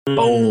Oh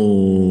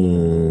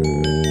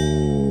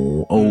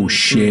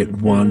shit,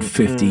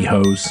 150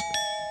 hoes.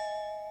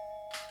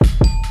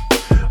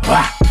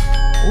 Ah.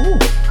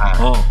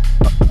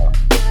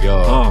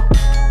 Yo.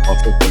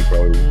 150,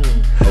 bro.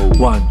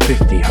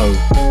 150 ho.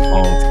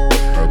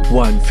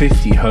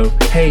 150 ho.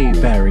 Hey,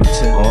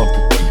 Barrington.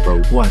 150,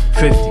 bro.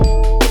 150.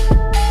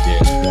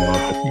 Yes,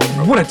 150,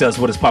 bro. What it does,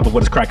 what is poppin',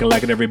 what is crackin'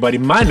 like it, everybody?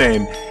 My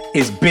name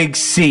is Big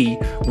C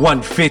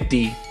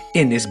 150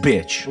 in this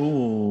bitch.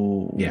 Ooh.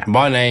 Yeah.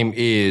 My name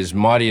is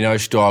Mighty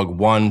Nosh Dog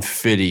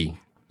 150.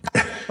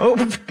 Oh,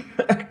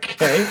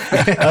 okay.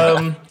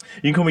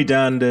 You can call me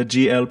Dan, the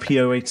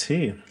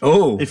GLPOAT.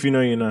 Oh. If you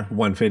know, you know.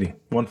 150.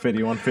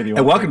 150, 150.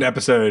 And welcome to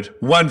episode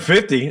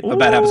 150 of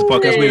Bad Habits of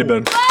Podcast. We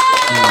been.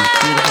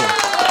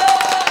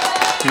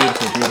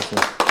 Beautiful.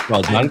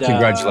 Well done.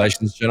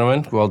 Congratulations,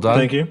 gentlemen. Well done.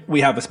 Thank you.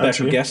 We have a special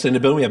Actually. guest in the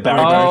building. We have Barry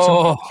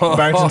Oh.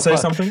 Barrington, say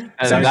something.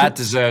 And that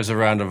deserves a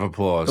round of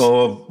applause.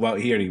 Oh, well,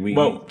 here we.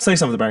 Well, say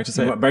something, Barrington.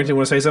 Say it. Barrington,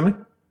 want to say something?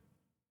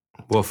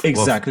 Woof,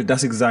 Exactly.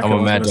 That's exactly I'm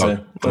a what I mad was going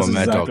to dog. say. I'm That's a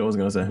mad exactly dog. what I was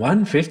going to say.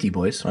 150,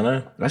 boys. I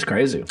know. That's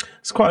crazy.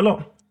 It's quite a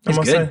lot. It's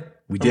good. Say.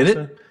 We did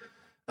it.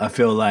 I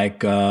feel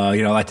like,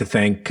 I'd like to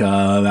thank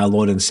our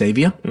Lord and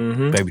Savior.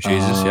 Baby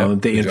Jesus, yeah.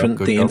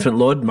 The infant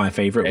Lord, my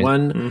favorite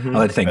one. I'd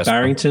like to thank Best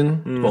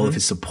Barrington for all of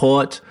his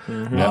support.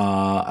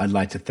 I'd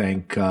like to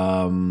thank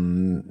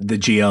the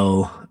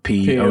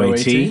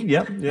GLPOAT.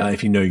 Yep.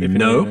 If you know, you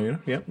know.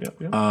 Yep.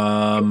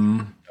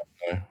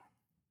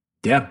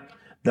 Yeah,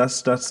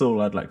 That's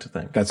all I'd like to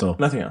thank. that's all.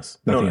 Nothing else.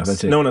 Nothing else.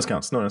 That's it. No one else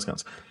counts.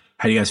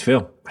 How do you guys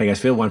feel?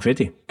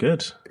 150?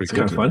 Good. It's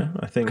kind of fun.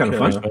 I think Kind of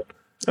fun.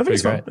 I think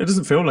it's fun. great. It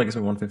doesn't feel like it's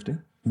been 150.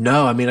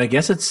 No, I mean, I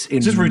guess it's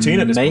in just routine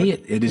at this May.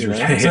 point, It is you know?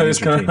 routine. So It it's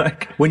is kinda routine.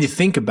 like- When you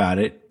think about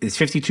it, it's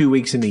 52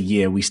 weeks in a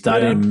year. We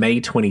started Yeah. in May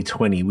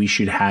 2020. We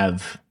should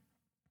have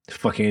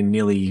fucking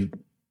nearly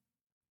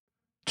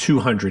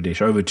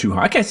 200-ish, over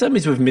 200. Okay, so that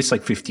means we've missed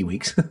like 50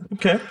 weeks.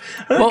 Okay.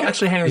 Well,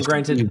 actually, hang on, 50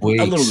 granted, a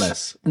weeks. little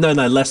less. No,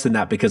 less than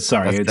that because,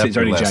 sorry, That's it's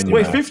definitely only less than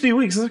January. Wait, 50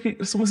 weeks?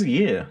 That's almost a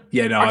year.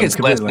 Yeah, no, I think it's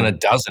less than completely-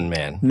 a dozen,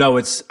 man. No,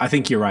 I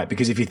think you're right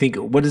because if you think,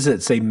 what does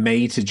it say?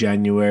 May to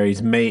January.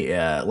 It's May,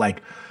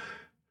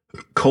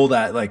 call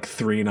that like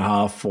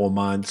 3.5, 4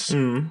 months.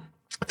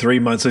 3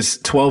 months is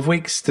 12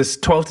 weeks. There's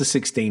 12 to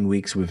 16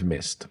 weeks we've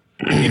missed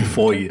in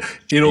 4 years.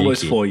 In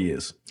almost 4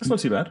 years. That's not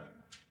too bad.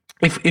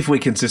 If we're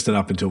consistent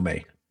up until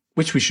May,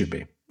 which we should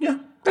be. Yeah.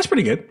 That's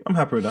pretty good. I'm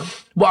happy with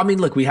that. Well, I mean,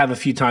 look, we have a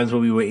few times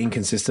where we were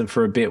inconsistent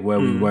for a bit,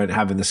 where we weren't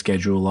having the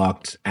schedule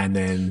locked, and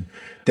then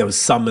there was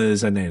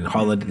summers, and then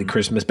holiday,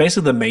 Christmas.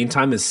 Basically, the main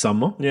time is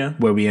summer, Yeah.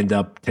 where we end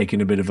up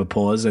taking a bit of a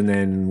pause, and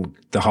then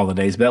the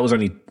holidays. But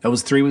that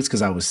was 3 weeks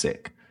because I was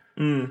sick.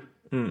 But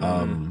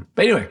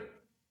anyway,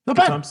 not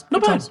bad. Times. Not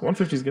Good bad. times.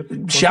 150 is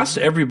good. Shouts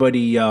to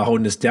everybody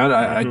holding us down.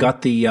 I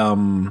got the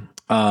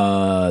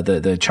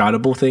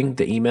Chartable thing,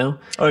 the email.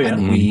 Oh, yeah.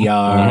 And we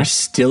are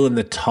still in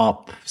the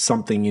top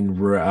something in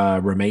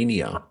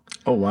Romania.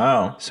 Oh,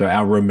 wow. So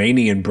our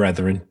Romanian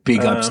brethren,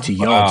 big ups to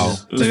y'all. wow.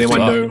 Does anyone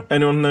know?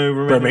 Anyone know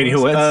Romanian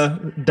Romanian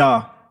words?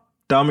 Da.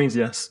 Da means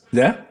yes.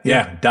 Yeah?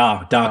 Yeah.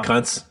 Da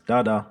cunts.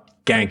 Da.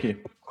 Gang. Thank you.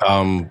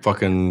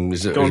 Fucking,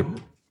 is it, Go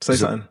on. Say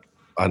something.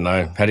 I don't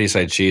know. How do you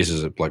say cheese?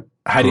 Is it like,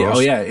 How do you, cross?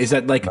 oh, yeah. Is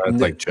that like, No,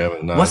 it's like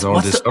German. No, what's I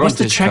don't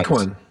the diss Czech cunts.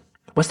 one?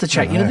 What's the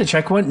Czech? You know the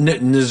Czech one?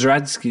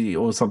 Nizradsky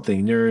or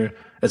something.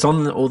 It's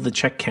on all the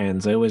Czech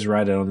cans. I always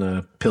write it on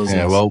the pills.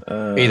 Yeah, well,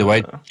 either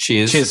way,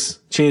 cheers.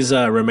 Cheers,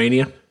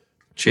 Romania.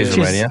 Cheers,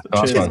 Romania.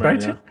 Nice Cheers, one.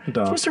 Romania.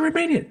 Da. What's the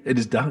Romanian? It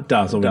is da.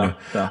 Da, that's all we Da,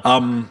 know.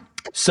 da.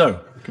 So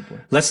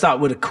let's start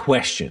with a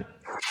question.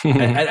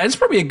 and it's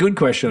probably a good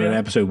question on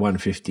episode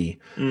 150.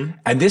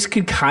 And this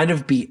could kind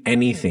of be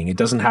anything. It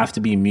doesn't have to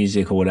be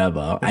music or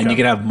whatever. And you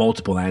can have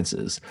multiple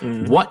answers.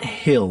 What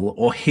hill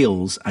or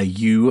hills are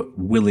you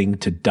willing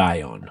to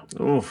die on?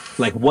 Oof.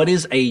 Like, what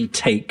is a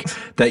take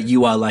that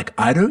you are like,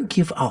 I don't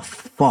give a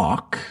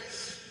fuck.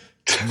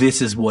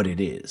 This is what it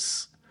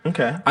is.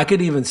 Okay. I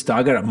could even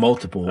start. I got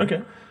multiple.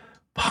 Okay.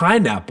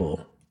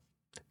 Pineapple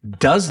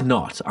does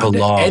not, under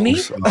Belongs. any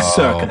Oh.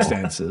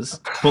 circumstances,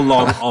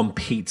 belong on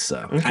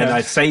pizza. And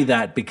I say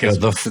that because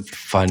You're the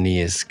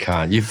funniest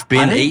cunt. You've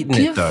been don't eating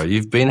give- it though.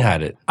 You've been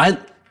had it.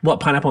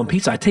 pineapple on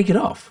pizza, I take it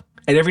off.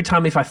 And every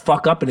time if I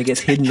fuck up and it gets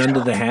hidden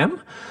under the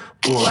ham,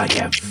 I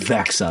get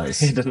vexers.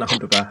 He doesn't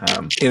under that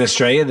ham. In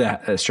Australia,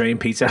 the Australian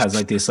pizza has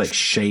like this like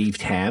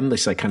shaved ham,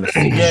 this like kind of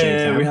thick shaved Yeah,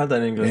 ham. we have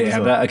that in England. Yeah, as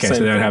have well. that? Okay, so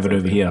Same they don't thing, have it same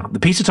over thing. here. The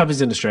pizza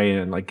toppings in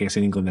Australia and like I guess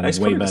in England, It's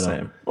they're way probably the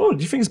better. same. Oh,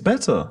 do you think it's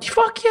better?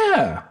 Fuck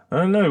yeah. I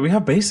don't know. We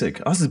have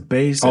basic. Ours is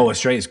basic. Oh,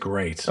 Australia's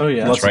great. Oh,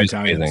 yeah. Lots of Australia's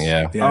Italians. amazing,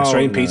 yeah. Yeah,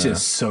 Australian Oh, pizza no.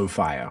 is so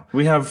fire.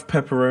 We have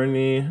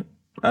pepperoni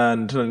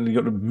and then you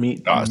got the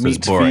meat Oh, so it's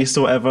meat boring. feast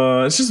or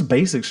whatever. It's just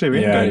basic shit.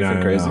 We don't do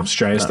anything crazy.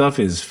 Australia stuff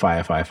is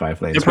fire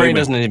flavors. Pepperoni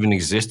doesn't even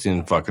exist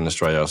in fucking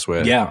Australia, I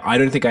swear. Yeah, I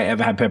don't think I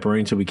ever had pepperoni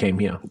until we came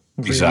here.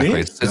 Exactly.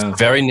 Really? It's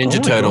very Ninja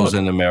my Turtles God.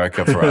 in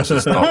America for us.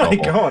 It's not Oh my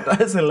normal. god,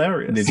 that's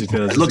hilarious. Ninja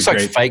Turtles It looks is like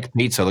great. fake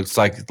pizza. It looks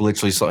like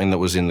literally something that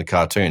was in the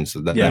cartoons.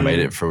 That Yeah. they made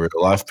it for real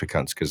life for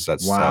cunts because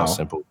that's Wow. how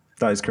simple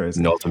That is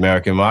crazy. North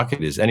American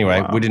market is.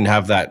 Anyway, we didn't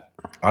have that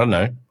I don't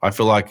know. I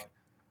feel like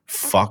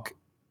fuck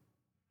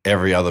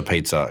every other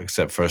pizza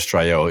except for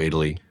Australia or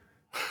Italy.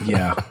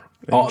 Yeah.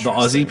 Oh, the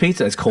Aussie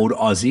pizza. It's called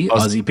Aussie.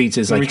 Aussie pizza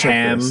is like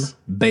ham,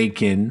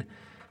 bacon,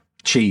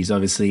 cheese,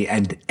 obviously,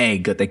 and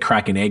egg. They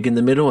crack an egg in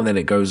the middle, and then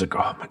it goes like,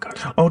 oh my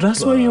god. Oh,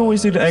 that's why you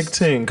always do the egg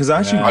thing, because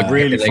I actually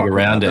really egg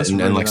around it and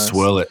really like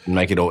swirl it and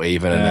make it all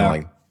even, and then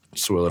like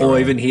swirl it. Or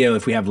around. even here,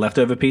 if we have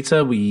leftover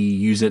pizza, we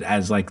use it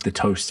as like the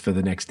toast for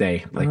the next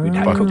day. Like we'd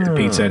cook the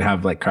pizza and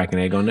have like crack an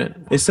egg on it.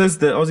 It says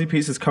the Aussie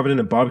pizza is covered in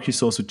a barbecue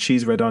sauce with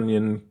cheese, red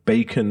onion,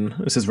 bacon.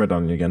 It says red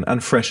onion again,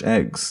 and fresh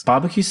eggs.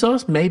 Barbecue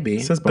sauce, maybe.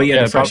 It says but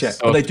yeah, fresh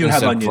eggs. Well, they do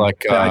have onion,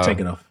 like, but I take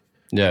it off.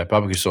 Yeah,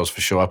 barbecue sauce for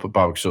sure. I put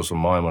barbecue sauce on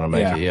mine when I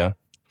make it here.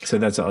 So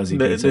that's an Aussie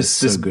pizza. It's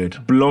so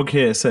good. Blog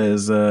here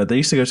says they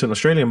used to go to an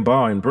Australian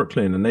bar in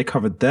Brooklyn, and they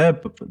covered their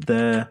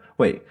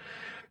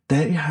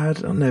they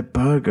had on their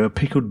burger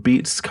pickled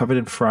beets covered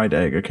in fried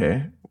egg.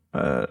 Okay,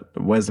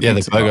 where's the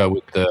the burger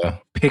with the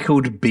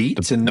pickled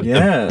beets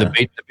the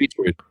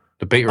beetroot,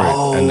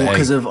 Oh,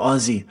 because of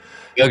Aussie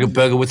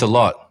burger with a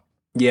lot.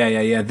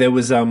 Yeah. There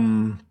was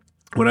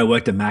when I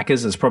worked at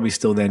Macca's, it's probably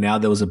still there now.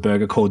 There was a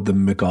burger called the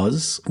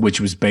McOz, which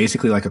was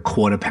basically like a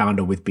quarter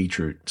pounder with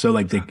beetroot. So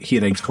like they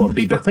called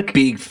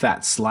big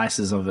fat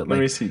slices of it. Like, let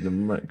me see the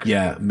Mac.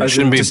 Yeah, it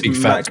shouldn't be a big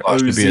fat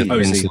slice. It should be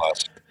a thin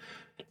slice.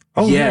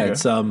 Oh yeah,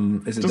 it's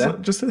is it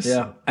that? Just this?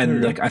 Yeah,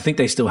 and like I think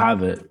they still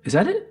have it. Is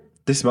that it?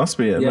 This must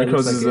be it. Yeah,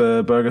 because like is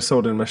a burger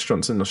sold in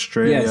restaurants in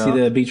Australia. Yeah, see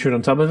the beetroot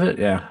on top of it?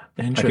 Yeah.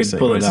 Interesting. I could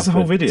pull it Is up this a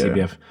whole with video?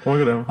 TBF. Oh, I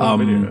got a whole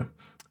video.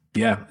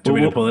 Yeah. Do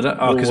we want to pull it up?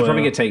 Oh, because we'll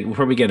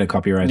probably get a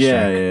copyright strike.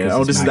 Yeah.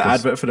 Oh, this is the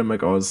advert for the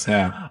McOz.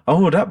 Yeah.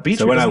 Oh, that beetroot.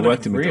 So when I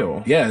worked in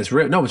real. Yeah, it's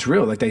real. No, it's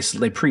real. Like they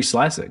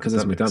pre-slice it because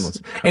it's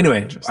McDonald's.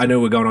 Anyway, I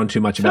know we're going on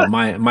too much about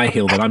my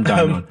hill that I'm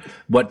dying on.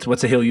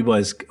 What's a hill you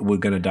boys were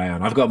going to die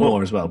on? I've got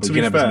more as well, but you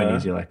can have as many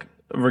as you like.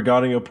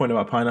 Regarding your point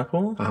about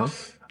pineapple,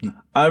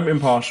 I'm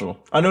impartial.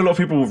 I know a lot of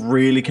people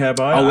really care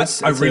about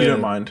it. I really don't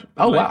mind.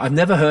 Oh, wow. I've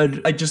never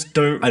heard. I just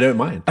don't. I don't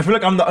mind. I feel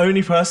like I'm the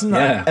only person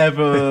that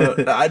ever.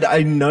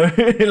 I know.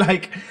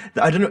 Like,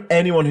 I don't know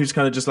anyone who's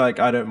kind of just like,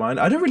 I don't mind.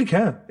 I don't really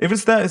care. If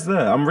it's there, it's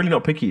there. I'm really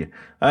not picky.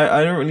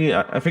 I don't really.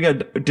 I think I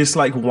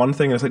dislike one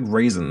thing, and it's like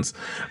raisins.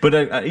 But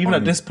even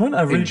at this point,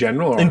 I really. In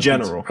general? In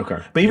general. Okay.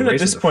 But even at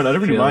this point, I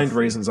don't really mind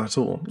raisins at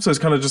all. So it's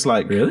kind of just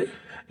like. Really?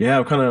 Yeah,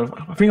 I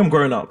think I'm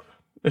growing up,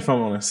 if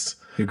I'm honest.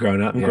 You're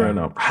growing up? I'm growing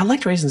up. I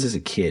liked raisins as a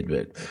kid,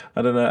 but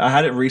I don't know. I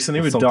had it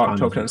recently with dark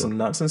chocolate and some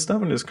nuts and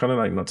stuff, and it's kind of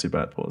like not too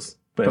bad.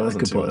 But it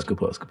wasn't too bad. Good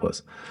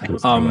pause.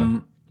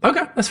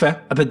 Okay, that's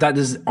fair. But that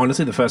is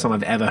honestly the first time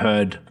I've ever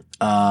heard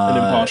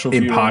an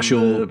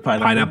impartial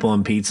pineapple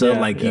on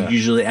pizza.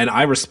 Usually, and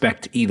I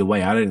respect either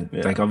way. I don't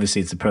like.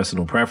 Obviously, it's a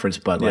personal preference,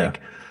 but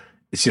like.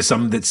 It's just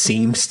something that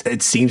seems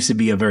to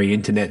be a very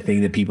internet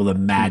thing that people are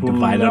mad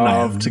divided on.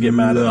 Love to get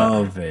mad at.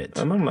 Love it.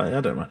 And I'm like,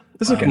 I don't mind.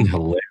 It's okay.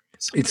 Hilarious.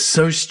 It's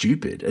so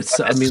stupid. It's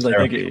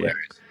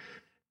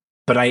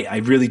but I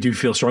really do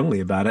feel strongly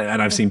about it,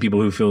 and I've seen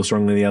people who feel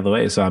strongly the other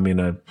way. So I mean,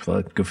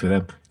 good for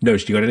them.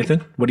 Nosh, you got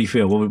anything? What do you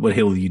feel? What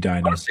hill are you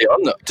dying on? Honestly,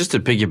 just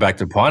to piggyback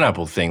the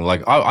pineapple thing,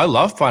 like I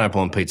love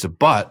pineapple on pizza,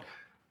 but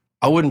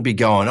I wouldn't be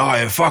going, oh,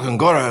 you fucking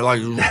got it.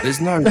 Like,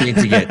 there's no need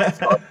to get.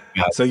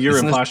 So you're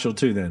impartial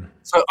too, then?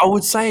 So I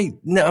would say,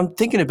 no, I'm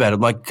thinking about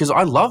it, like, because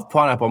I love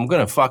pineapple. I'm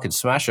gonna fucking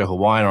smash a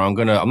Hawaiian, or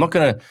I'm not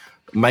gonna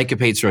make a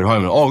pizza at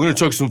home and I'm gonna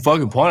chuck some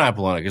fucking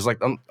pineapple on it, because like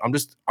I'm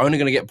just only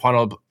gonna get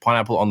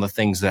pineapple on the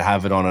things that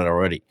have it on it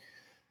already.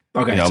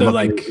 Okay, so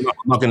I'm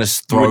not gonna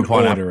throw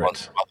pineapple on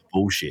some other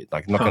bullshit.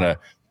 Like, I'm not gonna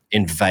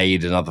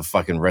invade another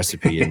fucking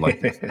recipe and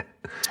like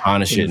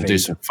tarnish it and do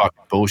some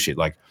fucking bullshit.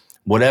 Like,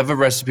 whatever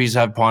recipes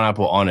have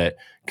pineapple on it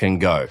can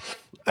go.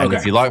 And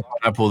if you like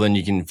pineapple, then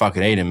you can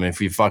fucking eat them. And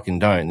if you fucking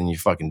don't, then you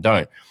fucking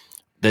don't.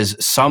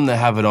 There's some that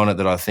have it on it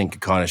that I think are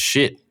kind of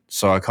shit.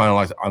 So I kind of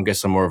like, I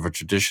guess I'm more of a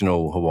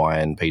traditional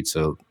Hawaiian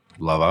pizza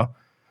lover.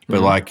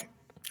 But like,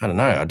 I don't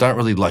know. I don't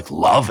really like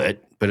love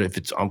it. But if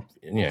it's,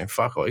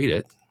 fuck, I'll eat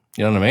it.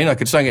 You know what I mean? I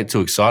just don't get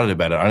too excited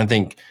about it. I don't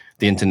think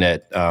the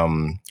internet, I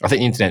think the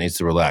internet needs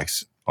to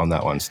relax on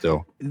that one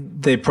still.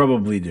 They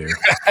probably do.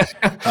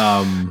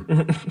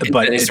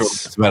 But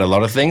it's about a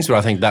lot of things, but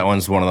I think that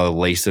one's one of the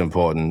least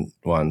important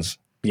ones.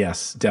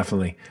 Yes,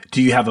 definitely.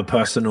 Do you have a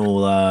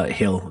personal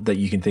hill that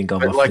you can think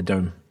of off the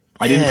dome?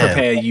 I didn't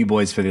prepare you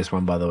boys for this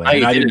one, by the way.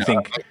 I didn't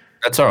think.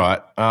 That's all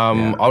right.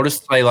 I'll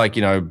just say, like,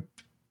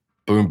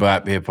 boom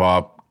bap hip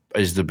hop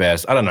is the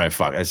best. I don't know.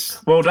 Fuck.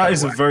 That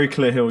is a very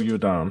clear hill you're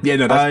down. Yeah,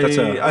 no,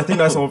 I think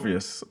that's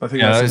obvious. I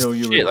think that's a hill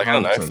you're like, I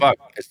don't know. Fuck.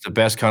 It's the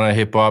best kind of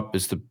hip hop.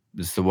 It's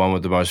the one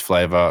with the most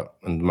flavor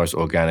and the most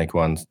organic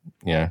ones.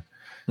 The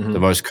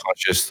most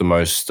conscious, the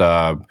most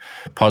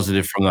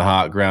positive from the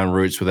heart, ground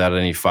roots without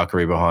any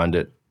fuckery behind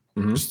it.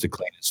 It's the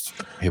cleanest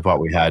hip hop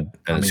we had,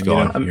 and it's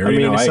gone.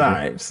 It's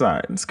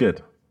alright. It's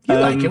good. You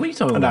like it? What are you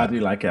talking about? I do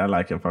like it. I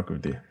like it. Fuck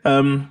with you.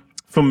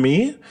 For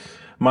me,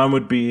 mine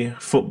would be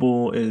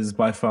football is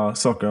by far,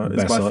 soccer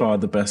is by far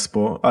the best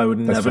sport. I would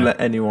never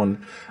let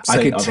anyone say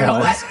I could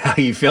otherwise. tell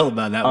how you felt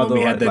about that when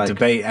we had that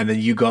debate, and then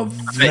you got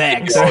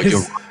vexed.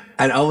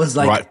 And I was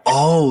like,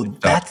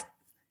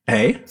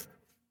 Hey?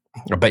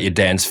 I bet your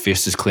Dan's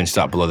fist is clenched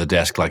up below the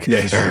desk. Like, I'm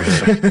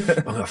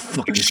gonna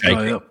fuck this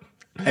guy up.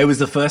 It was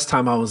the first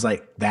time I was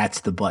like,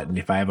 "That's the button.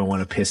 If I ever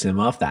want to piss him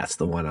off, that's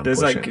the one I'm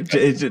pushing."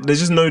 There's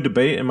just no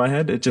debate in my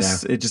head. It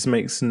just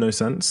makes no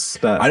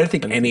sense. I don't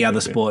think any other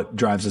sport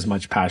drives as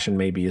much passion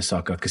maybe as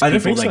soccer because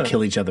people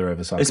kill each other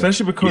over soccer.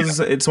 Especially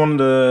because it's one of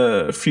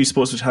the few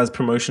sports which has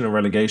promotion and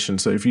relegation.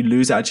 So if you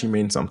lose, it actually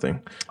means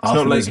something. It's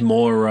not like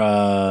more.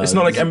 It's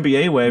not like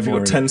NBA where if you've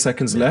got 10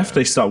 seconds left,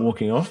 they start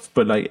walking off.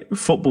 But like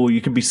football,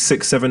 you could be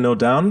 6-7-0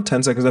 down,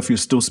 10 seconds left, you're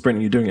still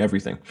sprinting. You're doing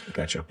everything.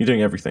 Gotcha. You're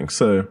doing everything.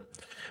 So.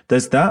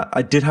 There's that.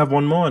 I did have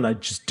one more, and I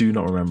just do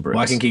not remember it.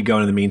 Well, I can keep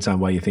going in the meantime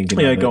while you're thinking.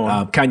 Yeah, go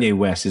on. Kanye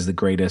West is the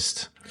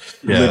greatest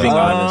living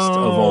artist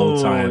of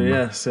all time.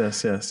 Yes.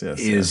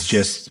 Is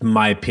just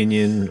my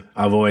opinion.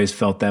 I've always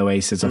felt that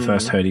way since I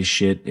first heard his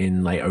shit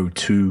in like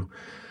 2002.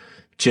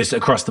 Just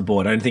across the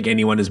board, I don't think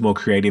anyone is more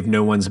creative.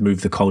 No one's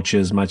moved the culture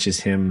as much as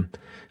him.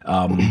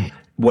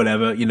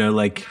 Whatever,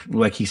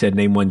 like he said,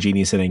 name one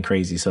genius that ain't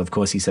crazy. So of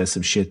course he says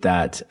some shit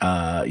that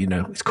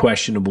is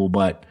questionable,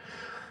 but.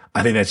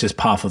 I think that's just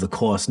par of the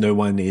course. No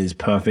one is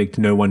perfect.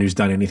 No one who's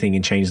done anything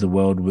and changed the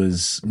world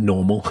was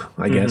normal,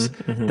 I guess.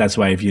 That's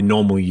why if you're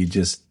normal, you're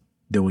just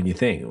doing your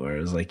thing.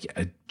 Whereas like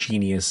a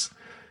genius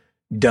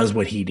does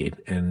what he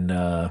did. And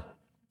I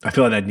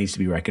feel like that needs to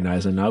be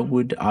recognized. And I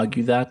would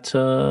argue that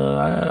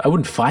I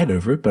wouldn't fight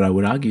over it, but I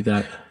would argue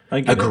that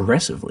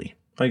aggressively.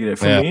 I get it.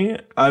 For me,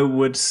 I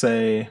would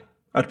say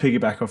I'd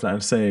piggyback off that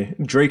and say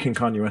Drake and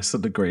Kanye West are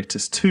the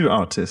greatest two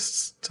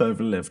artists to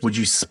have lived. Would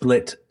you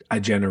split a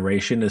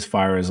generation as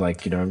far as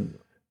like,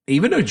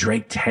 even though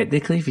Drake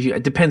technically,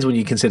 it depends when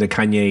you consider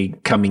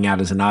Kanye coming out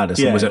as an artist.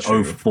 Yeah, was it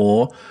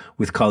 2004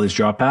 with College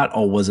Dropout,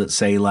 or was it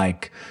say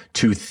like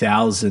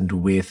 2000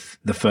 with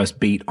the first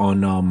beat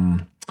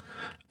on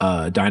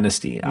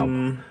Dynasty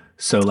album?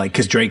 So like,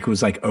 because Drake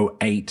was like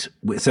 2008,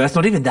 so that's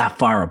not even that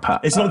far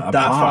apart. It's not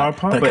that far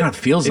apart, but it kind of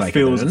feels like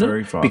it, doesn't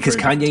very it? far. Because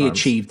Kanye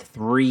achieved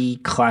 3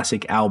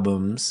 classic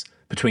albums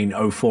between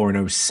 2004 and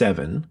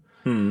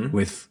 2007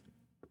 with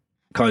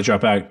College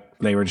Dropout,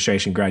 Late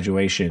Registration,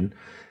 Graduation,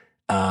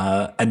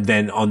 and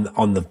then on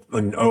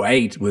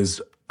 2008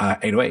 was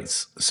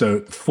 808s.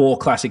 So 4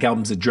 classic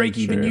albums that Drake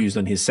even used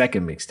on his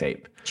second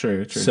mixtape.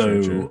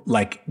 True.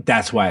 Like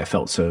that's why it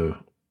felt so.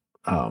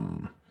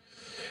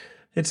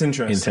 It's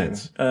interesting.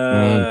 Intense.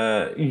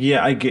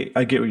 Yeah, I get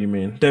what you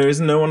mean. There is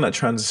no one that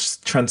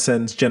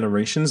transcends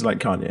generations like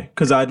Kanye.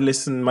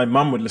 Because my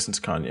mum would listen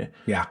to Kanye.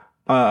 Yeah.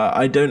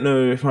 I don't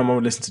know if my mom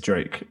would listen to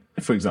Drake,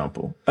 for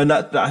example. And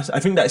I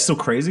think that's still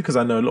crazy because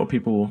I know a lot of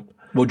people.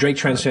 Well, Drake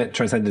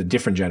transcended a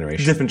different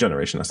generation. Different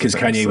generation. Because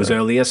Kanye was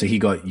earlier, so he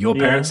got your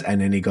parents, and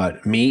then he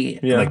got me,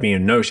 like me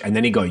and Nosh, and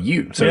then he got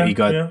you. So he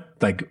got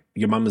like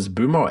your mum is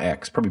Boomer or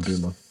X? Probably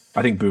Boomer.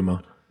 I think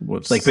Boomer.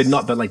 But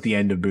like the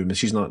end of Boomer.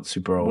 She's not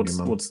super old.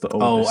 What's the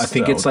oldest? I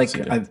think it's like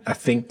I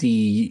think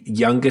the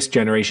youngest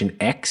generation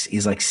X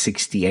is like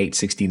 68,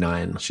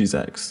 69. She's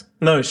X.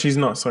 No, she's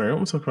not. Sorry, what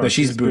am I talking about? No,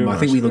 she's Boomer. I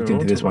think we looked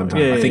into this one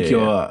time. I think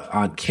your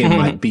Aunt Kim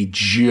might be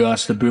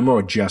just a Boomer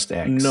or just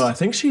X. No, I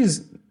think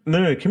she's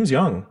no. Kim's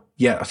young.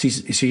 Yeah,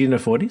 is she in her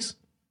 40s?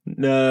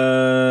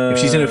 No. If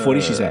she's in her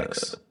 40s, she's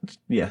X.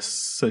 Yes,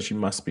 so she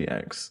must be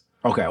X.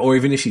 Okay, or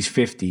even if she's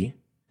 50.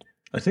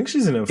 I think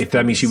she's in her 40s. If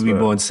that means she would be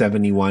born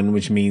 71,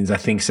 which means I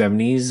think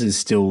 70s is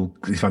still,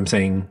 if I'm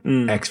saying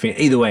X.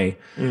 Either way,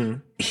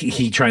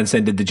 he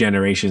transcended the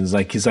generations.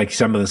 Like, he's like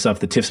some of the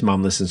stuff that Tiff's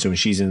mom listens to when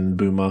she's in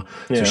Boomer.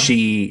 So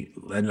she,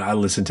 and I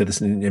listen to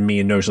this, and me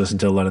and Nosh listen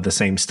to a lot of the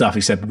same stuff,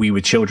 except we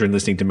were children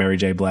listening to Mary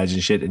J. Blige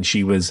and shit, and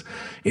she was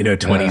in her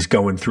 20s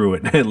going through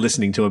it and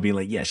listening to it, being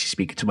like, yeah, she's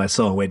speaking to my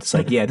soul. Wait, it's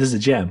like, yeah, this is a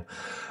gem.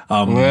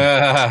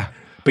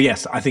 But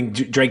yes, I think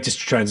Drake just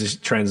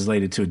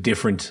translated to a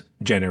different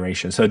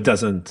generation. So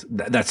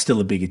that's still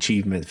a big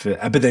achievement.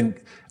 But then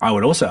I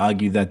would also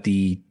argue that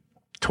the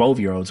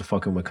 12-year-olds are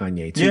fucking with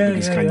Kanye too,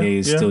 because Kanye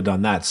has still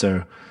done that.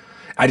 So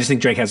I just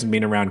think Drake hasn't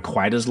been around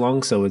quite as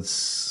long. So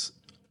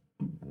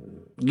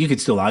you could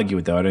still argue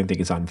it though. I don't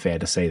think it's unfair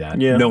to say that.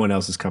 Yeah. No one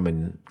else is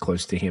coming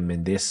close to him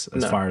in this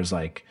as far as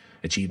like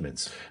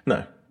achievements.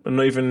 No,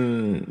 not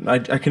even, I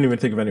can't even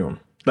think of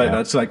anyone.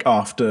 That's like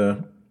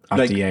after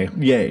Ye.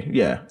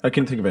 Yeah. I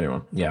can't think of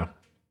anyone. Yeah.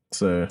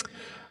 So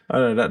I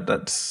don't know.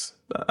 That's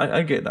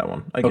I get that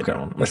one. I get that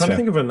one. I'm trying to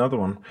think of another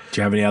one. Do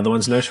you have any other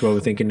ones, Nosh? While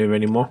we're thinking of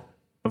any more?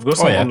 I've got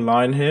some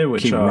online here,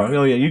 which you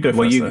go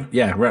first.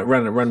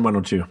 Run one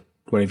or two.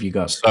 What have you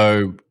got?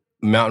 So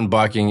mountain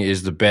biking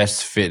is the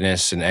best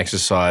fitness and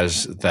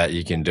exercise that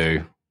you can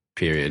do.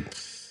 Period.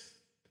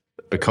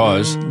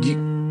 Because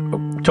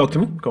talk to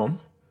me. Go on.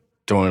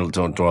 Do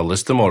I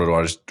list them or do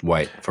I just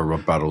wait for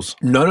rebuttals?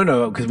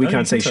 No, because we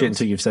can't say shit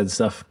until you've said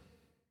stuff.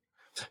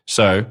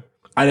 So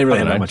I didn't really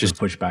have that much of a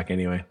pushback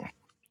anyway.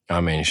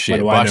 I mean,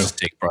 shit. Bikes are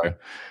sick, bro.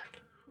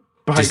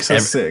 Bikes are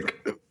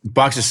sick.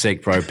 Bikes are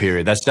sick, bro,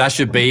 period. That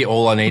should be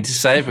all I need to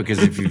say,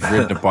 because if you've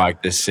ridden a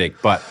bike, they're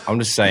sick. But I'm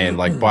just saying,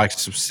 like, bikes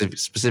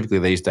specifically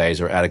these days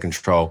are out of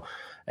control.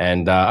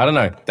 And I don't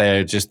know,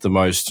 they're just the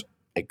most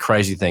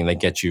crazy thing. They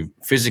get you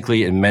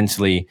physically and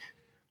mentally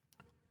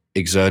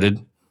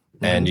exerted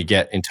and you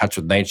get in touch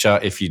with nature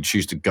if you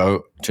choose to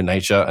go to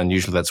nature, and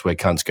usually that's where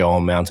cunts go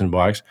on mountain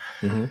bikes.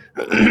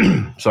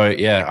 So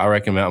yeah, I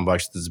reckon mountain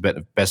bikes is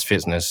the best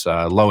fitness,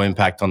 low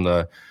impact on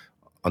the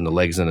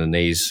legs and the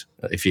knees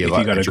if you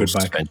got a dual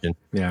suspension.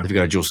 Yeah, if you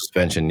got a dual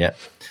suspension, yeah.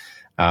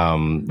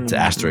 It's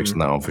asterisk on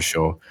that one for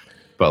sure.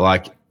 But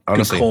like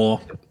honestly, good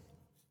core.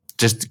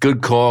 Just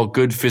good core,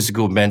 good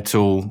physical,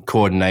 mental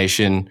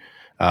coordination,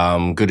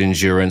 good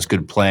endurance,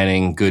 good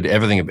planning, good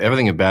everything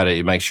about it.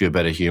 It makes you a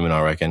better human,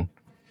 I reckon.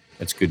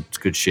 It's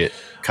good shit.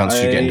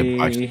 Cunts should get into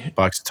bikes.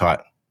 Bikes are tight.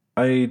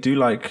 I do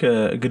like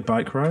a good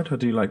bike ride. I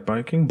do like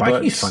biking.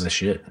 Biking is fun as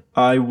shit.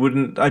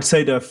 I'd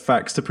say there are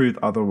facts to prove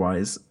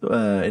otherwise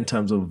in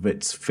terms of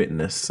its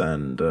fitness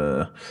and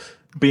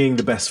being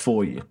the best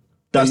for you.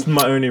 That's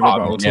my only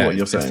rebuttal to what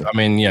you're saying. I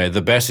mean,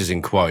 the best is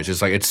in quotes.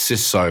 It's like, it's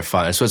just so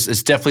fun. So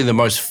it's definitely the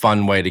most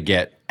fun way to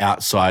get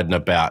outside and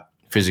about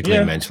physically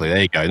and mentally.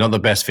 There you go. Not the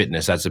best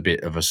fitness. That's a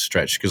bit of a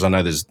stretch because I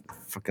know there's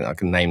I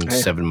can name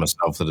 7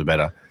 myself that are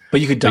better.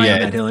 But you could die on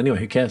that hill anyway.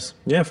 Who cares?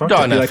 Yeah, fuck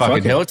die on that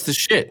fucking hill. It's the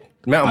shit.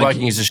 Mountain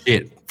biking is the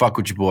shit. Fuck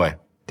with your boy.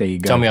 There you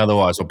go. Tell me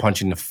otherwise. I'll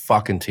punch you in the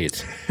fucking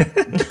tits.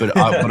 but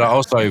I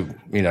also,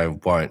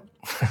 won't.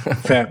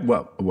 Fair.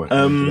 Well, I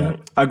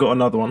won't. I got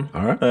another one.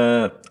 All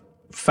right.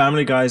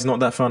 Family Guy is not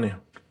that funny.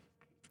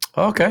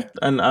 Okay.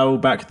 And I will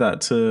back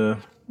that to.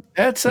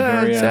 There's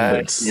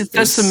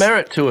some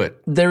merit to it.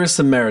 There is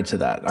some merit to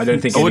that. I don't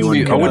think I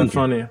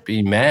wouldn't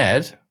be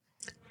mad.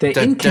 They're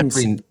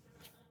inconsistent.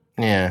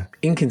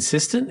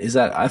 Is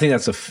that? I think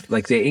that's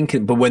they're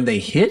but when they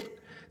hit,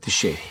 the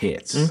shit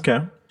hits. Okay.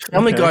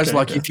 Family Guy's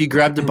if you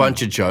grabbed a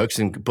bunch of jokes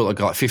and put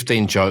like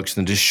 15 jokes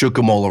and just shook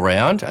them all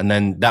around, and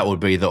then that would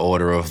be the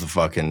order of the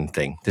fucking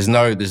thing. There's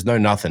no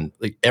nothing.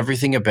 Like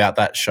everything about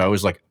that show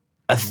is like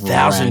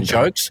 1,000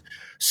 jokes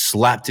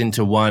slapped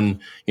into one.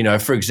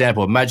 For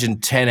example, imagine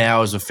 10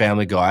 hours of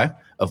Family Guy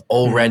of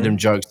all random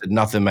jokes that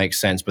nothing makes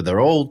sense, but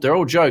they're all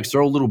jokes.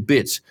 They're all little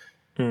bits,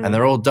 and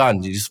they're all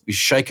done. You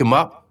shake them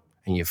up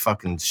and you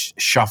fucking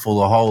shuffle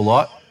the whole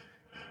lot.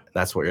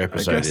 That's what your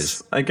episode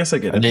is. I guess I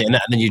get it. And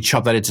then you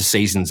chop that into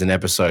seasons and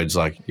episodes.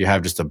 Like you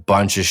have just a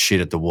bunch of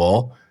shit at the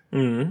wall,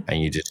 and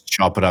you just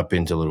chop it up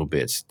into little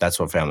bits. That's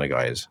what Family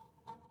Guy is.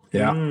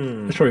 Yeah,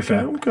 that's probably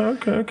fair.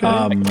 Okay.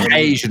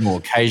 Occasional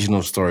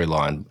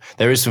storyline.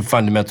 There is some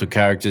fundamental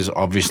characters,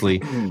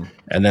 obviously,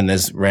 and then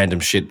there's random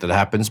shit that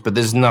happens. But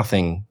there's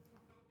nothing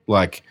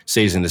like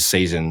season to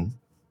season.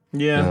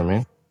 Yeah, you know what I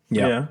mean?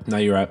 Yeah. No,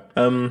 you're right.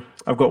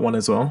 I've got one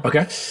as well.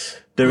 Okay.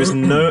 There is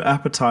no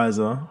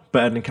appetizer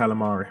better than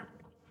calamari.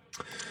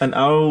 And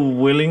I'll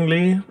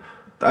willingly,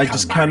 I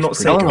just cannot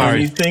say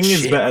anything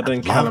is better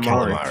than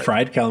calamari.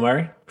 Fried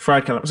calamari?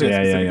 Fried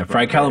calamari. Yeah.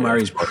 Fried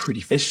calamari is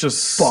pretty It's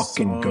just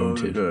fucking so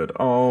goated. Good.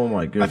 Oh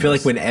my goodness. I feel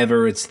like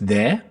whenever it's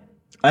there,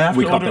 I have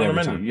to cop order it it on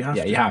every the time.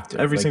 menu. You have to.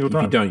 Every single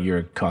time. If you don't, you're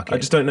a cockhead. I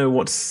just don't know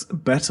what's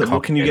better.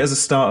 What can you get as a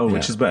starter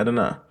which is better than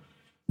that?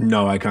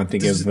 No, I can't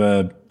think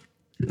of...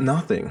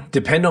 Nothing.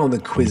 Depending on the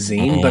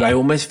cuisine, but I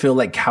almost feel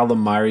like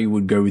calamari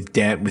would go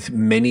with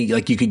many.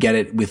 Like you could get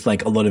it with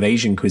like a lot of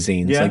Asian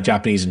cuisines, like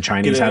Japanese and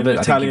Chinese have it.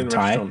 Italian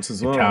Thai, restaurants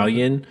as well.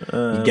 Italian.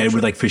 You get it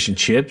with like fish and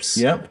chips.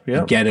 Yep.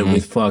 You get it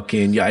with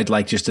fucking. I'd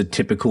like just a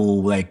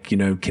typical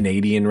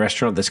Canadian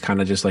restaurant that's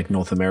kind of just like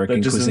North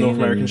American just cuisine, North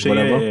American shit.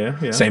 whatever.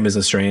 Yeah. Same as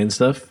Australian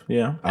stuff.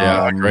 Yeah.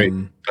 Yeah, great.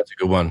 That's a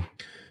good one.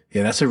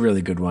 Yeah, that's a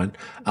really good one.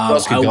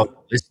 That's good on the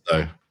list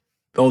though.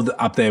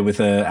 Up there with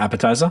an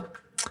appetizer.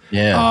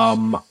 Yeah.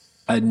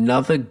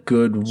 Another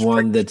good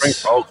one that's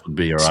spring rolls would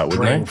be all right,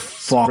 wouldn't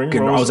they?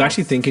 I was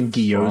actually thinking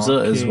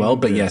gyoza as well,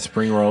 but yeah,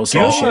 spring rolls.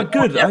 Gyoza are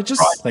good. Yeah, I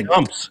just fried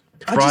dumps.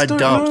 I just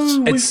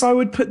don't know if I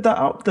would put that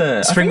up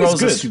there. Spring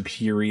rolls are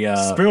superior.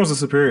 Spring rolls are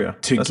superior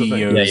to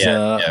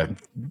gyoza.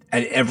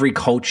 And every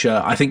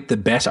culture, I think the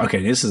best.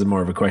 Okay, this is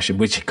more of a question: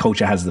 which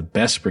culture has the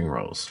best spring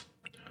rolls?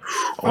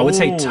 I would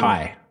say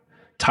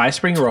Thai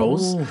spring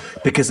rolls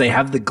because they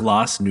have the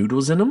glass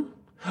noodles in them.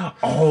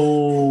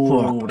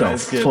 Oh,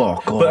 that's good.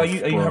 Fuck but are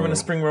you having a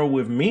spring roll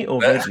with meat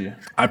or veggie?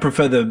 I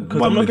prefer the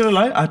one. I'm not gonna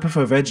lie, I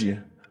prefer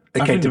veggie.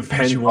 Okay,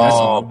 depends.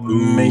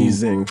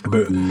 Amazing.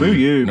 Boo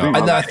you. No,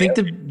 I think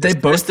they're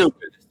both still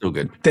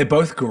good. They're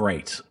both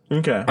great.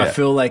 Okay. I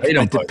feel like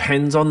it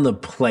depends on the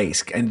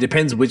place, and it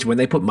depends which. When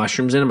they put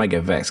mushrooms in them, I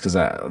get vexed because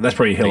that's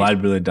probably a hill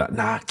I'd really done.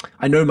 Nah,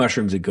 I know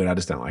mushrooms are good. I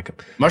just don't like them.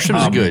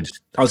 Mushrooms are good.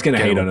 I was going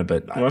to hate on it,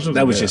 but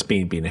that was just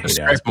being a hater.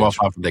 Scrape them off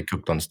after they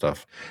cooked on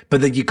stuff. But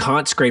then you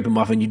can't scrape them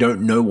off, and you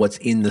don't know what's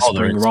in the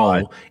spring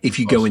roll. If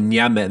you go and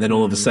yam it, and then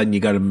all of a sudden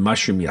you got a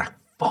mushroom, you're like,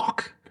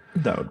 fuck. I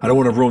don't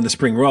want to ruin the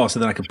spring roll, so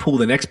then I can pull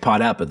the next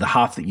part out, but the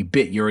half that you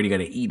bit, you're already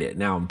going to eat it.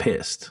 Now I'm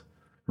pissed.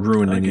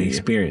 Ruining the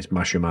experience,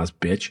 mushroom ass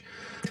bitch.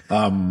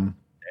 Damn,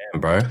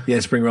 bro. Yeah,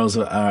 spring rolls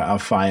are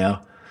fire.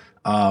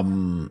 I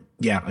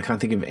can't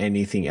think of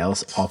anything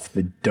else off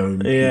the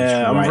dome.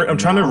 Yeah, I'm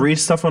trying to read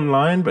stuff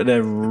online, but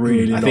they're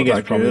really. I think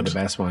it's probably the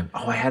best one.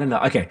 Oh, I had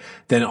another. Okay,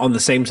 then on the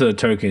same sort of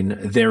token,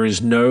 there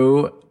is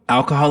no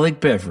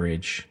alcoholic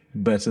beverage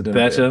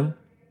better,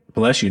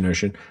 bless you,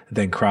 Notion,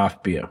 than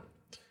craft beer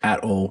at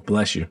all.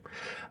 Bless you.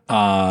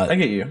 I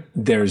get you.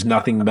 There is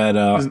nothing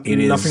better.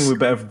 Nothing with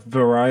better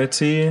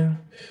variety.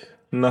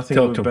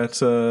 Nothing with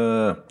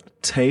better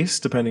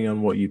taste, depending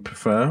on what you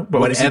prefer.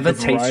 But whatever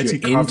taste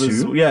you're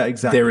into,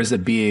 exactly. There is a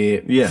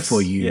beer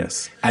for you.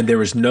 Yes. And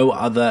there is no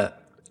other.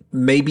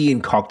 Maybe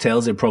in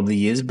cocktails it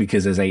probably is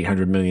because there's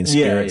 800 million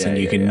spirits and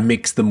you can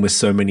mix them with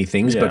so many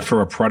things. But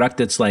for a product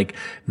that's like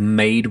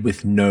made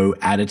with no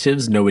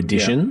additives, no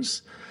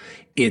additions,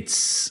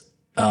 it's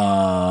by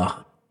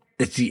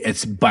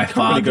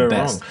far the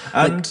best.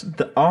 And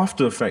the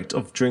after effect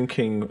of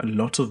drinking a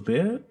lot of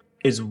beer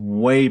is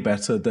way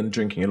better than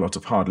drinking a lot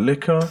of hard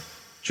liquor,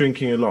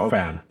 drinking a lot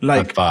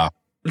of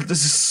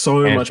this is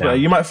so much better.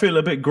 You might feel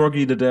a bit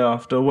groggy the day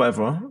after,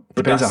 whatever.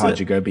 Depends how hard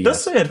you go. But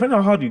depends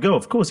how hard you go.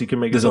 Of course, you can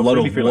make. There's a lot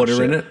of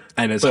water in it,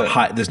 and it's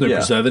high. There's no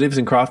preservatives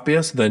in craft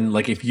beer. So then,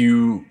 like,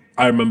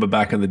 I remember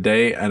back in the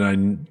day, and I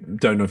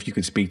don't know if you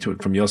could speak to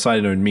it from your side.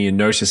 I know me and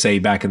Nosha say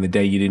back in the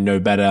day you didn't know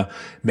better.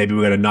 Maybe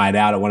we got a night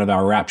out at one of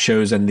our rap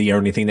shows, and the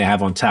only thing they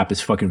have on tap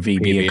is fucking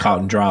VB, a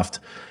Carlton Draft,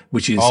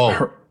 which is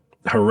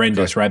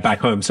horrendous right back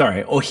home.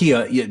 Sorry. Or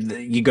here,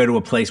 you go to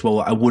a place,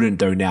 well, I wouldn't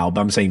do now, but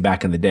I'm saying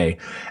back in the day.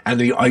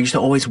 And I used to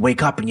always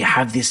wake up and you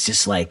have this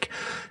just like,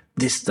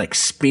 this like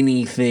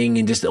spinny thing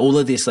and just all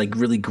of this like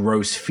really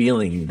gross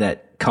feeling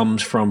that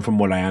comes from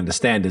what I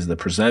understand is the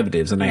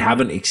preservatives. And I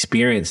haven't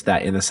experienced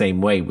that in the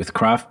same way with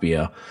craft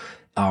beer.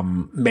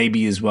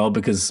 Maybe as well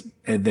because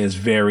there's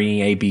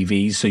varying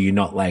ABVs. So you're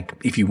not like,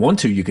 if you want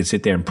to, you could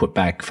sit there and put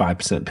back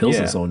 5%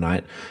 Pilsners all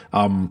night.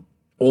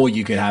 Or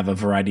you could have a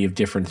variety of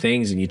different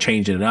things and you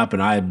change it up.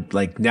 And I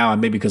like now,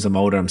 maybe because I'm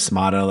older, I'm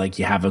smarter. Like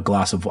you have a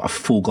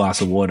full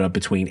glass of water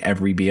between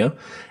every beer,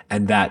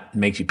 and that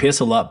makes you piss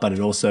a lot. But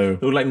it also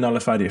will like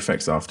nullify the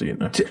effects after, you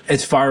know.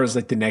 As far as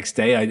like the next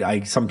day,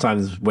 I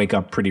sometimes wake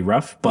up pretty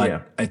rough.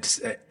 But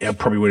it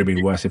probably would have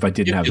been worse if I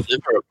didn't have your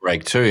liver a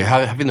break too.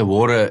 Having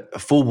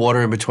full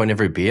water in between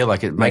every beer,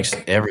 like it makes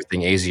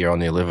everything easier on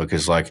your liver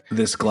because like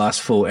this glass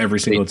full every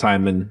single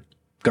time and.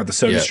 Got the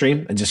soda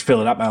stream and just fill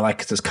it up. I like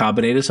because it's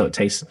carbonated, so it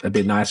tastes a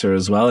bit nicer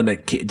as well, and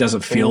it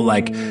doesn't feel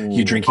like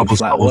you're drinking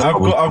flat water.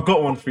 I've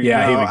got one for you.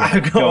 Yeah, here we go.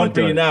 I've got one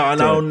for you now, and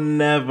I'll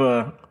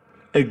never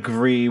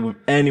agree with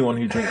anyone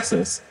who drinks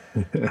this.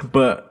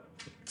 But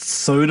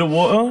soda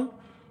water,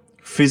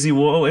 fizzy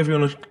water, whatever you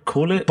want to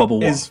call it,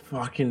 bubble water, is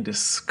fucking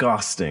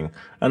disgusting.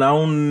 And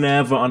I'll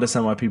never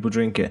understand why people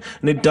drink it.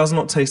 And it does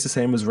not taste the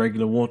same as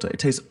regular water. It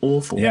tastes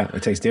awful. Yeah,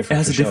 it tastes different.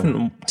 It has a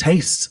different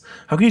taste.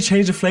 How can you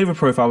change the flavor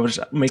profile by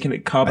just making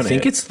it carbonated? I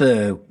think it's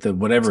the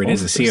whatever it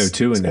is, the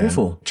CO2 in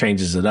there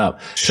changes it up.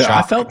 So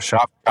I felt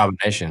sharp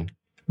carbonation.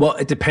 Well,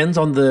 it depends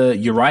on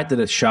you're right that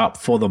it's sharp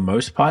for the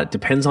most part. It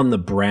depends on the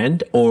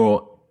brand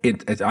or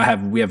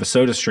we have a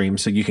soda stream,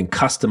 so you can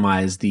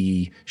customize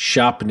the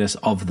sharpness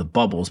of the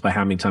bubbles by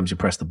how many times you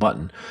press the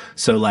button.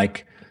 So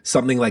like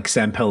something like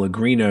San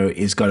Pellegrino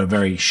is got a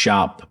very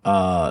sharp,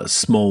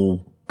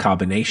 small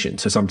carbonation.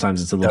 So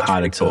sometimes it's a little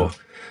harder to. Cool.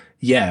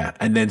 Yeah,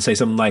 and then say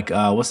something like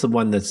what's the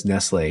one that's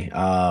Nestle?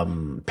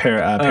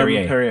 Perrier.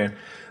 Perrier.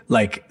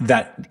 Like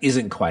that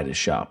isn't quite as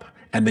sharp.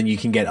 And then you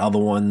can get other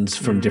ones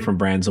from different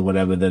brands or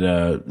whatever that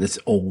are, it's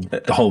all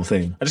the whole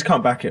thing. I just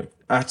can't back it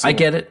at all. I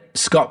get it.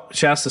 Scott,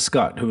 shouts to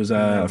Scott, who was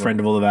a friend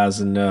of all of ours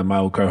and my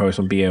old co-host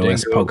on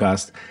BOS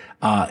podcast.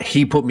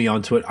 He put me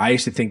onto it. I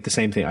used to think the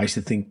same thing. I used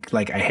to think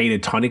like I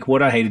hated tonic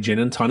water. I hated gin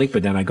and tonic,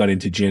 but then I got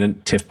into gin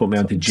and Tiff put me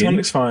onto gin.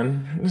 Tonic's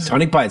fine.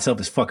 Tonic by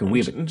itself is fucking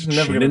weird. But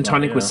gin and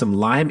tonic with some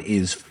lime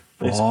is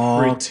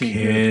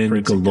fucking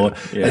galore.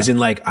 Yeah. As in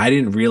like, I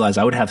didn't realize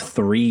I would have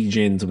 3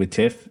 gins with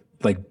Tiff.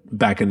 Like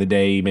back in the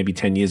day, maybe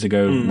 10 years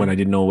ago when I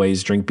didn't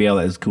always drink beer,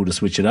 it was cool to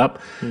switch it up.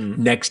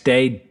 Next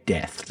day,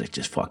 death. Like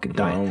just fucking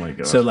dying. Oh my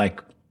God. So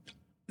like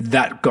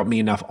that got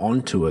me enough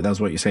onto it. That was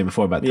what you're saying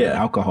before about the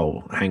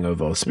alcohol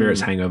hangover or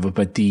spirits hangover.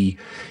 But I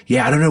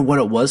don't know what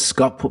it was.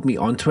 Scott put me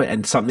onto it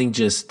and something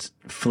just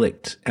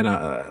flicked. And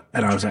I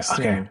was like,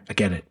 okay, I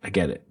get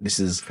it. This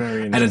is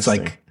very interesting. And it's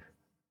like,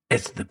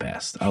 it's the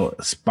best.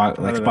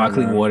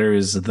 Sparkling water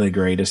is the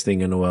greatest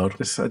thing in the world.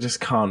 I just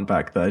can't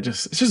back that.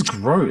 It's just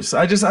gross.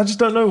 I just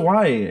don't know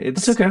why.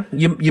 It's okay.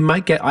 You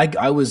might get.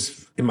 I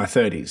was in my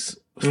 30s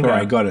before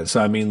I got it.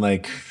 So I mean,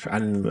 like,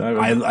 and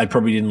I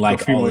probably didn't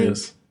like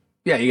olives.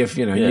 Yeah, you're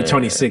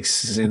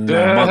 26 in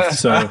a month,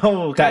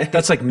 so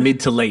that's like mid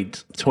to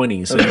late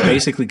 20s. So you're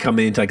basically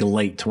coming into like a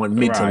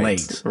mid to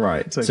late.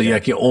 Right. Okay. So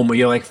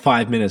you're like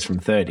 5 minutes from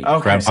 30.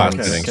 Okay.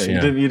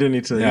 You don't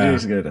need to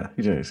go there.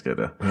 You don't need to go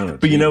there. Oh,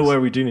 but you know where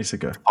we do need to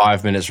go?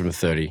 5 minutes from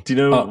 30. Do you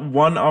know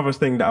one other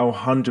thing that I'll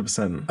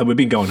 100%? We've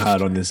been going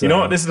hard on this. You know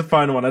what? This is the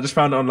final one. I just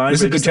found it online.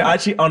 This is good.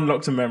 Actually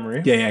unlocked a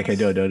memory. Yeah. Okay.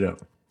 Do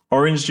it.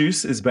 Orange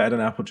juice is better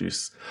than apple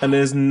juice, and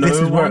there's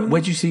no.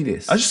 Where'd you see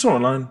this? I just saw it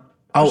online.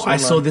 I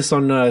saw this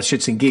on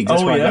Shits and Gigs.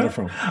 That's where I got it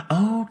from.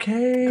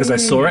 Okay. Because I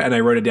saw it and I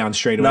wrote it down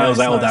straight away. I was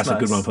like, that's a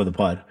good one for the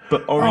pod.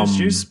 But orange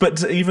juice, but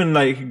to even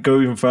like go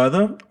even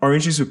further,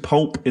 orange juice with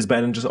pulp is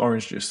better than just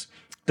orange juice.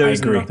 I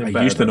agree.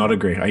 I used to not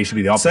agree. I used to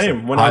be the opposite.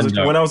 Same. When I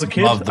was a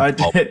kid, I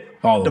did.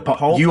 The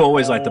pulp. You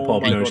always liked the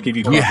pulp. You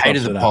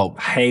hated the pulp.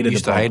 Hated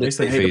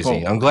the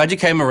pulp. I'm glad you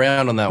came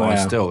around on that one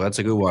still. That's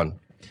a good one.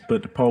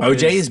 but pulp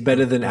OJ is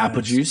better than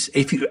apple juice.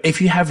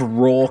 If you have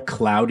raw,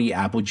 cloudy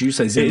apple juice,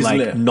 as in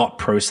like not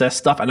processed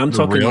stuff, and I'm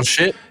talking real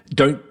shit.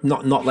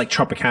 Not like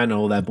Tropicana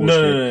or that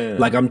bullshit. No.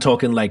 Like I'm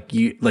talking like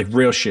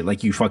real shit.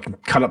 Like you fucking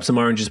cut up some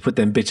oranges, put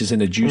them bitches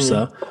in a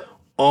juicer.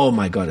 Oh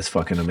my god, it's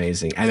fucking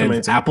amazing. And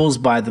then apples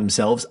by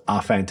themselves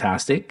are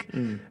fantastic.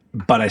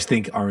 But I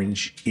think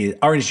orange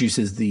juice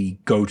is the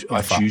goat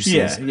of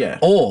juices. Yeah.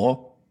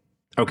 Or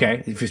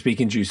okay, if you're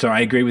speaking juice, so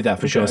I agree with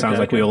that for sure. Sounds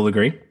like we all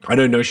agree. I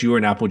don't know if you were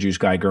an apple juice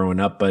guy growing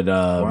up, but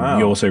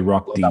you also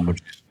rock the apple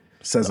juice.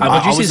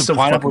 Apple juice is so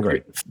fucking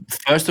great.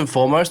 First and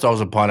foremost, I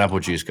was a pineapple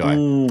juice guy.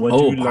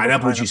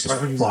 Pineapple juice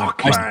is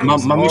fucking.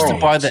 Mum used to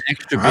buy the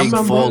extra big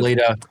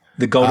 4-liter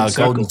the golden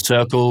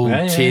circle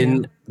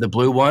tin, the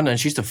blue one, and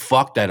she used to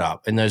fuck that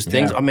up. And those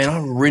things, I mean, I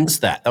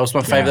rinsed that. That was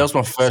my favorite. That was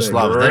my first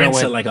love. Then I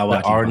went like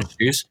orange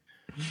juice.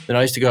 Then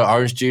I used to go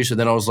orange juice, and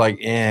then I was like,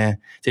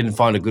 didn't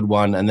find a good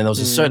one. And then there was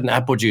a certain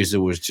apple juice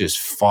that was just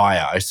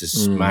fire. I used to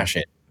smash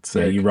it.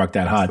 So you rock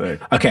that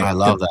hard. Okay, I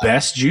love the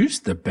best juice,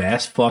 the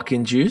best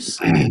fucking juice,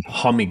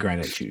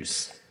 pomegranate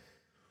juice.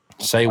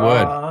 Say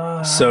word.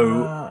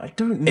 So I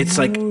don't know. It's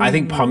like, I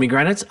think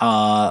pomegranates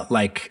are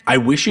like, I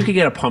wish you could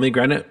get a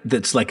pomegranate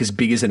that's like as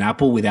big as an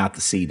apple without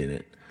the seed in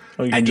it.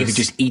 And you could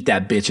just eat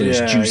that bitch and it's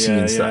juicy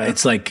and stuff.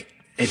 It's like,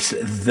 it's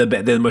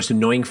the most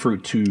annoying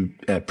fruit to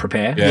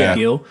prepare,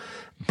 peel.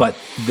 But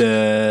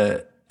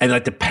the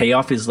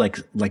payoff is like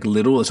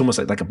little. It's almost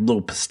like a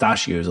little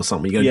pistachios or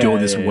something. You got to do all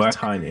this work,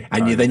 tiny.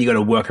 Then you got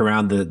to work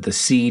around the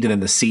seed, and then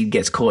the seed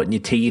gets caught in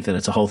your teeth, and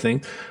it's a whole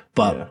thing.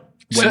 But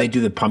when they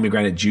do the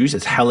pomegranate juice,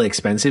 it's hella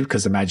expensive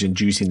because imagine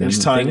juicing them. It's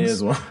tiny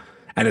as well,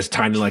 and it's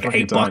tiny, like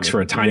 $8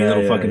 for a tiny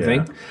little fucking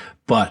thing.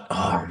 But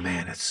oh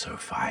man, it's so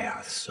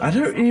fire. I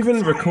don't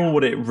even recall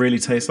what it really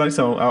tastes like,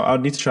 so I'll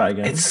need to try it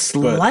again. It's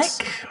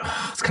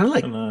it's kind of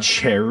like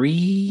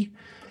cherry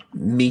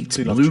meets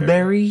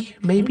blueberry,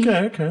 maybe.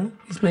 Okay.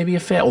 It's maybe a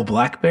fair, or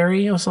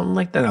blackberry or something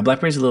like that. No,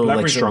 blackberry's a little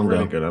like stronger.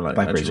 Really good. I like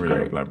blackberry's really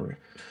great. Blackberry.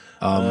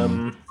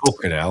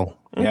 Fucking hell.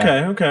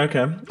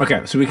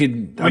 Okay. So we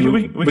could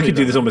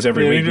do this almost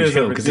every week because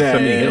it's so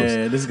many hills.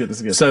 Yeah, this is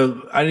good.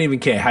 So I don't even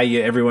care how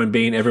everyone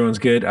been. Everyone's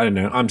good. I don't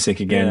know. I'm sick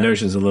again. Yeah.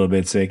 Notion's a little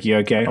bit sick. You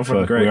okay? I'm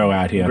fucking great. We're all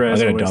out here. I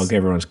got a dog.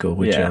 Everyone's cool.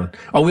 We're chilling.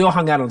 Oh, we all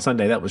hung out on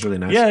Sunday. That was really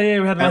nice. Yeah. We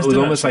had a nice It was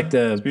dinner, almost like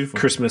the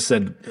Christmas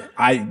said.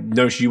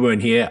 Notion, you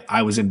weren't here.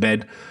 I was in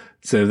bed.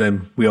 So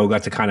then we all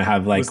got to kind of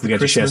have we got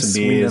to share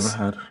some beers.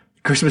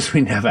 Christmas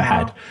we never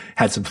had.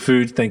 Had some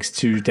food thanks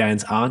to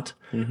Dan's aunt.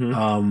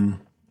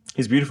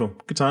 He's beautiful.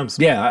 Good times.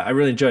 Yeah, I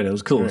really enjoyed it. It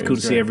was cool. It was cool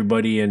to see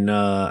everybody and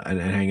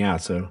hang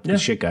out. So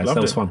good shit, guys.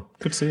 That was fun.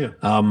 Good to see you.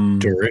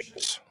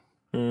 Delicious.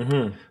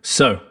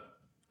 So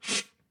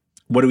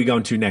what are we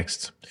going to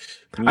next?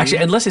 Actually,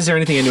 unless is there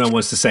anything anyone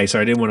wants to say?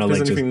 Sorry, I didn't want to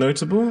anything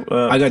notable?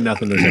 I got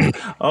nothing to say.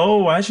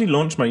 I actually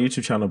launched my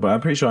YouTube channel, but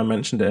I'm pretty sure I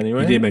mentioned it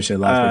anyway. You did mention it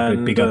last week,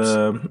 but big ups.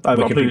 I've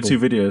uploaded 2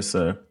 videos,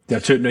 so...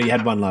 No, you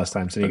had one last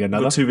time, so you got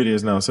another? I've got 2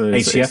 videos now, so...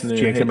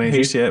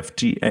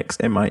 HCF,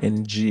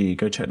 GXMING.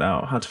 Go check that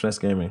out. How to Finesse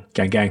Gaming.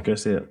 Gang. Go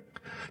see it.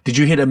 Did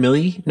you hit a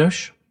milli,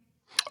 Nosh?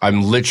 I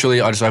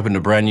just opened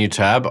a brand new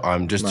tab.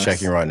 I'm just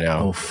checking right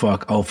now. Oh,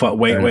 fuck.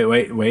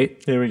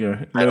 Wait. Here we go.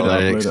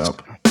 Load it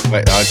up.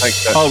 Wait, I take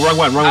that. Oh, wrong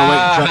one. Wait.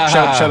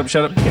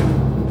 Shut up. Yeah.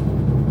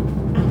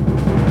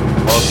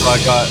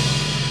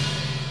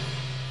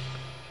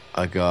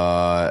 I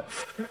got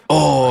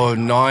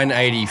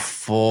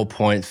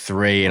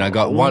 984.3, and I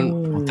got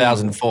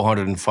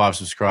 1,405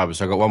 subscribers.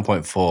 So I got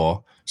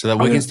 1.4. So that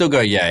we can still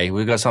go yay.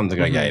 We've got something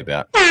to go yay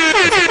about. Pop.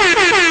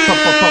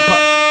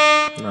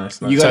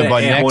 Nice. You got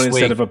by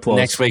instead of applause.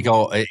 Next week,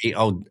 I'll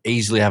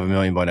easily have 1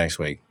 million by next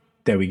week.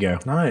 There we go.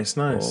 Nice.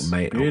 Oh,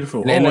 mate.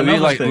 Beautiful. And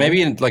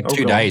maybe in 2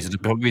 days. It'll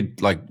probably be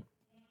a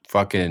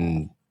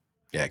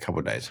couple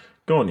of days.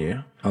 Go on,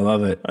 you. I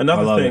love it.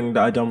 Another thing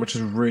that I done, which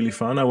is really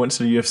fun, I went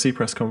to the UFC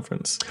press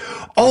conference.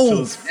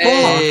 Oh,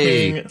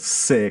 fucking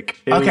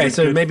sick. Okay,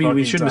 so maybe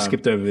we shouldn't have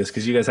skipped over this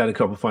because you guys had a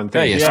couple of fun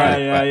things.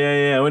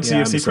 Yeah. I went to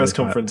the UFC press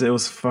conference. It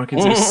was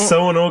fucking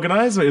so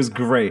unorganized, but it was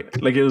great.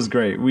 It was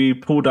great. We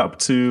pulled up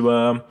to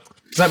was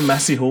that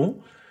Massey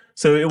Hall?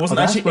 So it wasn't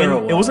actually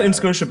it wasn't in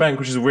Scotiabank,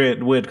 which is weird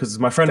because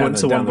my friend went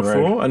to one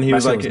before and he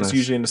was like, it's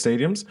usually in the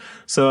stadiums.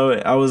 So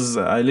I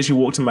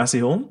literally walked to Massey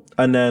Hall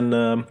and then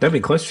that'd be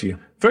close to you.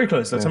 Very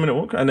close, like 10-minute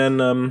walk. And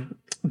then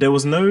there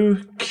was no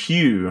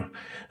queue.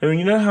 I mean,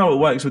 you know how it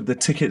works with the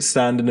ticket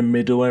stand in the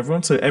middle,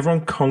 everyone? So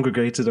everyone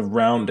congregated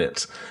around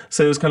it.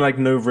 So it was kind of like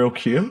no real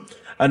queue.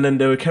 And then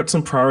they kept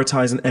on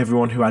prioritizing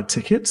everyone who had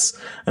tickets.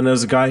 And there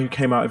was a guy who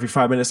came out every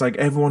 5 minutes, like,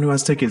 everyone who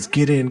has tickets,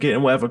 get in,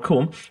 whatever,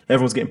 cool.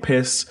 Everyone's getting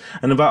pissed.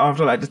 And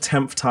after the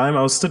 10th time,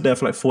 I was stood there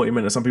for 40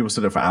 minutes. Some people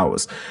stood there for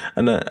hours.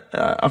 And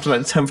after the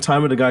 10th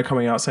time with the guy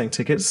coming out saying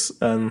tickets,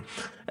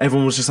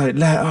 everyone was just like,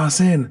 let us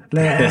in.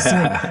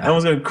 Everyone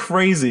was going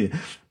crazy.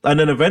 And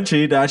then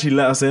eventually they actually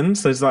let us in,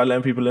 so they started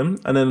letting people in.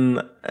 And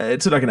then it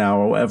took like an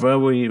hour or whatever.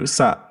 We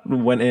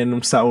went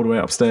in, sat all the way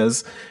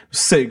upstairs.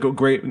 Sick, got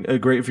a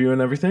great view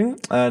and everything.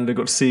 And I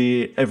got to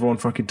see everyone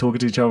fucking talking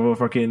to each other,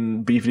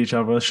 fucking beefing each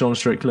other. Sean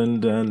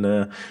Strickland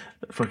and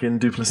fucking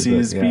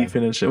Duplessis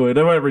beefing and shit. Well,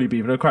 they weren't really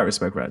beefing. They were quite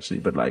respectful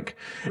actually, but like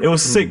it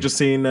was sick just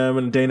seeing them.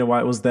 And Dana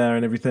White was there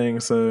and everything.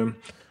 So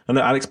and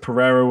Alex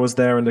Pereira was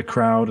there in the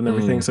crowd and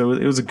everything. So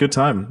it was a good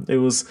time. It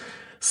was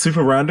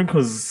super random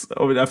because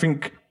I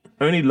think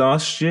only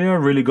last year I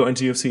really got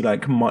into UFC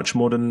like much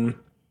more than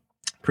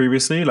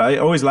previously. Like I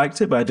always liked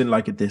it, but I didn't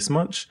like it this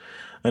much.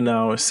 And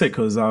now it's sick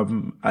because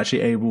I'm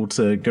actually able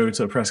to go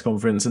to a press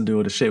conference and do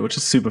all the shit, which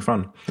is super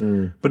fun.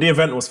 But the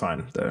event was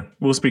fine though.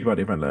 We'll speak about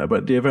the event later,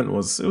 but the event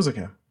was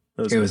okay.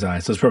 It was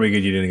nice. So it's probably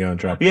good you didn't go and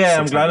drop. Yeah,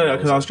 I'm glad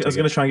because I was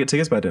going to try and get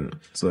tickets, but I didn't.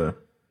 So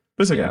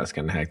it's okay. Yeah, it's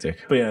kind of hectic.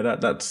 But yeah,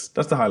 that's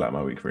the highlight of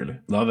my week, really.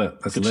 Love it.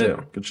 That's Good lit.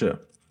 shit. Good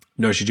shit.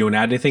 No, should you want to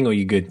add anything, or are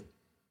you good?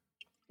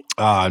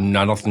 No,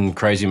 nothing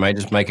crazy, mate.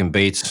 Just making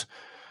beats.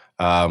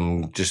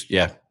 Just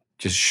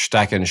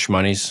stacking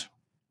shmoneys.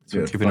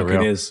 Keeping it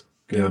real. It is.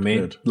 You know what I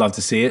mean? Love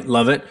to see it.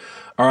 Love it.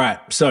 All right.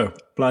 So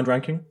Blind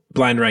ranking.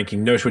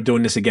 Nosh, we're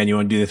doing this again. You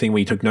want to do the thing where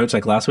you took notes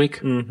like last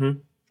week?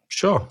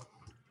 Sure.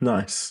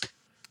 Nice.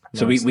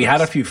 So we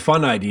had a few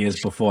fun ideas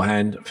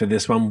beforehand for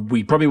this one.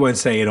 We probably won't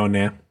say it on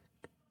there.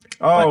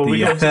 Oh, we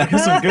got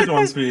some good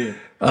ones for you.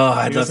 Oh,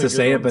 I'd love to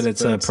say it, but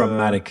it's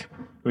problematic.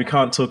 We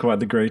can't talk about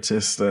the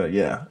greatest,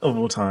 of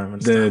all time.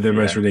 And The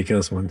most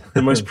ridiculous one.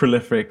 The most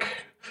prolific.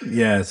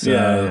 Yes.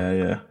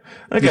 Yeah.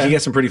 Okay. You can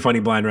get some pretty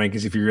funny blind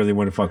rankings if you really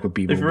want to fuck with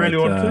people. If you really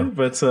want to,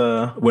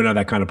 but we're not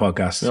that kind of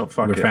podcast. No,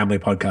 fuck we're it. family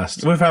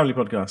podcast. We're a family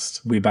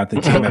podcast. We about the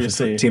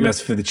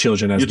TMS for the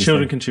children. As your we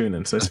children say. can tune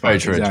in, so it's Very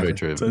fine. true, very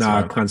true. So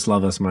Nah, cunts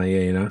love us, my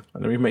you know.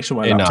 And then we make sure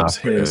my laptop's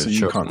here so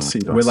you can't see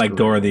us. We're like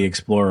Dora the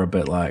Explorer,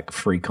 but like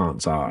free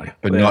cunts eye.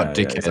 But not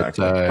dickheads.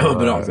 Exactly.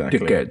 But not exactly.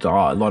 dickheads.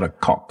 A lot of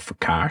cock for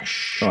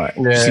cash. Right.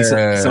 See,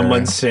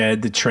 someone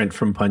said the Trent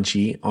from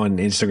Punchy on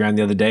Instagram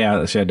the other day.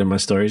 I shared in my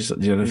stories. I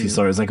don't know if you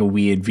saw it. It's like a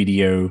weird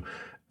video.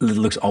 It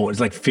looks old.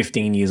 It's like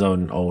 15 years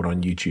old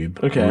on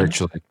YouTube. Okay.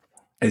 Literally.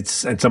 And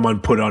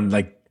someone put on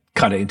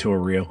cut it into a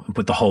reel and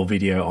put the whole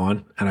video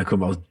on, and I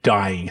was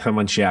dying.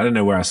 Someone shared. I don't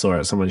know where I saw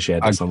it. Someone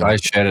shared it. I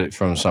shared it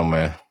from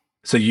somewhere.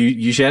 So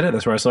you shared it?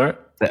 That's where I saw it?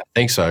 I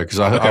think so, because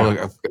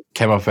I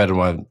came up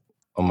on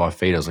my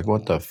feed. I was like,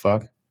 what the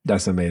fuck?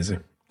 That's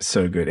amazing.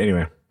 So good.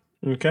 Anyway.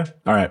 Okay.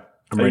 All right.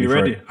 I'm ready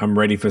for it. I'm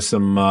ready for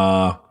some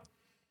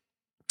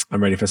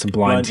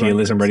blind tier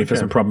lists. I'm ready for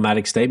some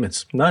problematic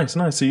statements. Nice.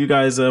 So you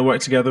guys work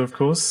together, of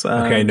course.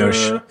 Okay,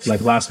 like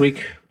last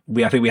week,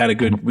 I think we had a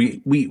good.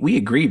 We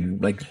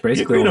agreed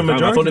basically all the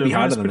time. I thought it'd be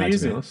harder than that. To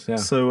be honest. Yeah.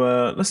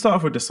 So let's start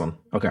off with this one.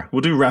 Okay,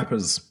 we'll do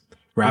rappers.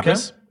 Okay.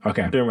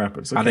 We're doing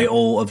rappers. Okay. Are they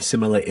all of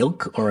similar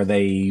ilk, or are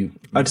they?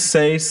 I'd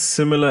say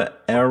similar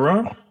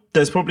era.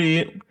 There's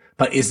probably.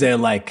 But is there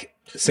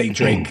say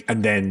Drake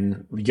and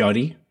then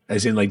Yachty,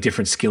 as in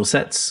different skill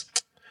sets?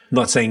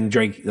 Not saying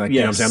Drake, you know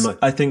what I'm saying?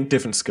 I think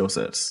different skill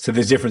sets. So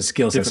there's different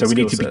skill sets. So we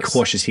need to be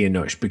cautious here,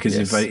 Nosh, because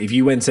if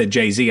you went and said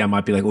Jay-Z, I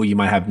might be like, oh, you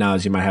might have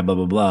Nas, you might have blah,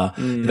 blah, blah.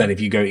 But then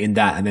if you go in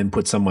that and then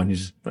put someone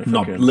who's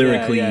not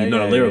lyrically,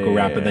 not a lyrical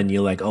rapper, then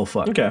you're like, oh,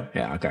 fuck. Okay.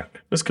 Yeah, okay.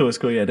 That's cool.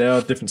 Yeah, there are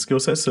different skill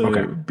sets,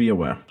 so be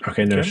aware.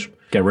 Okay, Nosh,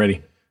 get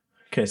ready.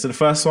 Okay, so the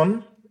first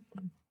one,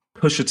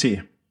 Pusha T.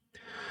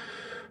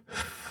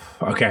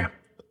 Okay.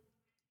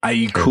 Are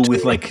you cool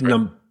with 2? I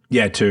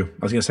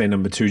was going to say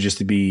number 2 just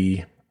to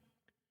be...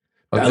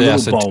 I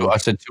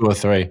said 2 or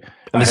 3.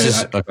 And this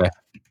is okay.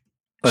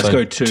 Let's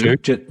go 2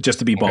 just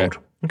to be bold.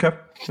 Okay.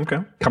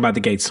 Come out the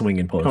gate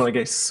swinging, pause. Come out the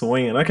gate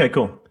swinging. Okay,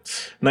 cool.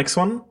 Next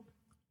one,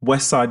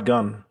 West Side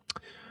Gun.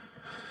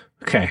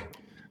 Okay.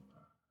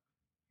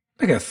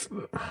 Like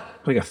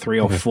a 3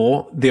 or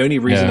 4. The only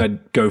reason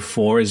I'd go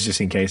 4 is just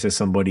in case there's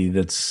somebody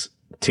that's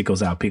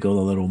tickles our pickle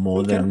a little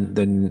more than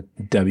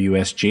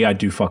WSG. I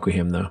do fuck with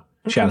him though.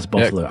 Shout out to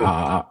Buffalo.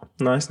 Yeah,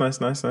 cool.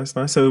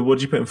 Nice. So what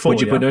did you put in 4?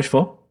 What'd you put Nosh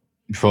 4?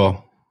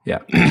 4. Yeah.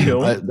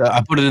 Cool.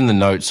 I put it in the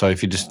notes, so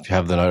if you just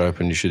have the note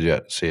open, you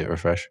should see it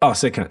refresh. Oh,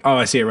 sick. Oh,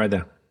 I see it right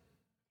there.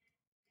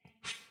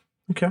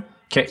 Okay.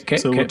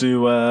 So we'll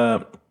do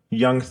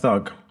Young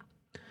Thug.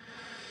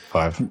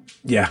 5.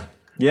 Yeah.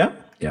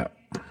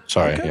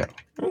 Sorry. Okay. Yeah.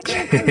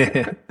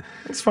 Okay.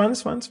 It's fine.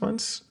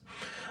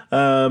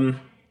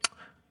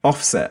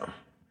 Offset.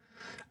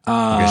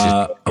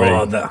 I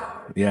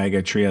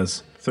go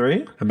trios.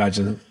 3.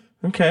 Imagine.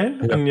 Okay.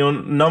 Yeah. And your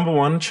number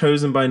 1,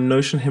 chosen by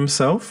Notion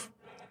himself.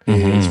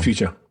 It's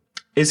Future.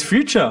 Is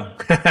Future.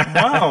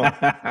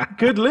 Wow.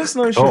 Good list,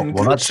 Notion. Oh,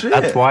 well, that's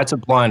why it's a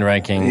blind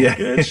ranking. Yeah.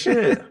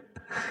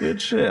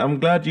 Good shit. I'm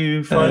glad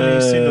you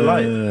finally see the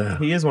light.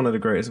 He is one of the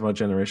greatest of our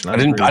generation. I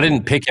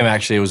didn't pick him,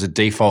 actually. It was a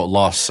default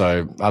loss,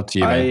 so up to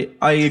you, man.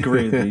 I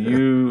agree with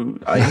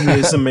you. He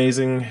is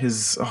amazing.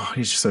 He's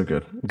just so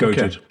good.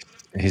 Goated. Okay.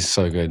 He's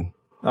so good.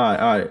 All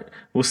right.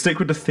 We'll stick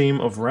with the theme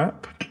of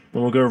rap,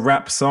 and we'll go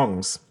rap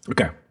songs.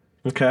 Okay.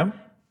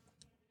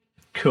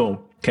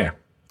 Cool. Okay.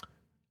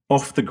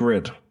 Off the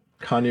Grid.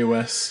 Kanye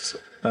West.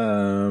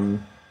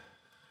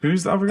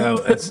 Who's the other guy?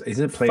 Oh,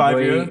 isn't it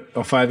Playboy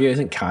or 5 years?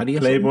 Isn't Cardi?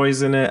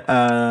 Playboy's in it,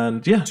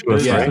 and yeah.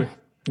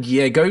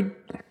 Go.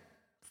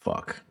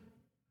 Fuck.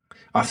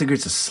 I think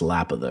it's a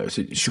slapper though.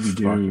 So should we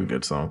do fucking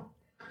good song?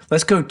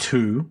 Let's go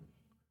 2.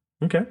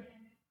 Okay.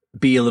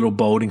 Be a little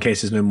bold in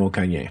case there's no more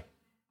Kanye.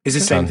 Is the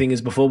same thing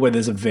as before, where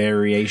there's a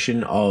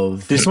variation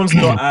of this one's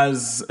not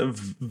as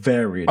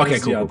varied. Okay,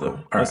 as cool. The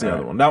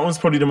other one. That one's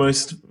probably the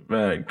most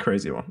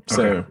crazy one.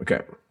 So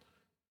okay.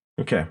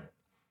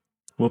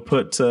 We'll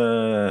put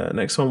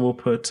next one. We'll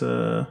put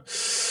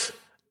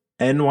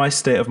NY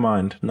State of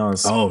Mind.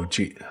 Nas. Oh,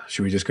 gee,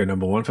 should we just go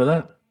number 1 for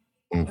that?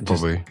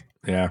 Probably.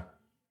 Yeah.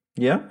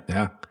 Yeah.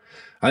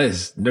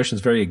 This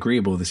Notion's very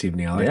agreeable this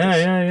evening. I like this.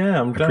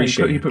 Yeah. I'm glad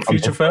you put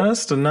Future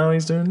first, and now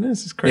he's doing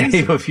this. It's crazy.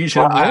 Yeah, he put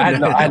Future.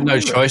 I had no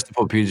choice to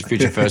put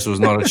Future first. It was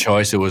not a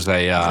choice. It was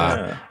a.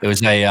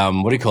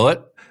 What do you call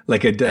it?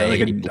 Like a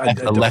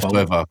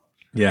leftover.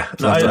 Yeah.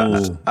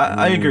 No,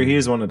 I agree. He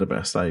is one of the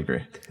best. I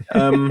agree.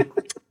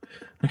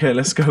 Okay,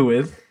 let's go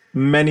with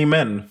Many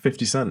Men,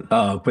 50 Cent.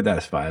 Oh, put that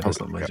as 5. That's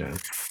not my jam.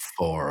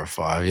 4 or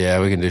 5. Yeah,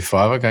 we can do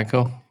 5. Okay,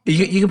 cool.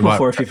 You can put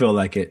 4 if you feel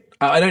like it.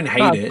 I don't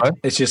hate it.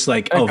 It's just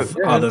like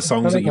other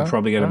songs that you're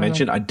probably going to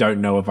mention. I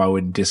don't know if I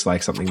would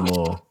dislike something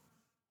more.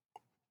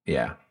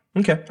 Yeah.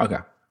 Okay.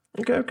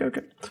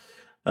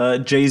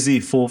 Jay-Z,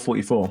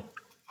 444.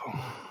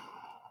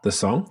 The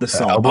song? The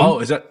song. Oh,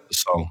 is that the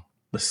song?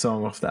 The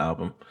song off the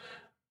album.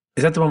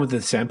 Is that the one with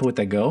the sample with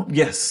that girl?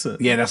 Yes.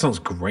 Yeah, that song's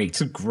great.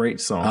 It's a great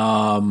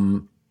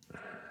song.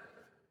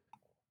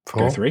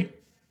 4? Go 3? Do you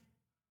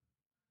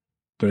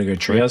want to go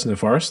Treehouse in the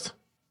Forest?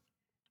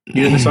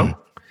 You know the song?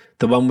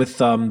 The one with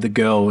the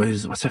girl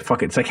who's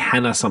it's like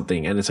Hannah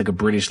something, and it's like a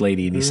British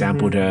lady, and he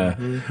sampled her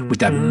with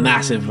that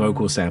massive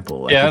vocal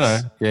sample. Like I know.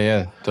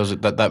 Yeah. Does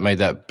it that made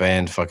that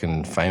band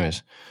fucking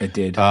famous? It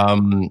did.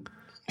 What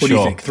do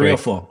you think? 3 or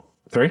 4?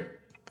 3?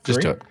 Just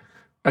do it.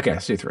 Okay,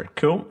 let's do 3.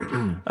 Cool.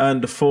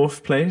 And the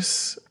 4th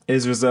place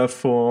is reserved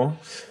for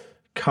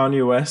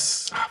Kanye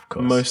West,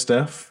 Mos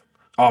Def.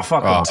 Oh,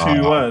 fuck off.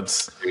 2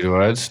 words. 2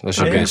 words. That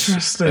should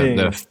Interesting.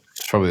 It's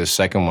probably the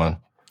second one.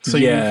 So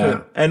you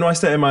put NY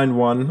State of Mind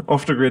 1,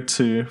 Off the Grid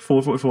 2,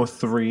 444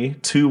 3,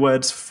 2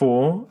 words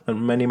 4,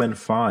 and Many Men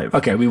 5.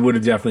 Okay, we would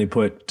have definitely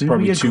put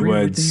probably 2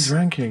 words. With these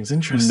rankings?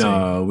 Interesting.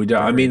 No, we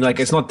don't. I mean, like,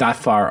 it's not that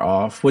far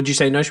off. What'd you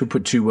say, No? Should we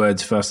put 2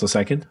 words first or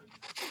second?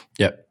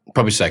 Yep,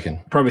 probably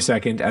second.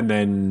 And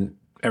then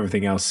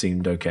everything else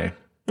seemed okay.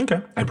 Okay.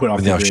 And put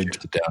Off the Grid.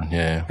 Shift it down,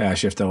 yeah.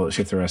 Shift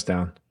the rest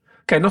down.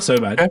 Okay, not so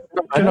bad.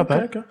 Not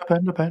bad.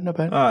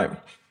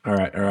 All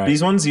right. All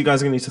These ones, you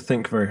guys are going to need to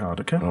think very hard,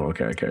 okay? Oh,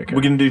 okay.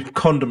 We're going to do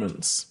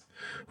condiments.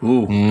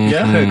 Ooh.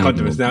 Yeah,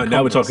 condiments.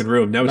 Now we're talking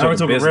real. Now we're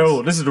talking business.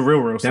 real. This is the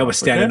real stuff. Now we're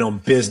standing on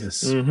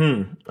business.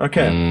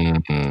 Okay.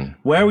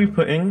 Where are we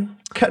putting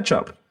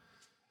ketchup?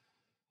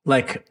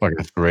 Like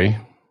a 3.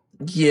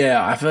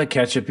 Yeah, I feel like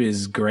ketchup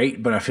is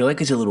great, but I feel like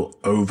it's a little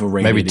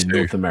overrated in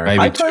North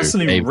America. I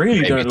personally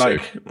really don't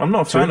like. I'm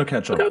not a fan of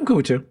ketchup. Okay, I'm cool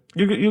with 2.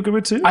 You're good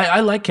with 2?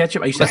 I like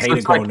ketchup. I used to hate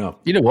it growing up.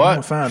 You know what? I'm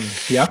a fan.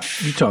 Yeah,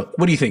 you talk.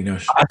 What do you think,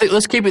 Nosh? I think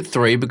let's keep it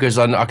 3 because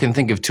I can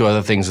think of 2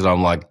 other things that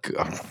I'm like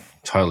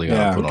totally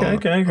gonna put on.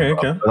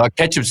 Okay. Like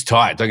ketchup's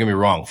tight. Don't get me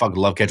wrong. Fucking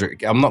love ketchup.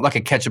 I'm not like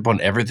a ketchup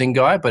on everything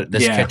guy, but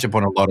there's ketchup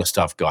on a lot of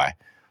stuff guy.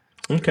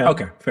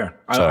 Okay, fair.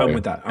 I'm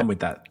with that.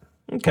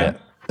 Okay, yeah.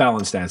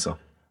 Balanced answer.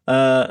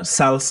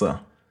 Salsa.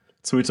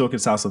 So we're talking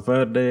salsa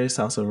verde,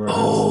 salsa rose.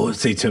 Oh,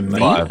 see, to me,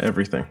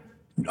 everything.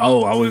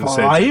 Oh, I would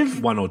say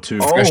 1 or 2.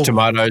 Fresh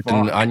tomatoes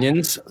and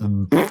onions.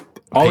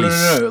 Oh,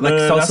 no. Like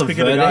salsa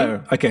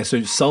verde. Okay,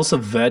 so salsa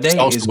verde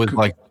is with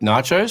like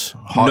nachos.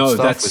 Hot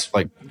stuff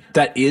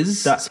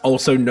that's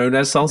also known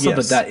as salsa,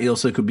 but that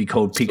also could be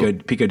called pico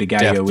de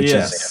gallo, which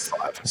is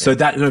so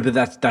that. No,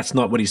 but that's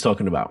not what he's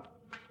talking about.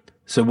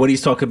 So what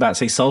he's talking about,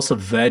 say salsa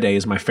verde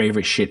is my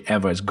favorite shit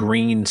ever. It's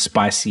green,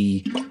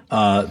 spicy,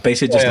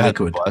 basically just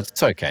liquid.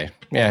 It's okay.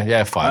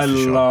 Yeah, 5. I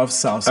love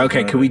salsa verde.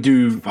 Okay, can we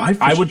do?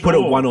 5 I would put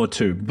it 1 or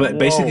 2, but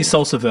basically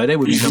salsa verde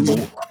would be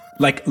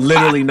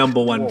literally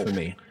number 1 for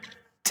me.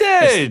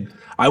 Dude,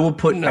 I will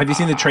put. Have you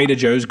seen the Trader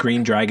Joe's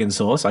green dragon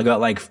sauce? I got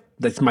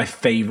that's my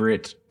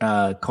favorite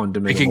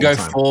condiment. You can go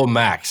 4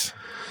 max.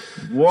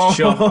 Whoa!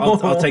 Sure,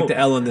 I'll take the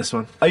L on this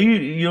one. Are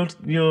you're?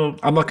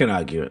 I'm not going to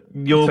argue it.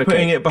 You're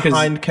putting it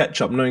behind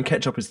ketchup, knowing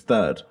ketchup is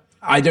 3rd.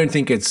 I don't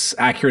think it's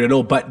accurate at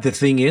all. But the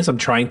thing is, I'm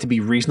trying to be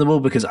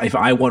reasonable because if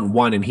I want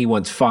 1 and he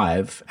wants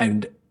 5,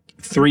 and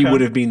 3 would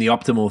have been the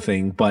optimal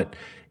thing, but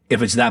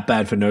if it's that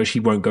bad for Nosh, he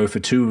won't go for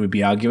 2 and we'd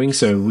be arguing.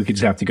 So we could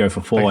just have to go for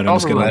 4. And I'm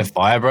just going to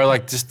fire, bro.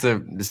 Like it's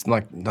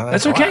like no,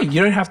 that's okay. fire.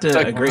 You don't have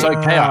to agree. It's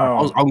okay.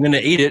 I'm going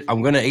to eat it.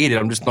 I'm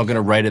just not going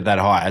to rate it that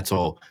high. That's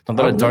all. Not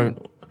that I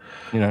don't.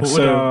 You know, just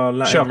I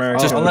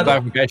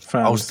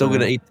was still going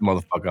to eat the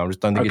motherfucker. I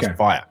just don't think it's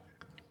fire.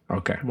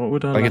 Okay. What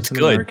would I like? It's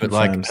good, but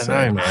like, I don't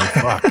know,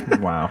 man.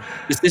 Fuck. Wow.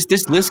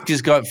 This list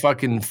just got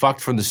fucking fucked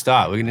from the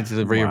start. We're going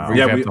to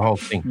revamp the whole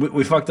thing.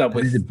 We fucked up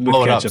with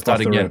blow it up. ketchup Start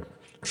again.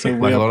 So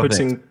we are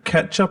putting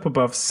ketchup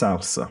above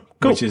salsa.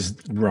 Cool. Which is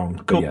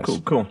wrong. Cool, yes.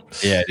 cool.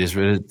 Yeah,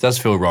 it does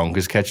feel wrong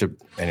because ketchup.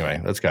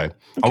 Anyway, let's go.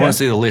 I want to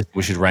see the list.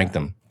 We should rank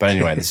them. But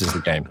anyway, this is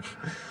the game.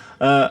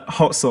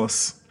 Hot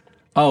sauce.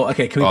 Oh,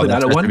 okay. Can we put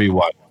that at one? Be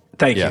one.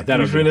 Thank you.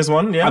 That'll be this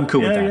one. Yeah, I'm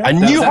cool with that. Yeah. I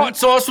knew hot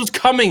sauce was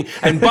coming,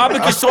 and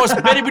barbecue sauce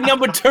better be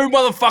number 2,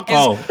 motherfuckers.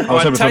 Oh, I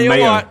was hoping for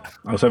mayo.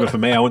 I was hoping for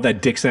mayo. I want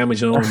that dick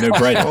sandwich and no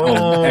bread.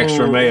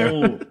 Extra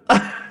mayo.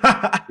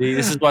 See,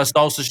 this is why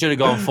salsa should have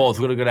gone 4th.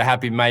 We would have got a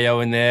happy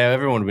mayo in there.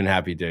 Everyone would have been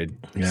happy, dude.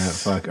 Yeah,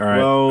 fuck. All right.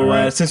 Well, all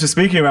right. Since we're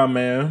speaking about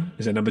mayo,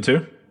 Is that number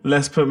 2?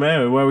 let's put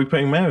mayo. Where are we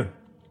putting mayo?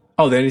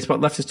 Oh, the only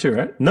spot left is 2,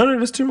 right? No,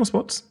 there's 2 more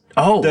spots.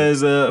 Oh,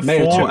 There's a 4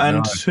 mayo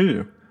and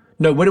 2. 2.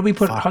 No, where did we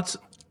put hot?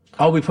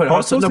 Oh, we put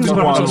hot sauce. No, we is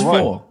put hot one. sauce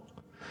 4.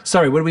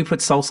 Sorry, where did we put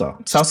salsa?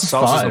 Salsa's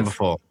Salsa's 5. number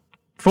 4.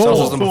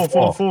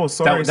 Four.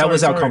 Sorry, that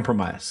was our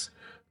compromise.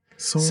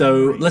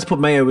 So let's put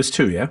mayo as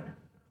 2. Yeah.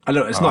 I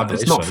don't. It's not.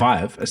 It's not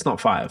 5. It's not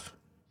 5.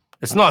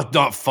 It's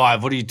not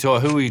 5. What are you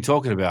talking? Who are you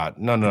talking about?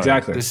 No.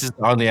 Exactly. This is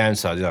the only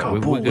answer. No,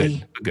 we're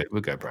good.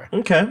 We're good, bro.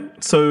 Okay,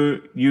 so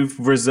you've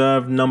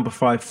reserved number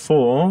 5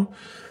 for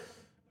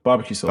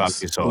barbecue sauce.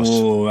 Barbecue sauce.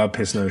 Oh, that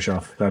pissed Noosh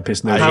off. That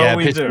pissed Noosh How off. Yeah, are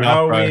we pissed doing? me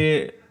How off, are bro.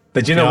 we?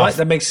 But you know what?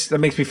 That makes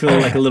me feel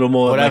like a little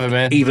more Whatever,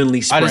 man.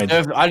 evenly spread.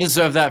 I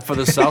deserve that for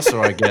the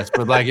salsa, I guess.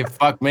 But like,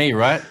 fuck me,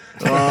 right?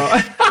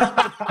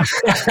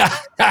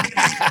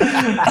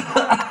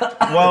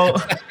 Well,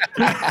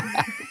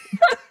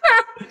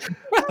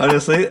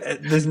 Honestly,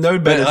 there's no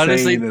better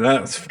saying than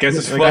that. Guess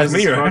it's fuck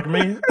me, right? fuck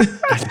me.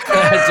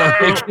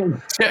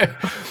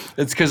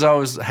 It's because I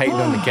was hating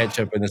on the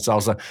ketchup and the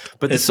salsa.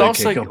 But the It's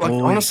salsa, okay, like,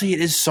 honestly, it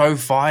is so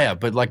fire,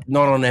 but like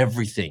not on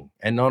everything.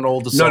 And not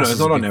all the salsas. No, it's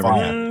not on be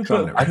everything.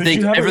 fire. I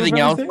think everything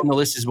else on the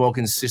list is more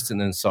consistent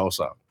than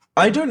salsa.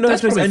 I don't know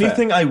if there's probably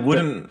anything fair. I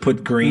wouldn't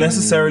Put green-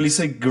 necessarily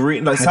say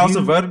green, like Have salsa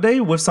you- verde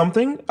with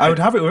something. I would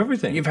have it with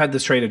everything. You've had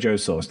this Trader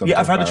Joe's sauce. Yeah,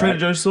 I've had the Trader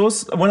Joe's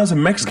sauce. When I was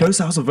in Mexico,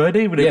 salsa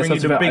verde, would they bring you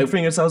salsa the verde. big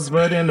thing of salsa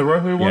verde and the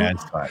rojo one? Yeah,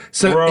 it's fine.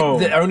 So Bro.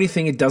 the only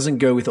thing it doesn't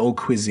go with all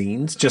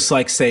cuisines, just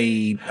like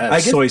say I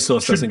guess soy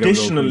sauce doesn't go with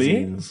all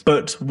traditionally, cuisines.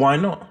 but why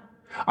not?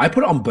 I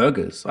put it on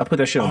burgers. I put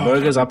that shit on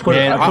burgers. I put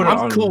it I'm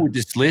on. cool with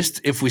this list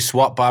if we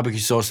swap barbecue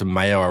sauce and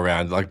mayo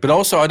around. Like, but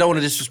also I don't want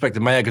to disrespect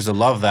the mayo because I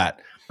love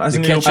that. As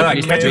in, ketchup I Like,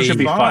 needs ketchup to should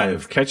be be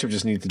 5. Ketchup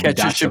just needs to be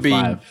Ketchup dash should to be-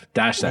 5.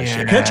 Dash that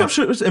shit. Ketchup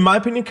should, in my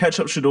opinion,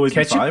 ketchup should always be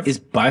Ketchup 5. is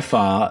by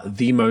far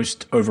the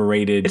most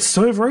overrated. It's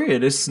so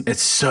overrated. It's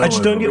so I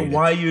just don't get overrated.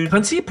 why you.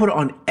 Can't see you put it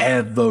on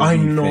everything. I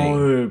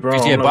know, bro. Yeah,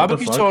 I'm like, what the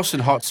barbecue fuck? sauce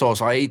and hot sauce,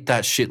 I eat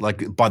that shit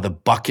like by the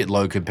bucket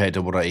load compared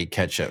to what I eat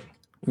ketchup.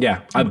 Yeah,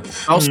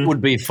 Salsa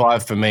would be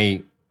 5 for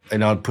me,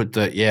 and I'd put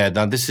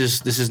this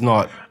is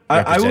not.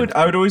 I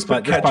would always put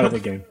But that's part of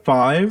ketchup the game.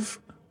 5,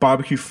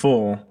 barbecue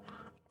 4,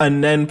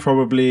 and then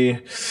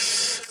probably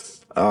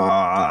sauce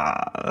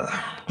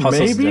is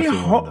maybe definitely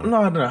hot. one, No,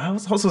 I don't know. Hot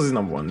sauce is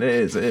number 1. It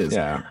is.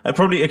 Yeah.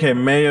 Probably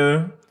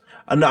mayo.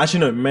 No, actually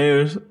no,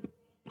 mayo,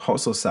 hot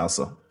sauce,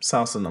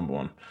 salsa number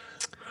 1.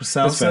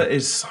 Salsa fair.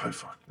 is so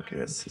fucking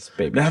good. it's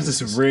baby. They have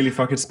this really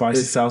fucking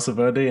spicy salsa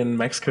verde in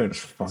Mexico. It's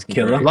fucking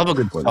killer. I love a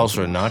good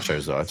salsa and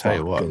nachos, though. I tell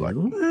you what, like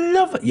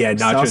Love it. Yeah,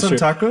 nachos. Salsa and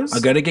too. tacos? I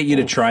got to get you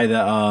to try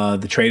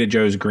the Trader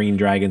Joe's green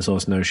dragon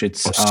sauce. No shit.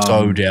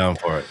 so down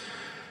for it.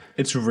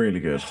 It's really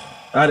good.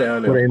 I had it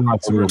earlier. Put it in like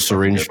a little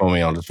syringe for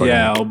me. I'll just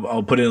Yeah,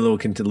 I'll put it in a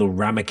little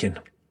ramekin.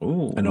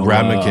 Ooh. And I'll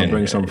Ramekin.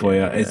 bring some for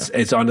you.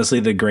 It's honestly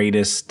the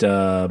greatest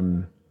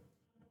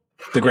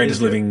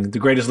greatest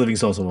living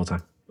sauce of all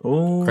time.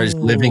 Ooh. Greatest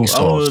living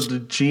sauce. Oh, the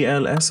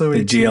GLSOAT.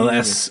 The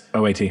GLS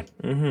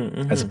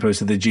OAT, as opposed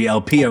to the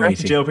GLP OAT.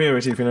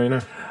 GLP-OAT, if you know, you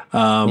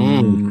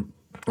know.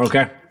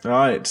 Okay, All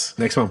right.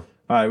 next one.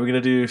 All right, we're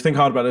going to think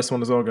hard about this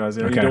one as well, guys.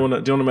 You know, Okay. do you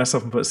want to mess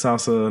up and put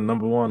salsa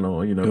number 1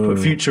 or, put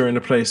future in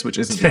a place which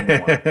isn't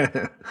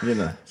number 1? You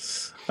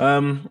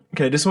know.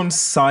 Okay, this one's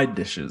side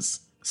dishes.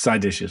 Side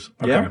dishes.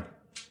 Okay. Yeah?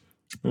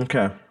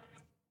 Okay.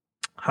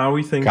 How are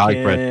we thinking?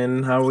 Garlic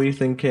bread. How are we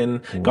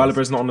thinking? Garlic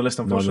bread's not on the list,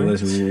 Not on the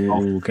unfortunately.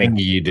 list. Okay.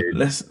 You dude.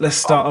 Let's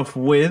start off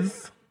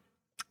with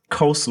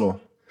coleslaw.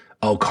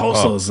 Oh,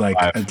 coleslaw is like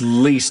 5. at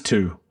least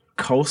 2.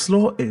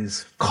 Coleslaw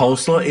is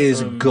Coleslaw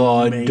is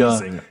god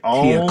amazing. tier.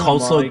 Oh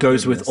Coleslaw my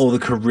goes with goodness. all the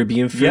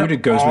Caribbean food. Yep. It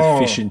goes Oh.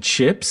 with fish and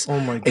chips. Oh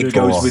my It goodness.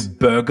 goes with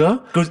burger.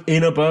 goes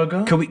in a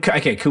burger. Could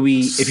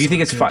we? If you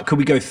think it's 5, could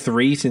we go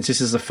 3 since this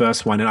is the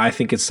first one, and I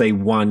think it's say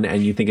 1,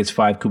 and you think it's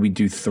 5? Could we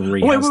do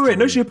 3? Wait.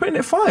 No, you're putting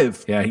it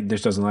 5. Yeah, he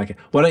just doesn't like it.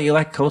 Why don't you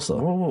like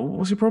coleslaw?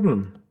 What's your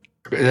problem?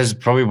 There's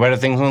probably better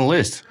things on the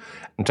list.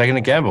 I'm taking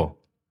a gamble.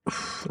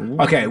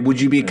 Okay,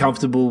 would you be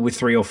comfortable with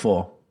 3 or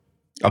 4?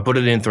 I put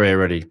it in 3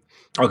 already.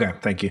 Okay,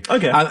 thank you.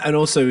 Okay. And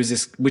also, is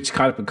this which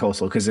kind of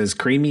coleslaw? Because there's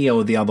creamy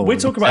or the other one? We're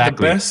talking about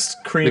the Exactly. best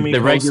creamy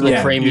The regular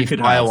coleslaw creamy you could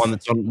fire have. one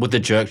that's on with the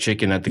jerk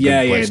chicken at the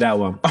Yeah, good place. that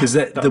one. Because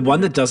the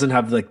one that doesn't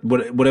have like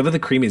whatever the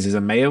cream is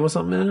a mayo or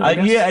something. in it, I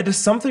guess? Yeah, there's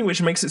something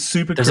which makes it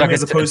super There's creamy like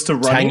as opposed to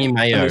runny. tangy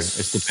mayo. And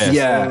It's the best.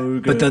 Yeah,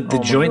 so but the good. Oh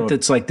my joint God.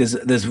 that's like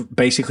there's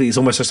basically it's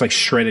almost just like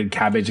shredded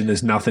cabbage and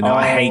there's nothing.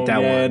 I hate that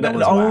yeah, one. That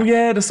one's oh whack.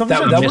 yeah, there's something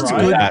That that's was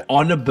right. good that.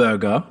 on a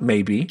burger,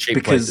 maybe Cheap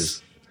because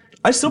places.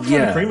 I still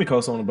prefer the creamy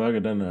coleslaw on a burger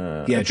than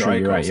yeah, true.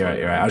 You're right.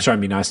 I was trying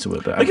to be nice to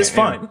it, but it's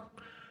fine.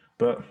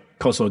 But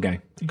coleslaw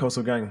gang.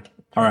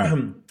 All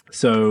right.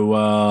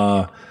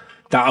 So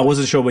that I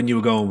wasn't sure when you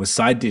were going with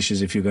side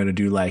dishes if you're going to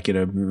do like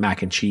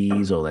mac and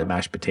cheese or like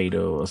mashed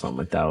potato or something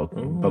like that. Or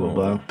blah blah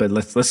blah. But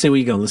let's see where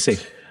you're going. Let's see.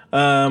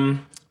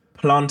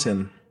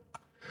 Plantain.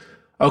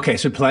 Okay,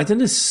 so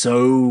plantain is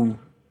so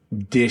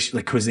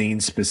cuisine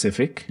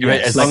specific. Yeah,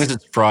 as long as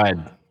it's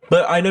fried.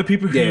 But I know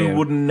people who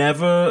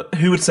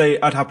would say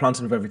I'd have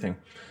plantain with everything.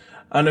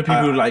 I know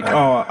people who are like,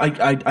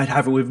 I'd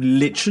have it with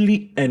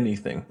literally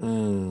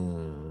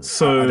anything.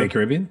 So are they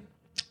Caribbean?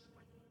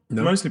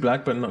 No? Mostly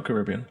black, but not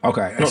Caribbean.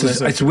 Okay,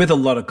 it's with a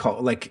lot of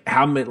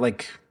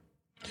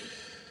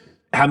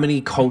how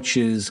many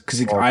cultures?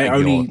 Because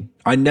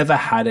I never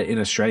had it in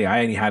Australia.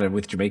 I only had it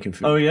with Jamaican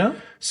food. Oh yeah.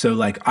 So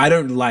like I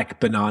don't like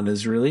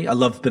bananas really. I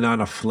love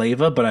banana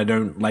flavor, but I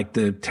don't like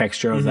the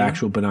texture of the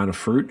actual banana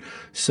fruit.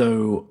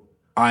 So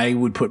I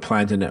would put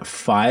plantain at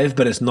 5,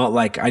 but it's not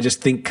like I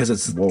just think because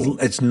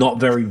it's not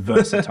very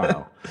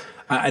versatile.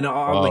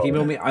 Like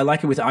email me. I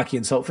like it with ackee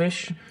and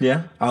saltfish.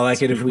 Yeah, I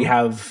like it if we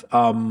have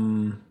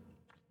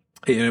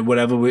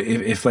whatever.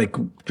 If like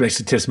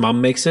basically Tiff's mum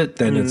makes it,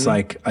 then it's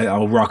like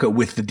I'll rock it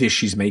with the dish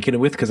she's making it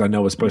with because I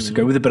know it's supposed to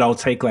go with it. But I'll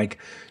take like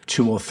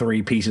 2 or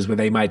 3 pieces where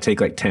they might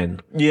take like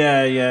 10.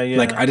 Yeah.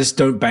 Like I just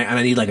don't bang, and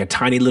I need like a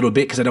tiny little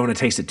bit because I don't want to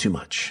taste it too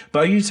much. But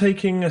are you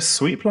taking a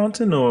sweet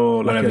plantain or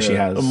like whatever she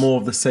has? Or more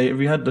of the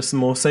have you had this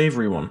more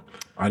savory one?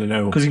 I don't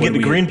know because you get the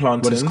green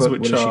plantains, which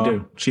what does she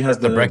do? She has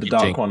the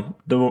dark one,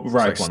 the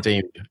ripe one.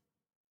 Steamed.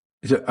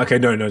 Okay,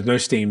 no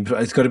steamed.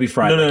 It's got to be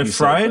fried. No,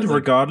 fried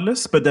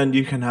regardless. But then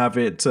you can have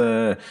it.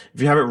 If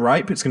you have it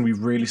ripe, it's going to be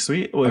really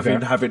sweet. Or if you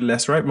have it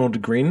less ripe, more the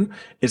green,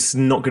 it's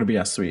not going to be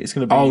as sweet. It's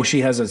going to be. Oh,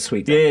 she has a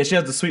sweet. Yeah, she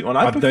has the sweet one.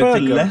 I prefer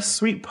less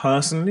sweet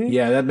personally.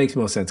 Yeah, that makes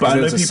more sense. But I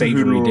know it's a people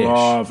savory who dish.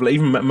 love. Like,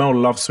 even Mel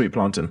loves sweet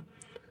plantain.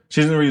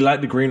 She doesn't really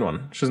like the green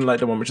one. She doesn't like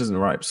the one which isn't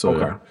ripe. So,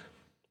 okay.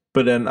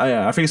 But then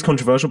I think it's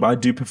controversial, but I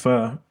do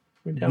prefer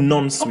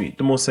non-sweet,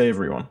 the more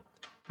savory one.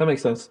 That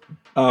makes sense.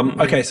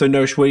 Okay, so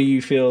Nosh, what do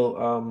you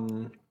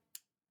feel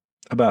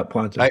about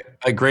plantain? I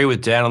agree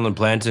with Dan on the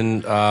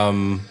plantain.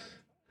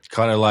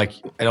 Kind of like,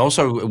 and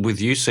also with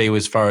UC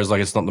as far as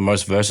like it's not the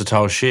most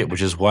versatile shit,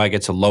 which is why it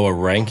gets a lower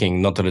ranking.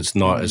 Not that it's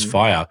not as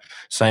fire.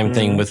 Same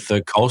thing with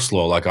the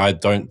coleslaw. Like I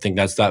don't think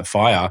that's that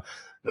fire.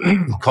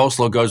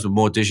 Coleslaw goes with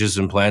more dishes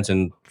than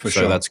plantain, for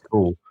sure. That's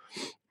cool.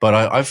 But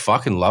I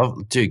fucking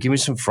love, dude. Give me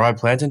some fried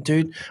plantain,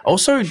 dude.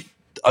 Also,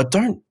 I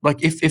don't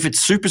like if it's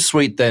super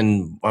sweet,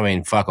 then I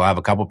mean, fuck, I'll have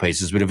a couple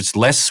pieces. But if it's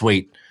less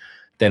sweet,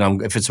 then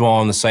if it's more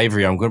on the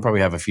savory, I'm going to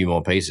probably have a few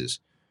more pieces.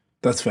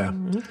 That's fair.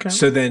 Okay.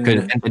 So then,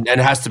 and it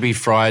has to be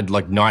fried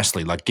like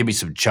nicely. Like, give me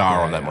some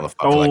char on that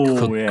motherfucker.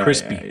 Like,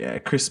 crispy,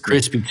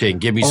 crispy thing.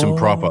 Give me some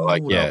proper,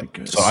 like, yeah.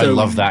 So I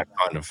love that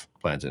kind of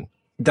plantain.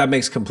 That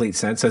makes complete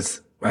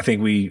sense. I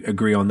think we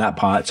agree on that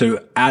part.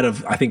 So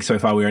I think so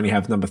far we only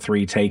have number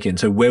 3 taken.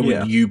 So where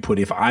would you put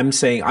if I'm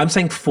saying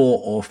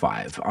 4 or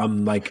 5?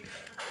 I'm like,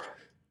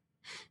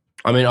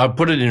 I mean, I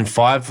put it in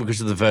 5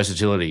 because of the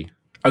versatility.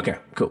 Okay,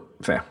 cool,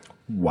 fair.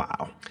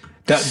 Wow.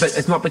 But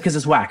it's not because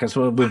it's whack. That's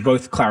what we've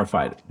both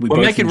clarified. We're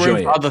making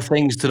room for other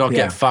things to not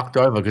get fucked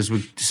over because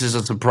this is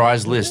a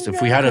surprise list.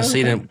 If we hadn't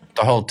seen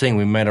the whole thing,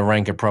 we made a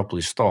ranker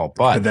properly stop.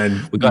 But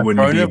then we got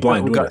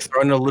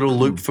thrown a little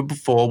loop for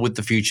before with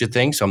the future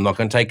thing, so I'm not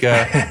going to take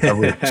a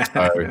risk.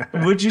 So.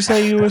 Would you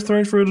say you were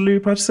thrown through a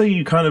loop? I'd say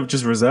you kind of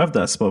just reserved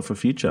that spot for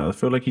future. I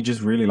feel like you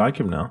just really like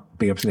him now.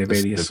 Big ups in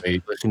their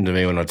Listen to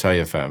me when I tell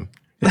you, fam.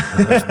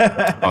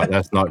 Oh,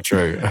 that's not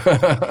true.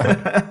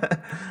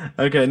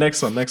 Okay,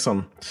 next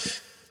one.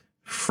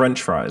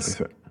 French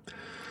fries.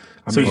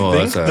 So you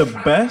think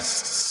the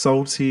best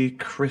salty,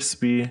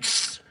 crispy,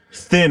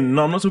 thin?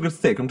 No, I'm not talking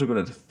thick. I'm talking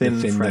about thin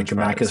French like a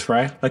Macca's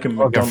fry, like a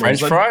McDonald's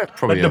French fry.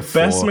 Probably like the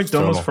best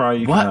McDonald's fry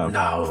you can have.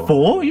 No,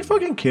 4? Are you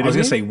fucking kidding me? I was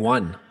gonna say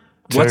 1.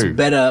 2. What's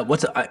better?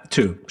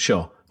 2?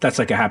 Sure, that's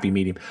like a happy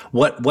medium.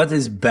 What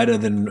is better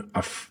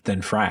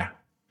than fry?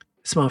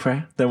 Small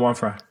fry. Then 1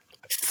 fry.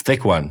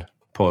 Thick one.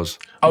 Pause.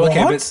 Oh,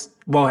 okay.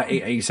 Well, are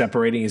you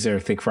separating? Is there a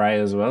thick fry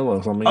as well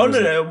or something? Oh,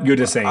 no. You're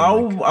just saying.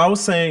 I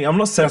was saying, I'm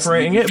not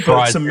separating it,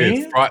 but to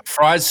me.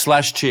 Fries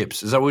 /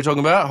 chips. Is that what we're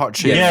talking about? Hot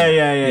chips?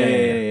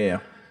 Yeah.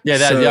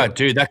 Yeah,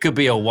 dude, that could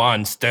be a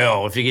 1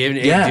 still. If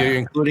you're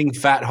including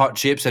fat hot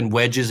chips and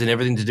wedges and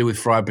everything to do with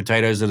fried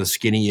potatoes that are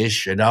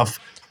skinny-ish enough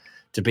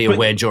to be a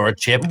wedge or a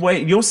chip.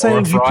 Wait, you're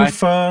saying you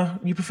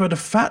prefer the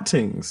fat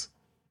things?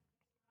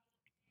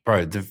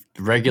 Bro, the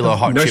regular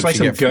hot chips likes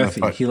you some get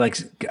girthy. He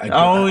likes he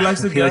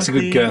likes a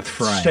good girth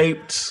fry.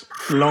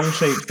 Long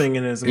shaped thing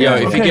in his. Yeah,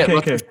 if you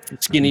get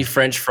skinny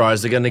French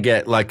fries, they're going to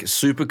get like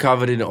super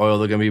covered in oil.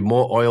 They're going to be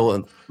more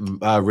oil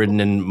ridden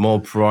and more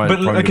prone.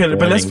 But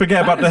let's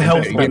forget about the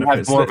health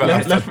benefits.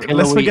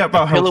 Let's forget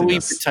about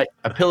healthiness.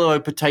 A pillow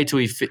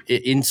potatoey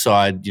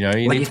inside. You know,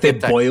 like if they're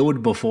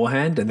boiled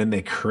beforehand and then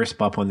they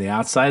crisp up on the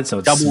outside, so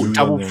it's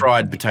double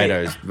fried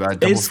potatoes.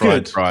 Double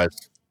fried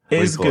fries.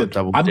 It's good.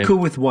 I'm cool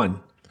with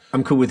 1.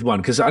 I'm cool with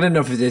 1 because I don't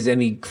know if there's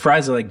any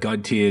fries are like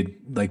god tier,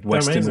 like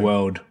Western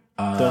world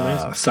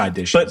side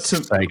dishes. But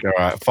to, Like, all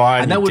right,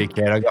 fine, And you that would-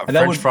 dickhead. I got and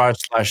that French would-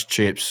 fries /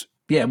 chips.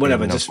 yeah,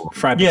 whatever, Yeah, just no.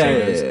 fried Yeah,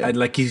 potatoes. yeah. And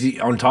like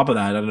on top of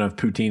that, I don't know if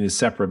poutine is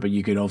separate, but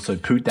you could also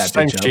poot that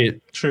Same bitch up.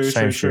 shit. true.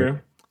 Same You shit. You know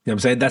what I'm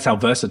saying? That's how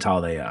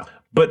versatile they are.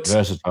 But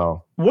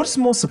Versatile. what's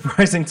more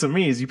surprising to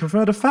me is you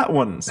prefer the fat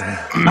ones. I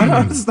don't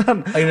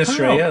understand. In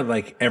Australia, How?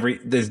 like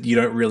you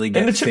don't really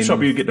get In the chip thin-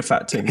 shop, you get the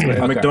fat things. But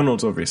at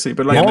McDonald's, obviously.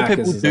 But like, Yeah, More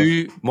Macca's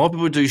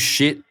people is do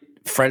shit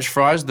French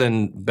fries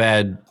than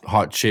bad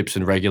hot chips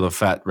and regular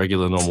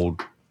normal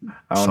oh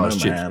no, size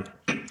chips. man.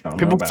 I don't know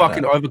People about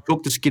fucking that.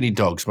 overcook the skinny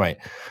dogs, mate.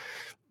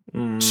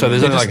 So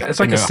there's only just- like, it's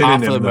like a half of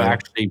synonym, them are though.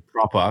 actually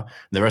proper.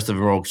 The rest of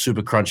them are all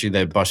super crunchy.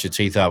 They bust your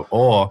teeth up,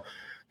 or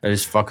they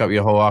just fuck up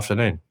your whole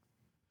afternoon.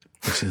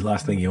 Which is the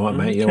last thing you want,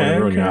 mate. You don't want to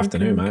ruin your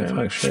afternoon, mate.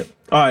 Fuck shit.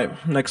 All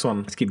right, next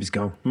one. Let's keep this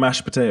going.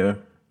 Mashed potato.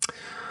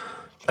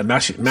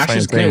 Mash Same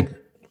is thing. good.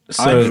 I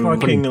So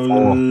fucking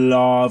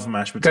love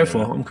mashed go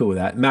potato. for. I'm cool with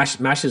that.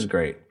 Mash is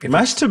great. If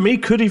Mash to me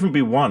could even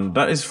be one.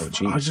 That is,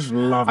 I just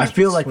love. I mashed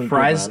feel potatoes. like It's really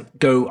fries good, man.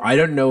 go. I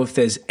don't know if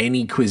there's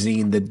any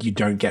cuisine that you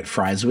don't get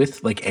fries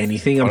with, like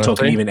anything. I'm Honestly?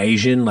 talking even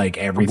Asian, like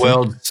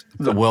everything.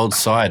 The world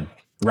side,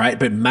 Right?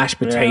 But mashed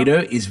potato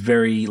is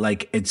very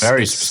like it's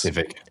very it's,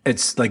 specific.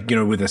 It's like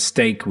with a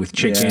steak, with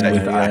chicken, Yeah,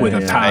 with yeah, with yeah.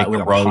 a pie, Steak, with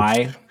a a roast.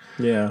 pie,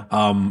 Yeah.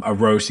 a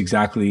roast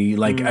exactly,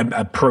 like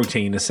a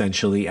protein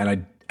essentially,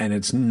 and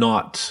it's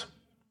not.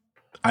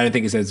 I don't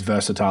think it's as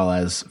versatile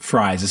as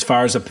fries as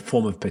far as a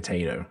form of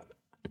potato.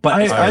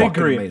 But it's I fucking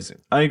agree. amazing.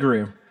 I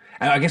agree.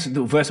 And I guess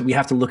first we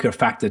have to look at a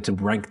factor to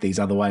rank these.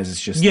 Otherwise, it's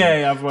just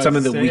Otherwise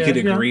something that we yeah, could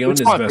yeah. agree on This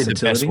is might be the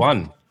versatility. best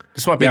one.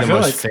 This might be Yeah, I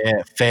the feel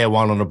most fair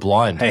one on a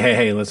blind.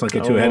 Hey! Let's not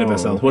get too ahead of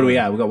ourselves. What do we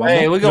at? We got one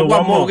Hey, more. we got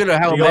one more. We're gonna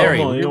Hail You got one Mary.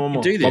 more, you got We one can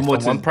more. do this. One more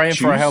to I'm praying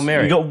for a Hail choose.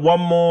 Mary. You got one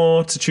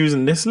more to choose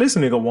in this list,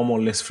 and you got one more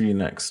list for you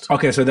next.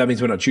 Okay, so that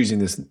means we're not choosing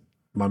this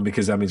one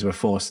because that means we're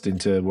forced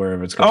into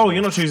wherever it's going. Oh,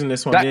 you're not choosing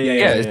this one. Yeah.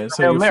 It's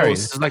So Hail you're Mary.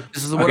 forced.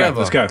 This is Okay, whatever.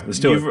 let's go. Let's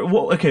do it.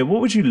 What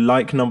would you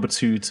like number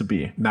 2 to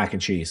be? Mac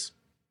and cheese.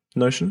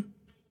 Notion?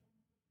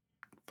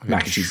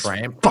 Mac and cheese.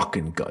 Shrimp.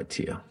 Fucking god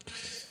tier.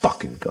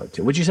 Fucking god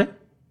tier. What'd you say?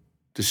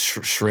 Just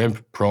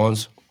shrimp,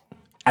 prawns.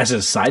 As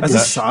a side As dish?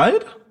 a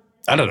side?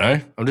 I don't know.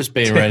 I'm just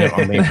being random.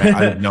 I mean, I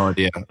have no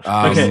idea.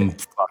 Okay.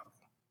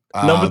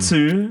 Fuck. Number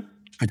 2.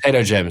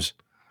 Potato gems.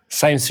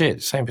 Same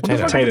shit. Same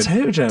potato.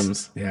 Potato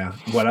gems. Yeah.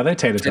 What are they?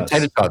 Tater tots.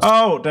 Potato tots.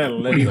 Oh,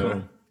 damn. There you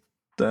go.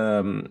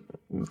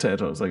 Potato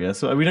tots, I guess.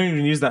 So we don't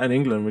even use that in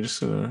England. We're just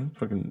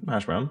fucking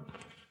hash brown.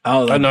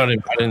 Oh, Oh, like no, I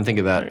didn't think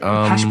of that.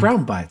 hash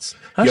brown bites.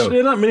 Hash, Yo,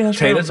 yeah, like mini hash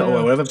potato browns, tots, yeah.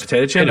 or whatever,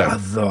 potato chips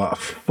Potato. are the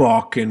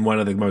fucking one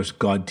of the most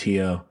god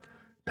tier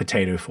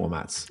potato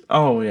formats.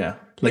 Oh, yeah.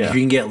 Like yeah. if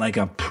you can get like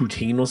a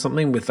poutine or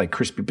something with like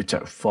crispy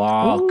potato,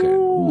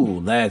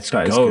 fucking let's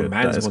That is go. good.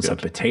 Man That just is wants a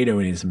good. potato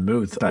in his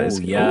mouth. is Oh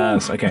good.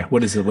 yes. Okay,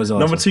 what is it? What's the last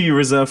Number one? 2, you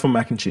reserve for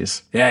mac and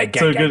cheese. Yeah,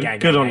 So good on you.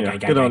 Good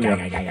on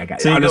you.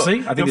 So you Honestly,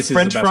 got, I think this is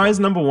French the best fries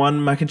number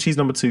 1, mac and cheese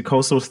number 2,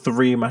 coleslaw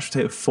 3, mashed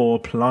potato 4,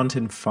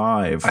 plantain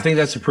 5. I think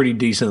that's a pretty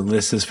decent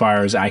list as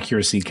far as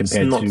accuracy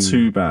compared Not to.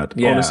 too bad.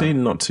 Yeah. Honestly,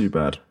 not too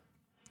bad.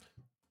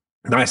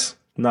 Nice.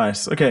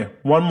 Nice. Okay,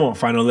 one more.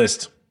 Final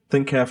list.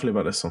 Think carefully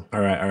about this one.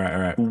 All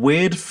right.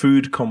 Weird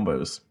food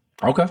combos.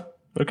 Okay.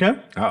 Okay?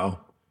 Uh-oh.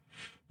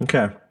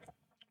 Okay.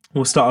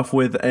 We'll start off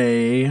with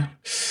a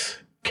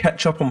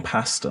ketchup on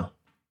pasta.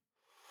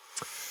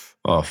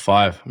 Oh,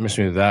 5. Miss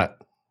me with that.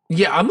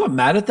 Yeah, I'm not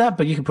mad at that,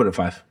 but you can put it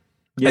 5.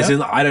 Yeah? As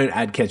in, I don't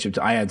add ketchup.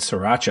 I add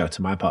sriracha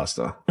to my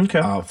pasta.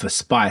 Okay. For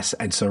spice,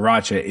 and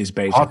sriracha is Hot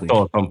basically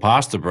sauce on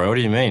pasta, bro. What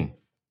do you mean?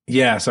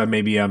 yeah. So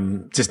maybe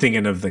I'm just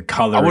thinking of the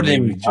color. I and wouldn't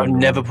maybe even. I've general.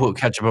 never put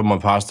ketchup on my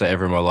pasta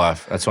ever in my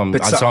life. That's why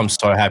I'm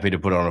so happy to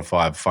put it on a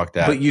 5. Fuck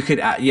that. But you could,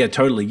 yeah,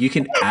 totally. You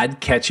can add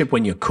ketchup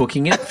when you're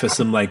cooking it for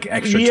some like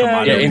extra Yeah,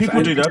 tomato. yeah, and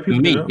people do that. Into the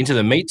meat, into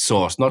the meat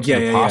sauce, not to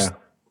the pasta.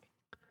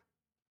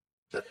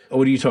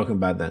 What are you talking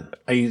about then?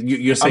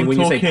 You're saying I'm when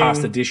you say talking-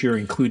 pasta dish, you're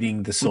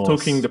including the sauce.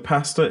 Talking the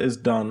pasta is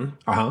done,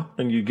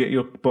 and you get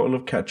your bottle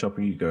of ketchup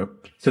and you go.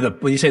 So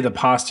when you say the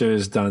pasta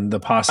is done, the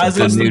pasta As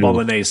plus in the noodles.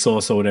 bolognese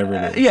sauce or whatever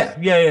it is.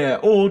 Yeah.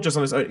 Or just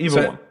on its own.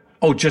 Either one.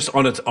 Oh, just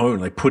on its own,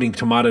 like putting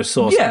tomato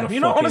sauce. Yeah, on you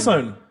know, on its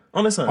own.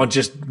 On its own. On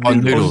just On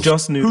noodles. On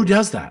just noodles. Who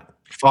does that?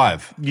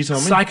 5. You tell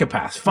me.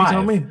 Psychopath. 5.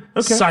 tell me.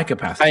 Okay.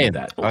 Psychopath. Hey, did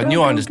that. I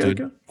knew I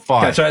understood. okay.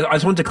 5. Yeah, so I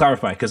just wanted to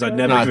clarify because I'd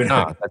never even.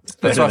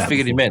 That's what I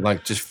figured he meant.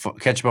 Like just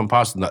ketchup on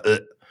pasta. Like, unless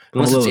a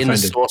it's little in the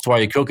offended. sauce while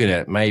you're cooking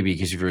it, maybe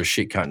because if you're a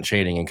shit cutting,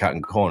 cheating and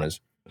cutting corners.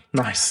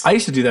 Nice. I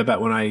used to do that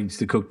back when I used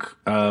to cook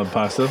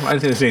pasta. I don't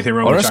think there's anything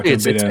wrong Honestly,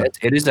 with chucking a bit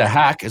of it is a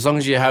hack as long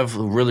as you have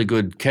really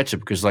good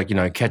ketchup because, like, you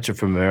know, ketchup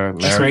from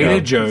America.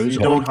 Trader Joe's You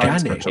don't hide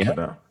organic. ketchup with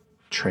that.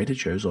 Trader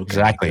Joe's organic.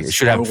 Exactly. It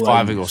should have No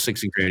 5 loads. or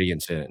 6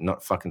 ingredients in it,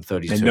 not fucking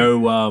 32. And no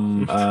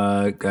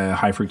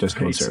high fructose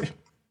corn syrup.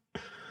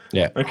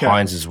 Yeah. Okay.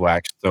 Heinz is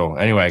whack still.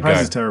 Anyway, Heinz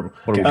go. is terrible.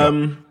 What do we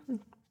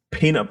got?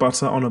 peanut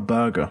butter on a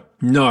burger.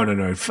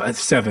 No.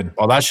 7.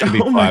 Oh, that should be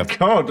 5. Oh my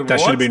god, That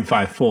should have been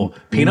 5. 4.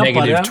 Peanut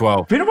Negative butter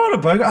 12. Peanut butter on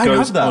a burger. I goes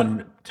love that.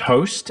 on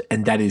toast,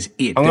 and that is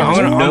it. I'm There's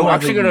no other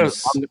actually gonna.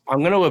 use.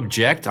 I'm gonna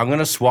object. I'm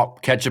gonna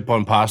swap ketchup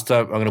on pasta.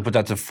 I'm gonna put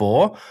that to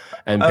 4,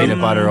 and peanut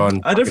butter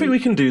on. I don't think we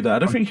can do that. I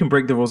don't think you can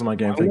break the rules of my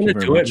game. I'm Thank you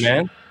gonna very do much. it,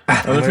 man.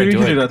 I don't think you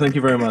can do that. Thank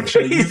you very much.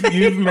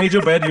 You've made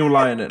your bed. You'll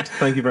lie in it.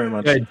 Thank you very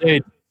much. Yeah,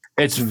 dude,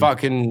 it's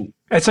fucking.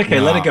 It's okay.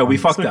 Let it go. We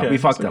fucked up. okay, We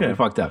fucked it's up. okay. We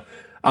fucked up.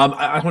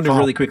 I want to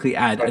really quickly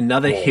add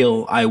another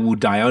hill I will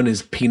die on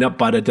is peanut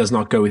butter does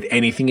not go with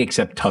anything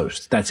except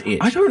toast. That's it.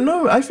 I don't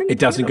know. I think It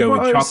doesn't go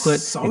with peanut butter chocolate.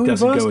 is so It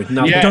doesn't go versatile. with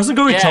nothing. It doesn't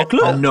go with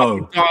chocolate. Oh,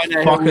 no.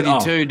 Fuck it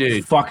off. too,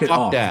 dude. Fuck it Fuck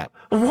off. that.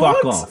 Fuck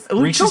What? off.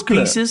 With Reese's chocolate?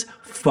 Pieces,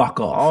 fuck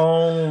off.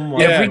 Oh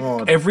my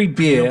god. Every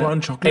beer, butter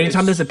and chocolate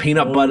anytime is there's a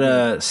peanut so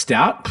butter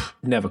stout,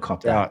 never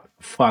cop that. Stout.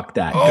 Fuck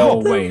that. Go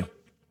away.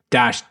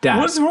 Dash that.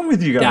 What's wrong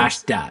with you guys? Dash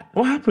that.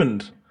 What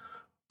happened?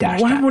 Dash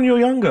What that. happened when you were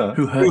younger?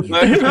 Who hurt you?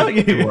 Who hurt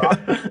you?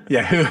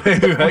 Yeah, who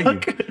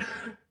hurt you?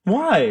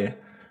 Why?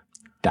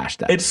 Dash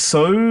that. It's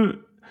so.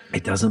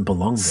 It doesn't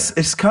belong there.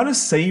 It's kind of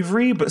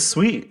savory but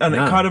sweet, and it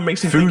kind of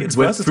makes you think it's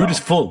versatile. Food is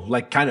full,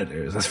 like Canada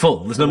is. That's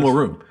full. There's no more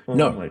room.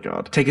 No. Oh my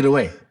god. Take it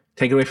away.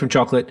 Take it away from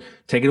chocolate.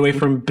 Take it away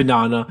from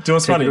banana. Do you know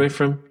what's Take funny? it away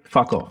from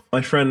fuck off.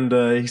 My friend,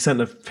 he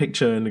sent a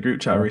picture in the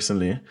group chat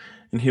recently,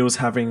 and he was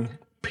having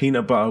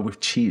peanut butter with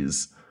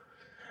cheese.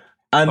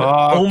 And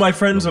all my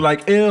friends were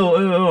like, ew,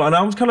 ew. And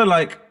I was kind of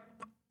like,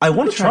 I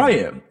want to try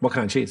it. What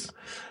kind of cheese?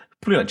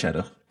 Probably like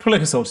cheddar. Probably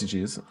like a salty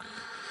cheese.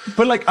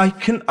 But like, I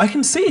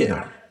can see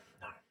it.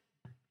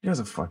 You guys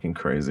are fucking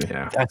crazy.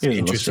 Yeah. That's You lost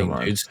interesting, your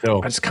mind. dude.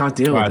 Still. I just can't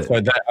deal Right, with so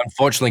it. that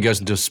unfortunately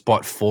goes into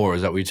spot 4.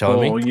 Is that what you're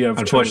telling Oh, me? yeah.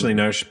 Unfortunately,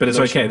 no. But it's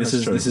okay. This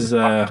is Let's this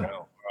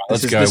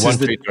go. is 1,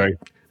 the- 2, 3.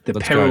 the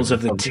Let's perils go.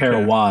 of the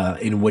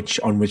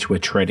terroir on which we're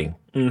treading.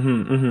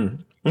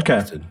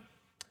 Okay.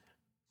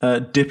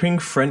 Dipping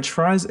French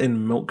fries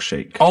in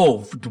milkshake.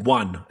 Oh,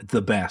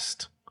 the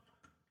best.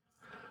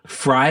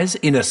 Fries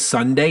in a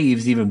sundae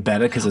is even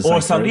better because it's Or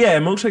like Sunday. Yeah,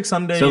 milkshake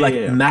Sunday. So yeah, like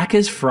yeah.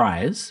 Macca's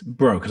fries,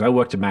 bro, because I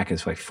worked at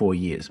Macca's for like 4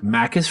 years.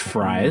 Macca's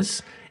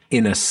fries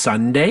in a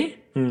sundae,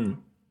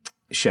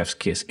 chef's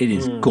kiss. It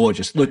is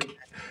gorgeous. Look,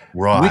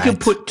 Right. we could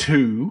put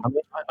 2.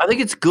 I think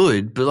it's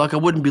good, but like I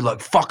wouldn't be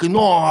like fucking.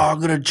 Oh, I'm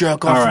gonna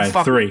jerk off. All and right,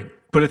 fuck. 3.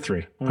 Put a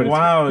 3. Put a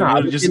Wow. Nah,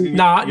 you just,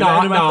 nah, you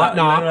let him have that.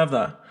 nah. You let him have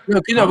that.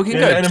 No, we can Yeah,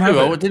 go and have 2.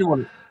 I it. didn't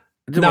want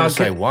No, to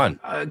say 1.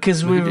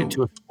 Because We we. could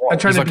do 2 I'm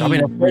trying to It's be like,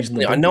 personally,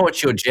 reasonable. I know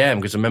it's your jam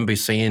because I remember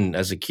seeing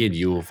as a kid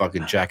you were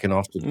fucking jacking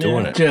off to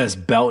doing it.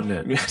 Just belting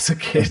it. As a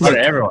kid. But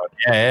everyone,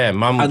 yeah.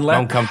 Mum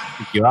comes to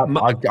pick you up.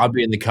 I'd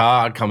be in the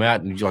car. I'd come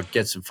out and like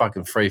get some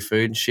fucking free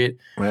food and shit.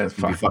 Let's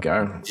You'd be fucking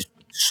go. just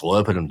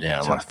slurping them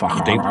down. Like,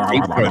 Fuck. deep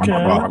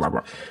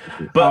throat.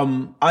 But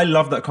I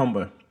love that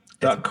combo.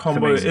 That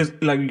combo amazing. is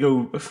like you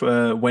go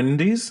for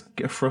Wendy's,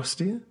 get a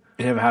Frosty.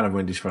 You never had a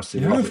Wendy's Frosty?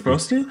 You have a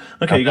Frosty?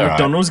 Okay, you go alright.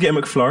 McDonald's, get a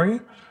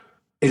McFlurry.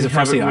 Is it have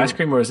Frosty it with- ice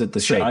cream or is it the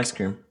shake? Ice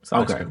cream. It's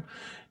ice Okay. cream.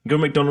 You go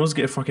to McDonald's,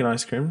 get a fucking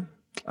ice cream,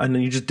 and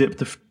then you just dip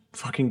the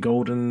fucking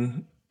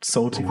golden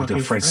salty The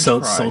fucking French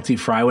fry. salty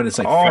fry when it's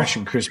like fresh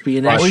and crispy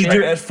and that Or you shit.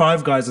 do it at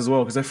Five Guys as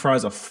well because their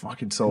fries are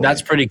fucking salty.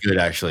 That's pretty good,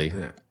 actually.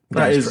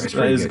 that is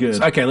pretty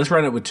good. Okay, let's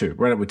run it with 2.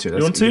 Run it with 2.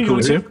 You want two? You cool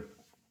with You 2?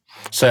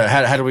 So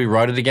how do we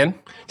write it again?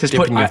 Just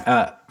Dipping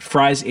put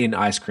fries in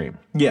ice cream.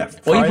 Yeah.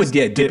 Or you fries put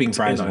dipping dipped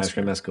fries in ice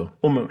cream. That's cool.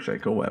 or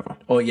milkshake or whatever.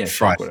 Oh yeah,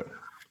 Fries. whatever.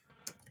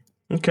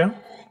 Okay,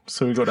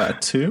 so we got that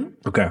at 2.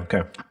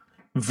 Okay.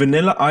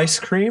 Vanilla ice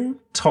cream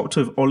topped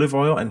with olive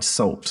oil and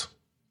salt.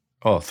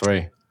 Oh,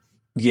 3.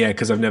 Yeah,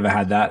 because I've never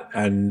had that,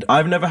 and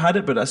I've never had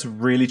it, but that's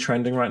really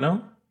trending right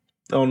now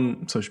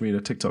on social media,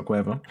 TikTok,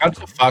 whatever. What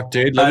the fuck,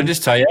 dude? Let me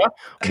just tell you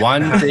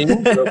one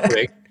thing real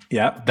quick.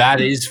 yeah,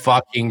 That is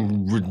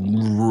fucking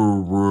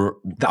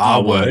the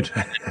R word.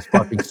 It's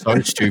fucking so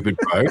stupid,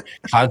 bro.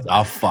 Cunts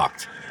are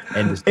fucked.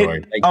 End of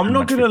story. Thank you I'm very not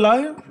much gonna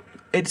lie,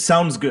 it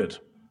sounds good.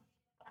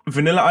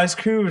 Vanilla ice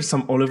cream with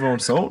some olive oil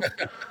and salt.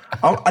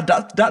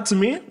 That to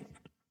me,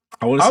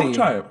 I want to I see. would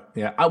try it.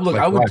 Yeah, I would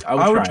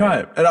what? try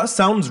it. And that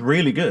sounds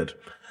really good.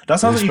 That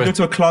sounds like you go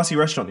to a classy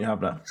restaurant, you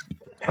have that.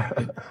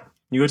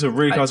 You go to a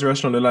really classy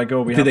restaurant, they're like,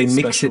 oh, we Do have they this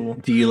mix special...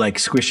 it? Do you like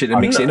squish it and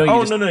mix it? No, No,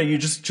 you just, no, you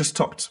just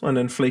topped and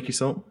then flaky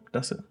salt.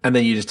 That's it. and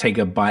then you just take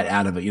a bite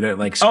out of it. You don't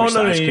like squish Oh,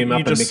 no, the ice you- cream you up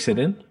and just- mix it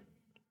in. You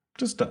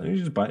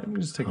just bite it. You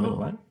just take a little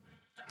bite.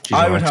 Jeez,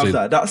 I I'm would have actually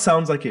that. That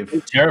sounds like it.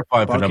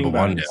 terrified for Fucking number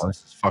 1 bangs. now.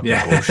 This is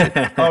fucking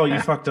bullshit. Oh, you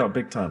fucked up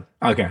big time.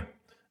 Okay,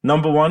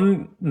 Number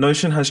 1,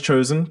 Notion has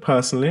chosen,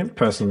 personally,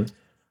 personally,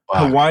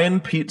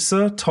 Hawaiian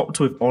pizza topped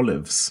with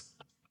olives.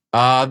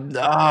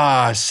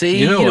 See,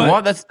 You know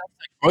what? That's like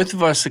both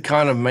of us are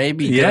kind of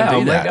maybe yeah. gonna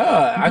I'm do like,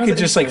 that. I could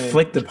just like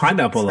flick the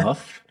pineapple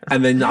off,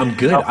 and then I'm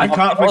good. You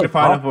can't flick the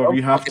pineapple.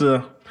 You have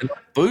to...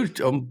 Boot,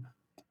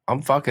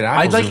 I'm fucking.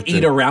 I'd apples like with eat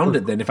the- around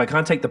it then. If I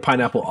can't take the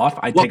pineapple off,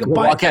 I take a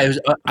bite.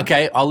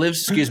 Okay.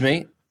 Olives. Excuse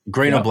me.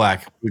 Green or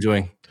black? We're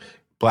doing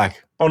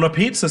black. On a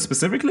pizza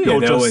specifically, Yeah, or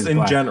they're just always in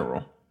black.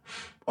 general?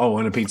 Oh,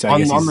 on a pizza. I On,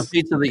 guess on the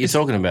pizza that you're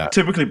talking about.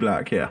 Typically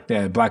black, yeah.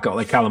 Yeah, black,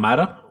 like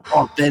Kalamata.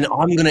 Oh, then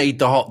I'm gonna eat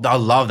the whole. I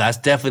love that. That's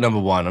definitely number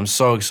one. I'm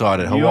so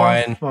excited.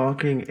 Hawaiian You're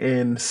fucking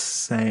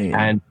insane.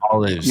 and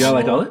olives. You don't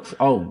like olives?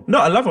 Oh, No,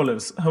 I love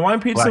olives. Hawaiian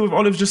pizza Black. with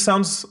olives just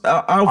sounds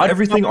out of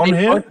everything on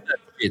here.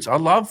 I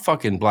love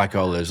fucking black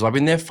olives. I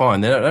mean, they're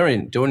fine. They don't really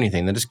do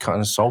anything. They're just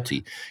kind of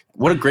salty.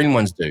 What do green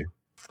ones do?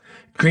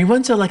 green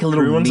ones are like a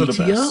little Green ones are the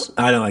meatier. best.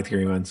 I don't like the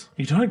green ones.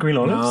 You don't like green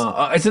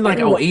olives? It's in like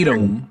I'll eat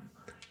them.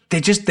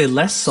 They're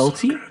less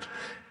salty.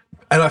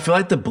 And I feel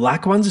like the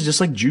black ones are just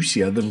like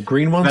juicier. The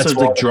green ones are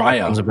like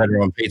drier. Ones are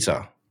better on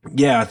pizza.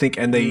 Yeah, I think,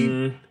 and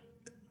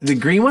the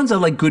green ones are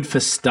like good for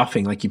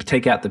stuffing. Like you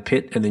take out the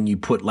pit and then you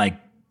put like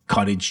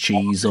cottage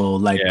cheese or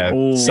like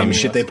some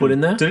shit they put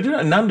in there. Do they do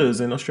that at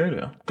Nando's in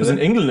Australia? Because in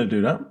England they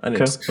do that, and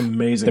it's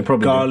amazing. They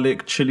probably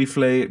garlic, chili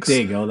flakes.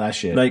 There you go, that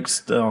shit. Like,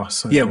 so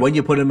yeah, good. when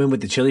you put them in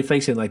with the chili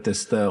flakes and like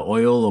this, the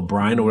oil or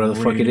brine or whatever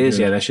the fuck it is,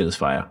 yeah, that shit is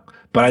fire.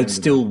 But I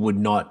still would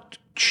not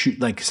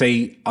like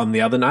say on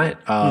the other night,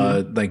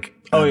 like.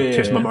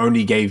 Chef's mum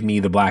only gave me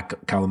the black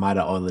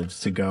Kalamata olives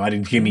to go.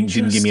 Didn't give me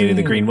any of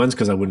the green ones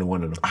because I wouldn't have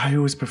wanted them. I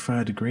always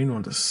prefer the green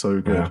ones. It's so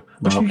good. Yeah.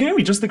 But she gave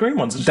me just the green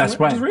ones. That's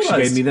why she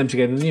gave me them. She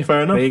gave them to you.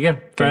 Fair enough. There you go.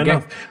 Fair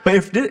enough. But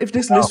if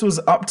this list was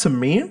up to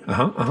me,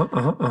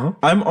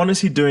 I'm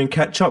honestly doing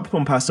ketchup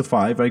on pasta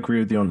 5. I agree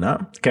with you on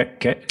that.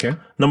 Okay.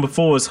 Number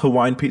 4 is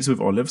Hawaiian pizza with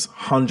olives,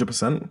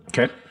 100%.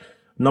 Okay.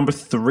 Number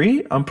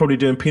 3, I'm probably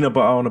doing peanut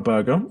butter on a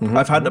burger.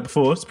 I've had that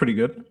before. It's pretty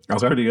good.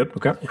 It's pretty good.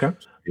 Okay.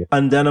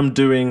 And then I'm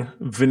doing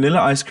vanilla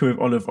ice cream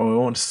with olive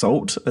oil and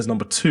salt as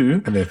number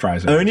 2. And then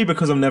fries. Only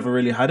because I've never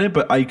really had it,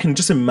 but I can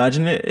just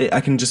imagine it.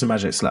 I can just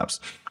imagine it slaps.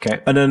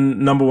 Okay. And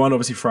then number 1,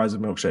 obviously fries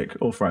with milkshake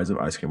or fries with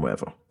ice cream,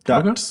 whatever.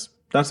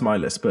 That's my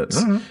list. But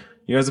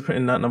you guys are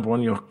putting that number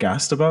 1. You're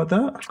gassed about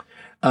that?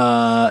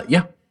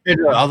 Yeah.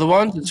 Other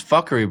ones, it's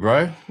fuckery,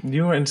 bro.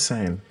 You're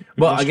insane.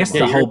 Well, I guess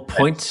the whole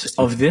point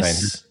of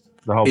this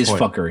is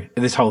point. fuckery.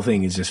 This whole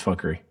thing is just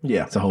fuckery.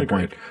 Yeah, it's the whole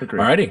point.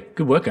 Agreed. Alrighty,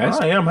 good work, guys.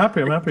 Yeah, I'm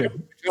happy.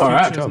 All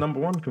right, number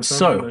 1.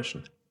 So,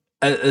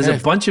 there's a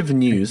bunch of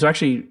news. We're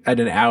actually at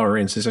an hour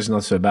in, so it's actually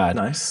not so bad.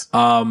 Nice.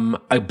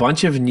 A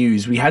bunch of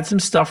news. We had some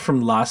stuff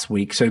from last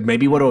week, so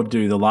maybe what I'll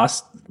do, the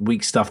last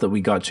week stuff that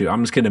we got to,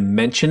 I'm just going to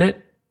mention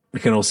it. We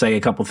can all say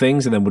a couple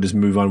things, and then we'll just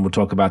move on. We'll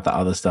talk about the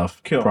other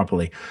stuff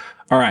properly.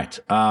 All right,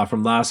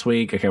 from last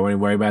week. Okay, won't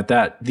worry about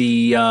that.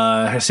 The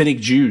Hasidic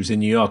Jews in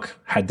New York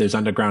had those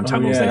underground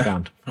tunnels they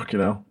found. Fucking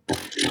hell.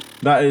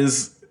 That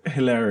is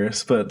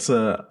hilarious, but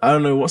I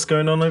don't know what's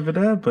going on over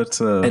there, but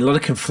A lot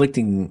of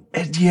conflicting.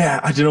 I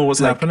don't know what's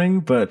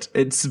happening, but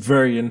it's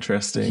very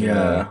interesting.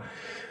 Yeah.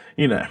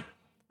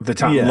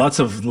 Lots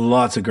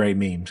of great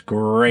memes.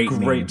 Great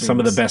memes. Some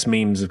of the best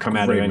memes have come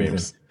out of anything.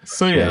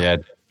 So yeah.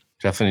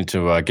 Definitely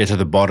to get to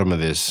the bottom of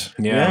this.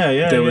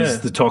 There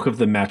was the talk of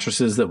the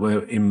mattresses that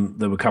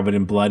were covered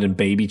in blood and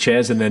baby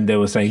chairs, and then they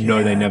were saying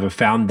no, they never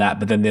found that.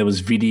 But then there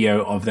was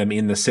video of them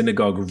in the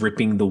synagogue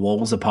ripping the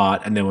walls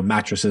apart, and there were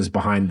mattresses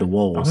behind the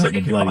walls that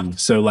were bloody.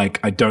 So I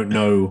don't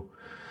know.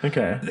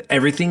 Okay.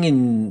 Everything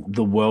in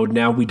the world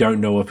now, we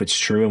don't know if it's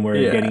true, and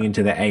we're getting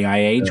into the AI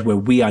age where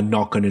we are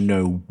not going to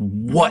know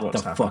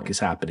what's fuck is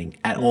happening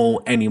at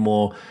all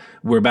anymore.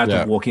 We're about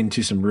to walk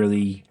into some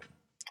really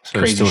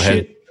crazy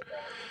shit.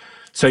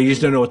 So you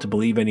just don't know what to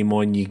believe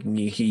anymore, and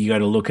you got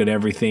to look at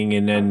everything,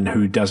 and then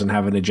who doesn't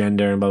have an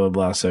agenda, and blah blah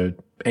blah. So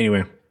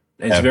anyway,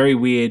 it's very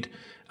weird.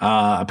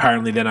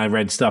 Apparently, then I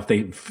read stuff.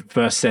 They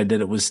first said that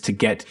it was to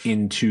get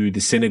into the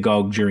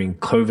synagogue during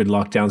COVID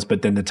lockdowns,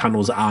 but then the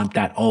tunnels aren't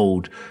that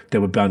old. They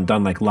were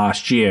done like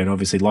last year, and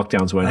obviously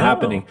lockdowns weren't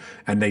happening,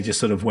 and they just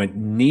sort of went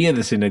near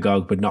the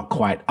synagogue, but not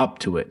quite up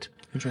to it.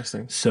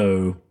 Interesting.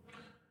 So,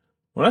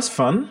 well, that's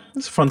fun.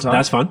 It's a fun time.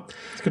 That's fun.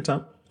 It's a good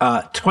time.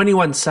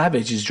 21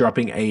 Savage is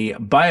dropping a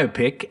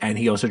biopic, and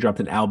he also dropped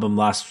an album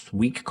last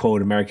week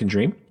called American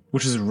Dream,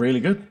 which is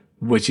really good.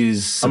 Which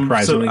is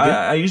surprisingly good.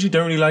 I usually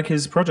don't really like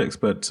his projects,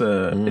 but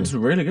it's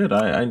really good.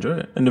 I enjoy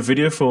it. And the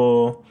video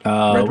for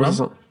Red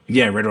Rum?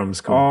 Yeah, Red Rum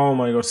is cool. Oh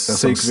my god,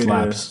 sick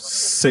video.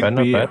 Sick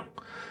beat.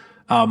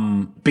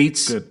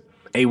 Beats, good.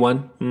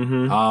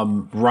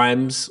 A1.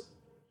 Rhymes,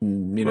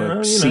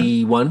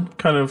 C1.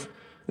 Kind of,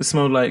 it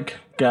smelled like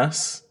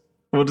gas.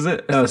 What is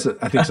it? I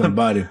think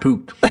somebody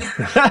pooped.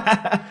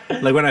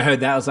 Like when I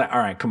heard that, I was like, all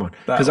right, come on.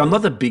 Because I'm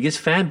not the biggest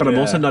fan, but I'm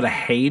also not a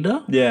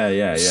hater.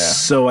 Yeah.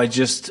 So I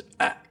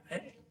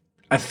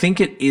think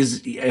it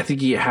is, I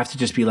think you have to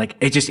just be like,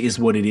 it just is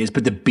what it is.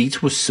 But the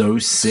beats were so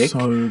sick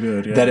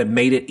that it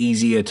made it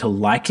easier to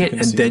like it.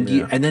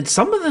 And then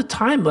some of the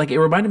time, like it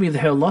reminded me of the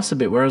Hair Loss a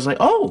bit, where I was like,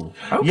 oh,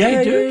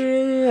 okay,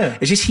 dude. Yeah.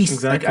 It's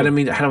just like, I don't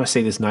mean, how do I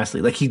say this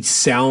nicely? Like he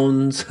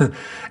sounds, and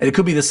it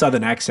could be the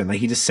Southern accent. Like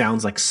he just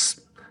sounds like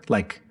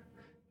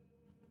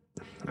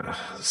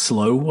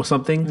slow or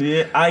something.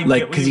 Yeah, I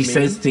like because he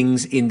says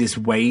things in this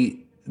way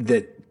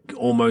that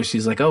almost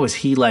is like, oh, is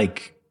he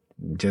like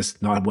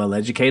just not well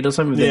educated or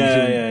something?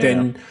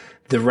 Then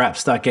the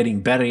raps start getting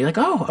better. You're like,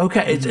 oh,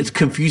 okay. It's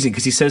confusing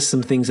because he says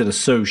some things that are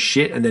so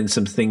shit, and then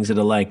some things that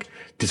are like,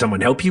 did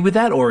someone help you with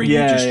that, or are you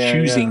just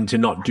choosing to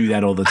not do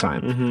that all the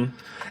time?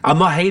 I'm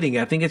not hating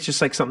it. I think it's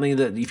just like something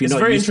that if you're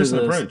not used to, it's a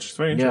very interesting approach. It's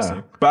very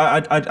interesting.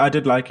 But I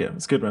did like it.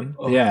 It's good, man.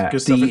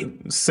 Good stuff.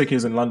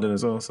 Sickies in London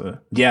as well. So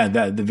yeah,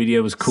 the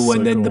video was cool,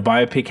 and then the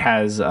biopic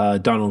has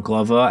Donald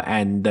Glover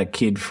and that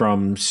kid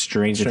from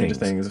Stranger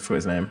Things. I forgot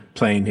his name.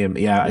 Playing him.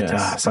 Yeah,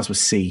 it starts with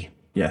C.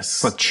 Yes,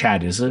 it's not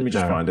Chad, is it? Let me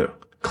just find it.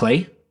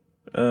 Clay.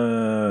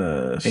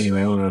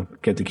 Anyway, I want to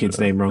get the kid's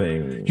name wrong.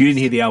 You didn't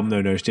hear the album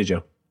though, Nose, did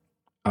you?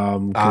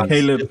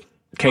 Caleb.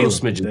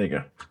 There you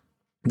go.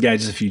 Yeah,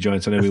 just a few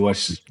joints. I know we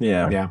watched.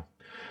 Yeah.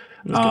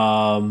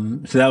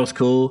 So that was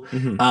cool.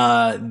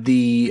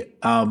 The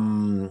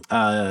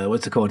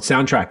what's it called?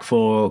 Soundtrack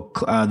for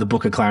the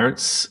Book of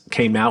Clarence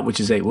came out, which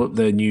is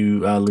the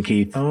new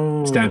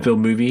Lakeith Stanfield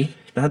movie.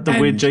 They had the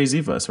weird Jay-Z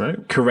verse,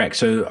 right? Correct.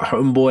 So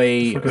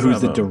Homeboy,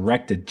 who's the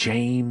director,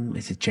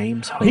 James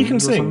Holmes? He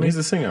can sing. He's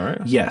a singer,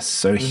 right? Yes.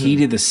 So he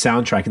did the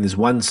soundtrack, and there's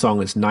one song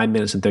that's 9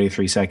 minutes and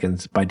 33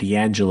 seconds by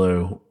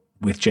D'Angelo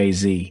with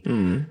Jay-Z.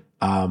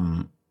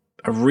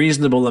 A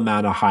reasonable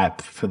amount of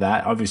hype for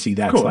that. Obviously,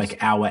 that's like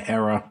our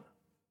era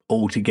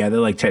altogether.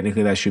 Like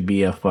technically, that should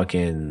be a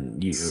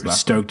fucking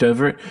stoked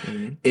over it.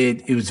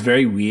 It was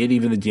very weird.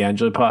 Even the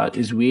D'Angelo part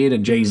is weird.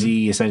 And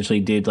Jay-Z essentially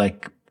did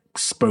like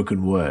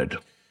spoken word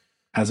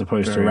as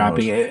opposed to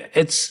rapping.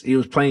 He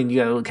was playing.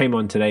 It came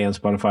on today on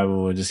Spotify when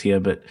we were just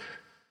here, but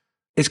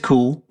it's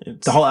cool.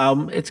 The whole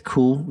album, it's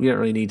cool. You don't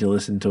really need to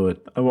listen to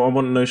it. I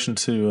want Notion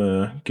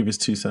to give his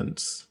 2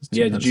 cents.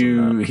 Did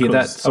you hear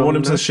that? I want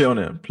him to shit on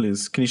it,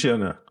 please. Can you shit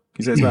on it?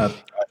 He says bad.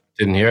 I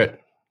didn't hear it.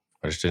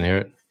 I just didn't hear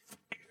it.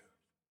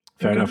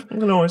 Fair enough.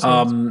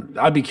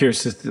 I'd be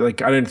curious. I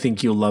don't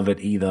think you'll love it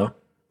either.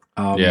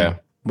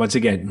 Once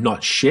again,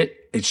 not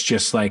shit. It's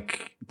just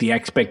like the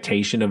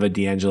expectation of a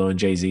D'Angelo and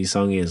Jay-Z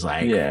song is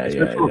like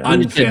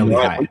unfairly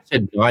high. I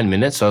said 9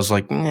 minutes. I was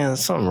like,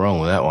 there's something wrong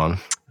with that one.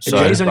 So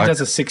Jay's only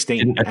does a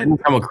 16. I didn't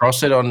come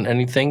across it on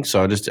anything,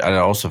 so I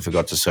also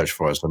forgot to search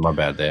for it. So my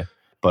bad there.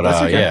 But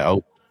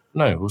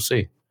we'll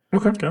see.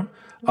 Okay.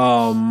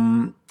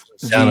 Sound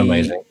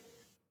amazing.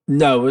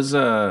 No, it was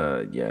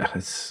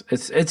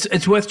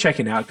it's worth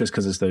checking out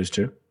because it's those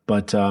two.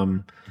 But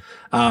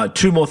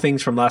 2 more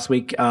things from last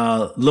week.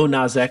 Lil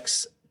Nas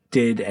X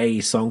did a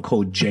song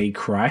called J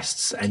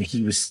Christs, and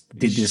he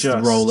did this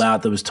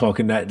rollout that was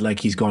talking that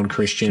like he's gone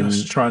Christian,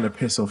 just trying to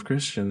piss off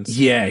Christians.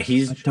 Yeah,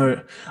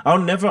 I'll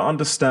never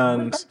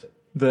understand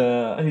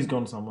he's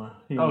gone somewhere.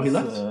 He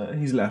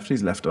left.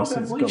 He's left us.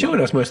 Okay. He chilled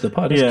us most of the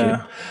party.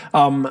 Yeah.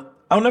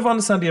 I'll never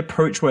understand the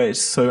approach where it's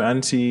so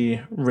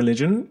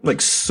anti-religion,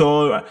 if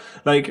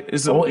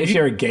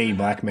you're a gay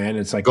black man,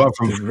 it's like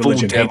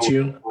religion hates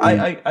you.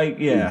 But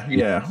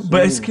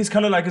it's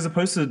kind of like, as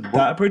opposed to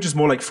that approach, it's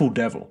more like full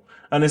devil.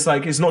 And it's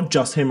like, it's not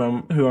just him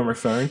who I'm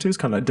referring to. It's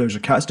kind of like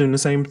Doja Cat's doing the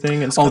same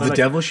thing. And it's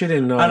devil shit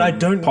in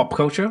pop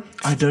culture?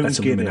 That's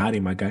Illuminati,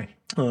 my guy.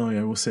 Oh,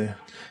 yeah, we'll see.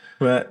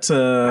 But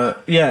I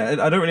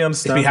don't really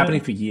understand. It's been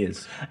happening for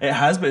years. It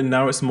has, but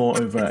now it's more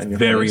overt.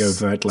 Very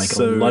overt, like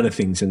a lot of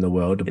things in the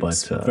world.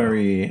 It's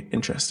very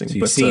interesting. So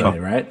you've seen it,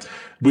 right?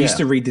 We used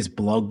to read this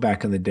blog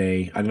back in the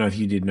day. I don't know if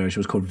you did know. It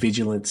was called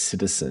Vigilant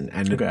Citizen.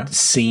 And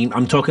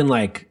I'm talking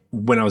like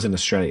when I was in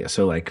Australia,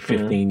 so like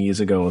 15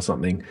 years ago or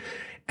something.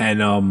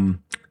 And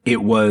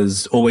it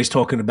was always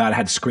talking about, it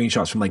had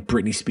screenshots from like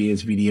Britney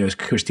Spears videos,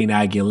 Christina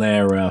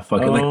Aguilera,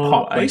 like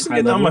pop. I used to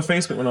get that on my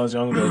Facebook when I was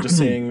younger, just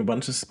seeing a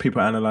bunch of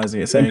people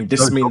analyzing it, saying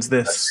this means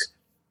this.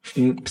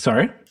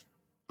 Sorry? I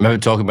remember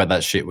talking about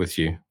that shit with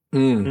you.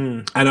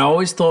 And I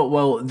always thought,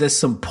 well, there's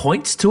some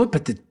points to it,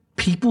 but the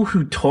people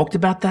who talked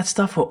about that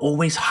stuff were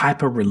always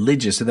hyper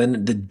religious. So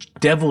then the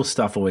devil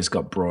stuff always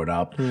got brought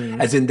up,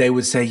 as in they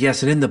would say,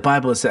 yes, and in the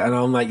Bible, and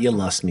I'm like, you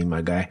lost me,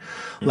 my guy.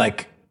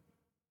 Like,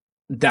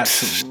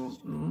 that's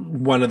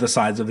one of the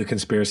sides of the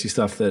conspiracy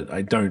stuff that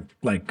I don't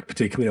like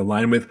particularly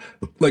align with.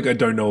 Like, I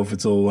don't know if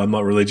it's all, I'm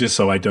not religious,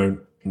 so I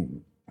don't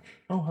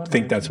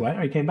think that's why.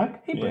 Oh, you came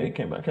back? Hey, yeah, he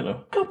came back.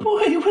 Hello. Good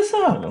boy, what's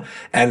up? Hello.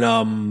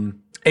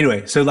 And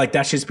anyway, so like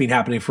that shit's been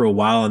happening for a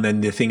while. And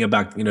then the thing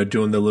about,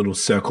 doing the little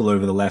circle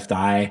over the left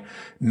eye,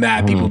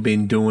 mad people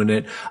been doing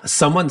it.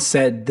 Someone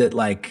said that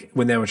like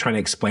when they were trying to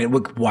explain,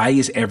 look, why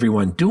is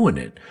everyone doing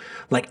it?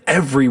 Like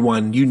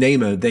everyone, you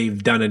name it,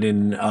 they've done it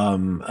in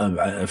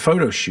a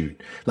photo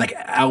shoot, like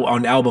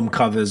on album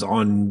covers,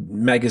 on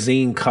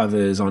magazine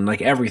covers, on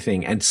like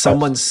everything. And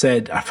someone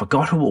said, I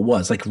forgot who it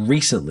was, like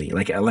recently,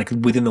 like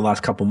within the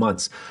last couple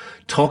months,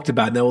 talked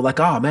about it, and they were like,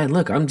 oh man,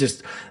 look, I'm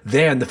just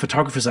there. And the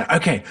photographer's like,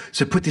 okay,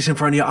 so put this in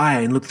front of your eye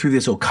and look through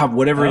this or cover,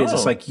 whatever it is.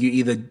 It's like you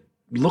either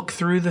look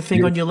through the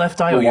thing on your left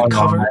eye or you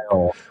cover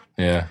it.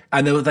 Yeah.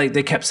 And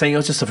they kept saying,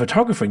 it's just a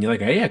photographer. And you're like,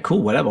 hey, yeah,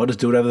 cool, whatever. I'll just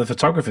do whatever the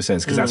photographer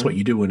says because that's what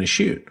you do in a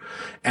shoot.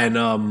 And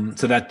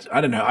so that,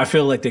 I don't know. I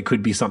feel like there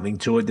could be something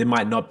to it. There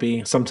might not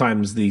be.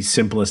 Sometimes the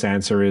simplest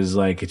answer is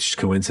like, it's just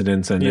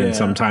coincidence. And then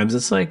sometimes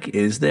it's like,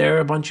 is there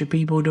a bunch of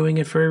people doing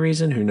it for a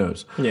reason? Who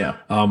knows? Yeah.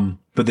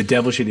 But the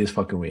devil shit is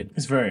fucking weird.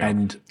 It's very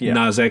and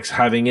Nas X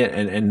having it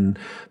and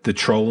the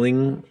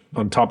trolling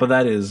on top of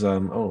that is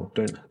I'll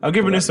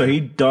give him this though.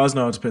 He does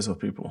know how to piss off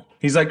people.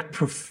 He's like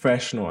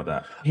professional at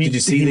that. Did you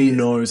see he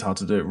knows how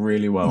to do it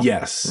really well.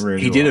 Yes,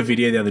 really he did a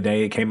video the other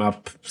day. It came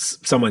up.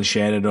 Someone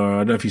shared it, or I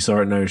don't know if you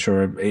saw it. No,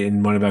 sure,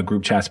 in one of our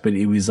group chats. But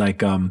it was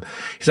like,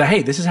 he's like,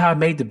 "Hey, this is how I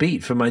made the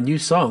beat for my new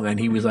song," and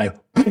he was like,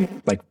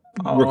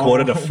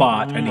 recorded a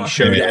fart and he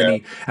showed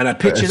it and I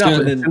pitched it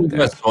up and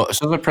then as soon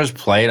as I pressed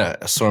play and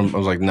I saw him, I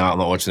was like, no, I'm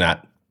not watching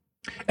that.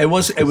 It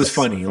was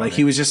funny. Like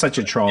he was just such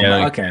a troll. Yeah,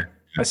 like, okay,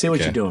 I see what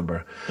you're doing,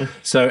 bro.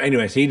 So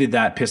anyways, he did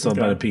that, pissed a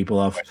lot of people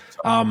off.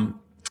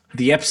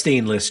 The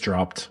Epstein list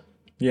dropped.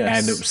 Yes.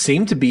 And it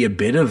seemed to be a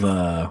bit of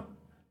an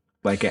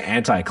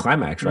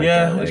anti-climax right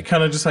there. It's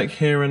kind of just like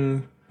here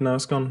and now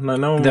it's gone. No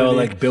one they really...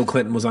 were like, Bill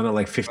Clinton was on it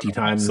like 50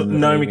 times. So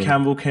Naomi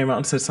Campbell came out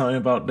and said something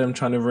about them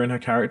trying to ruin her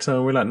character.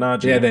 And we're like, nah,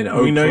 Jim, then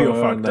we know Oprah,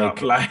 you're fucked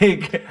up.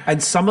 Like,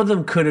 and some of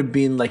them could have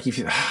been like,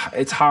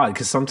 it's hard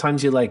because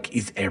sometimes you're like,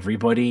 is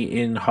everybody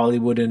in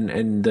Hollywood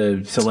and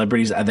the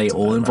celebrities, are they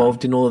all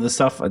involved in all of the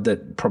stuff?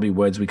 That probably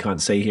words we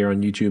can't say here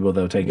on YouTube or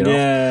they'll take it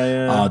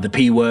off. The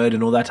P word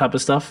and all that type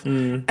of stuff.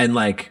 And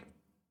like,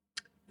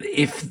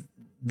 if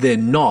they're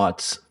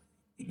not,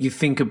 you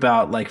think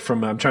about like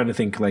I'm trying to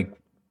think like,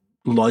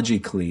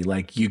 logically,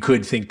 like you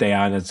could think they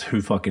are, and it's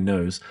who fucking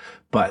knows.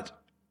 But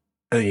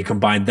you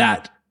combine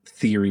that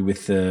theory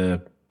with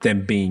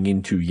them being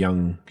into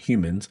young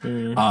humans,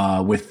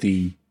 with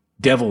the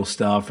devil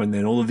stuff, and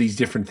then all of these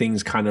different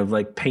things kind of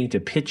like paint a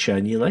picture,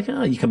 and you're like,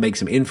 you can make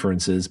some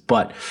inferences.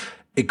 But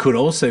it could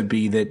also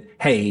be that,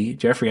 hey,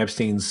 Jeffrey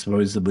Epstein's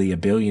supposedly a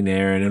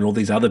billionaire, and then all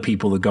these other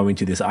people are going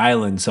to this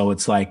island, so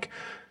it's like,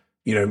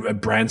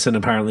 Branson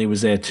apparently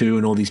was there too,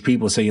 and all these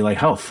people. So you're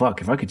like, oh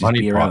fuck, if I could just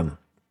be around.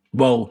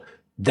 Well,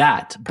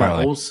 that,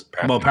 but also,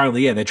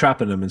 apparently, they're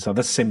trapping them and stuff.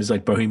 That's the same as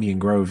like Bohemian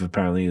Grove,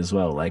 apparently, as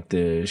well. Like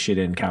the shit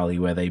in Cali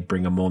where they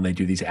bring them on, they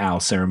do these owl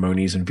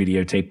ceremonies and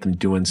videotape them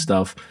doing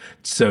stuff.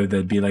 So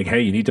they'd be like, hey,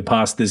 you need to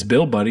pass this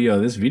bill, buddy, or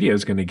this video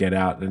is going to get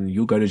out and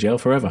you'll go to jail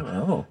forever.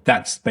 Oh.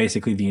 That's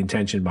basically the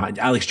intention behind.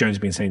 Alex Jones has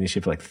been saying this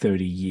shit for like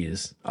 30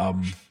 years. A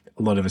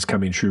lot of it's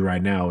coming true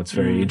right now. It's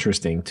very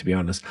interesting, to be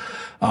honest.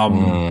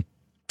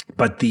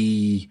 But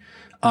the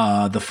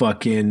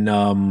fucking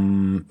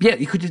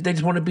they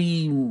just want to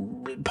be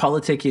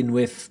politicking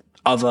with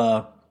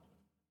other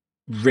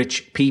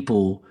rich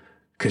people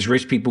because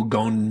rich people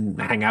go and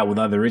hang out with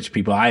other rich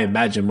people. I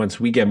imagine once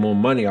we get more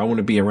money, I want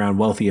to be around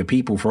wealthier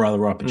people for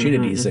other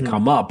opportunities that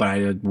come up. But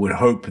I would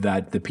hope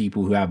that the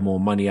people who have more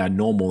money are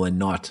normal and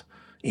not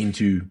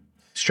into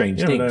strange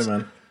things. Never know,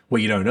 man.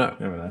 Well, you don't know.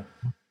 Never know.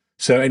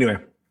 So anyway,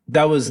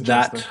 that was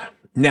that.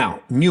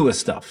 Now, newer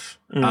stuff.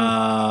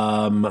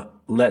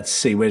 Let's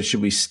see, where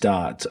should we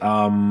start?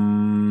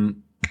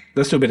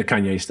 Let's do a bit of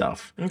Kanye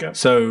stuff. Okay.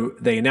 So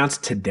they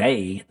announced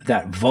today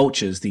that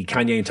Vultures, the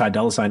Kanye and Ty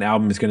Dolla $ign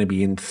album, is going to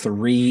be in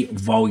 3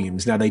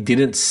 volumes. Now, they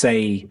didn't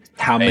say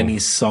how many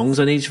songs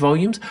on each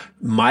volume.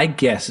 My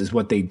guess is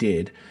what they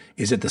did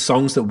is that the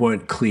songs that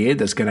weren't cleared,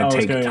 that's going to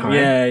take time.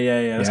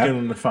 Yeah. That's going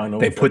to be the final.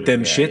 They put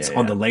them shits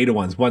on the later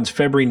ones. One's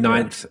February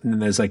 9th, and then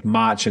there's like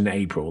March and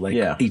April,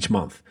 each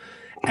month.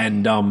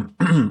 And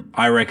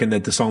I reckon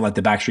that the song like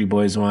the Backstreet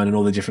Boys one and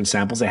all the different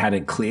samples they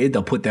hadn't cleared,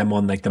 they'll put them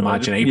on like the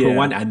March and April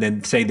one, and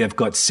then say they've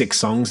got 6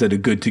 songs that are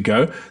good to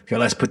go. Okay,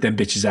 let's put them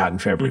bitches out in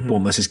February.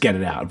 Boom, let's just get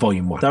it out.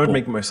 Volume 1. That would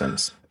make more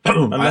sense.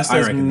 Unless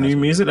there's new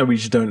music that we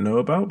just don't know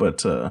about,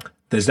 but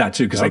there's that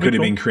too, because they could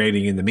have been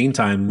creating in the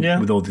meantime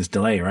with all this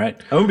delay, right?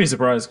 I wouldn't be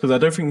surprised because I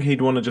don't think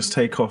he'd want to just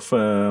take off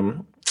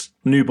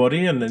New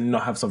Body and then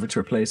not have something to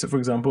replace it, for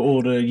example,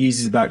 or the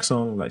Yeezy's Back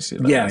song,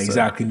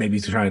 exactly. Maybe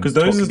to try and because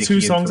those are the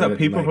 2 songs that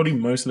people are probably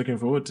most looking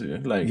forward to,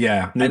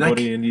 New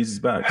Body and Yeezy's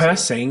Back. Her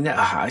saying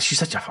that she's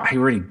such a I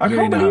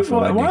can't believe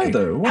why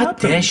though. What how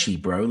happened? dare she,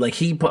 bro? Like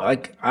he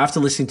put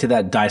after listening to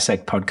that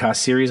Dissect podcast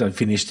series, I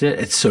finished it.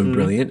 It's so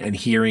brilliant, and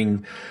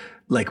hearing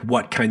like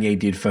what Kanye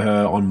did for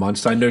her on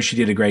Monster. I know she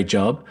did a great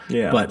job,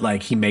 but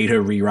like he made her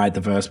rewrite the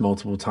verse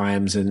multiple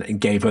times and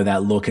gave her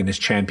that look and has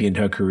championed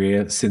her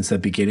career since the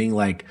beginning.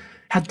 Like,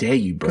 how dare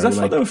you, bro? Because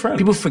I thought they were friends.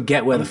 People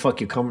forget where the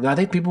fuck you come from. I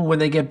think people, when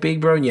they get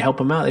big, bro, and you help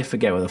them out, they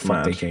forget where the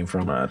fuck they came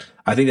from.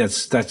 I think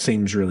that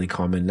seems really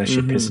common. That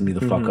shit pisses me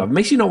the fuck off. It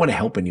makes you not want to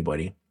help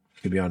anybody,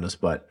 to be honest.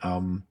 But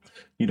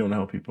you don't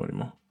help people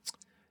anymore.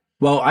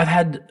 Well, I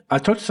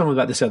talked to someone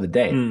about this the other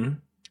day.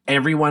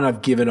 Everyone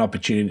I've given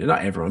opportunity,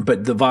 not everyone,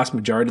 but the vast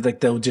majority, like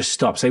they'll just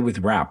stop. Say with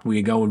rap,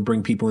 we go and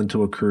bring people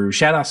into a crew.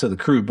 Shout outs to the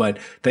crew, but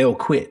they all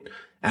quit.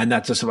 And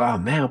that's just, oh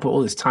man, I put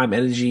all this time,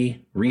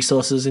 energy,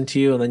 resources into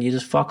you, and then you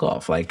just fuck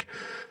off. Like,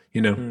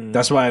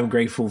 that's why I'm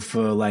grateful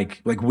for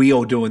like we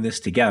all doing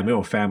this together. We're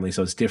all family,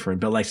 so it's different.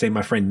 But like say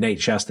my friend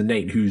Nate, shouts to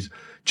Nate, who's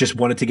just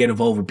wanted to get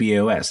involved with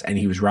BOS, and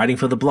he was writing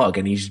for the blog,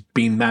 and he's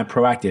been mad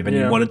proactive, and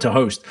he wanted to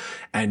host,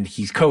 and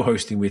he's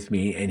co-hosting with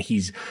me, and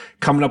he's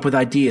coming up with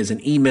ideas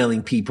and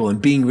emailing people and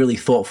being really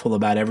thoughtful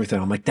about everything.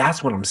 I'm like,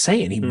 that's what I'm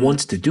saying. He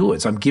wants to do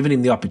it. So I'm giving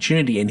him the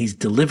opportunity, and he's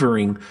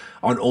delivering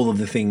on all of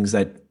the things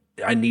that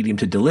I need him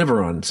to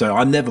deliver on. So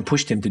I never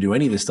pushed him to do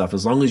any of this stuff.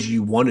 As long as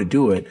you want to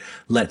do it,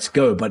 let's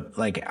go. But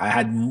like I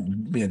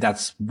had,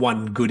 that's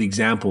one good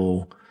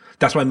example.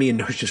 That's why me and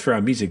Nosh just for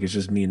our music, it's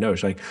just me and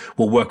Nosh. Like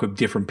we'll work with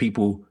different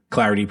people.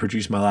 Clarity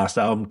produced my last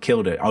album,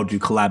 killed it. I'll do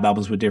collab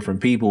albums with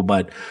different people,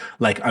 but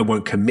like I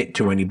won't commit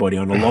to anybody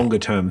on a longer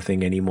term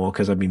thing anymore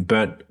because I've been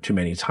burnt too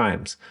many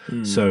times.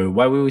 So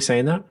why were we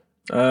saying that?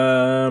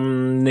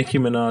 Nicki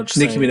Minaj.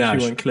 Nicki Minaj.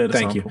 She won't clear the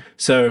Thank sample. you.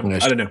 So I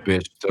don't know.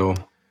 Bitch, still.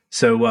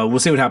 So we'll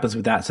see what happens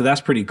with that. So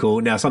that's pretty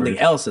cool. Now something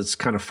else that's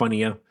kind of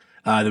funnier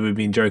that we've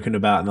been joking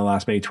about in the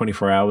last maybe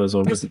 24 hours,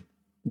 or was it?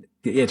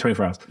 Yeah,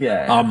 24 hours.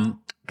 Yeah.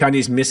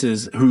 Kanye's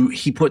missus, who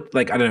he put,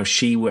 like, I don't know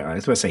if I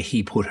was going to say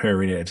he put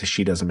her in it, so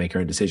she doesn't make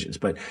her own decisions,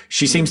 but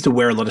she seems to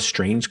wear a lot of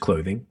strange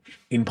clothing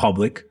in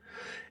public.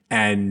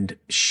 And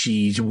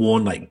she's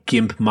worn like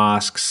gimp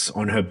masks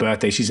on her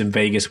birthday. She's in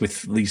Vegas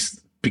with these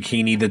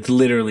bikini that's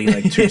literally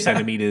like 2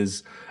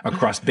 centimeters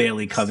across,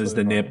 barely covers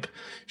the nip.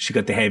 She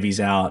got the heavies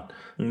out.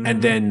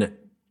 And then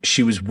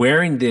she was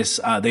wearing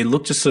this, they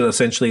look just sort of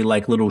essentially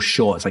like little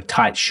shorts, like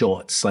tight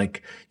shorts,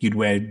 like you'd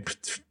wear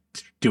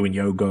doing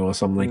yoga or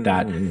something like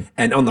that.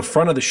 And on the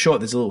front of the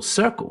short, there's a little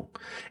circle.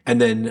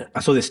 And then I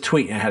saw this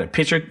tweet and it had a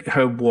picture of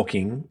her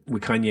walking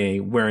with Kanye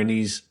wearing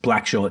these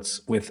black shorts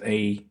with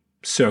a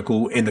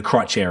circle in the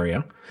crotch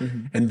area.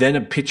 And then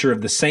a picture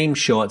of the same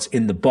shorts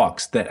in the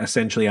box that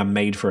essentially are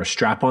made for a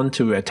strap on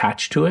to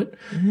attach to it.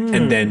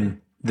 And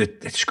then the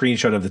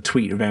screenshot of the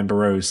tweet of Amber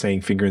Rose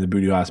saying finger in the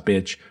booty ass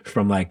bitch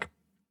from like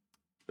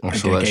a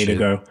decade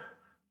ago,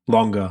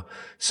 longer.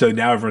 So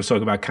now everyone's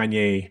talking about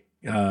Kanye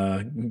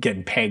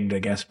getting pegged, I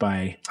guess,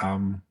 by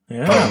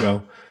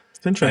Congo.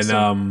 It's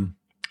interesting.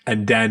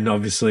 And Dan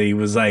obviously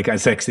was like, I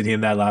texted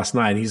him that last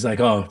night. He's like,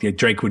 oh yeah,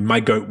 my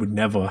goat would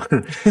never.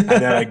 And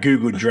then I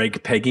googled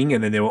Drake pegging,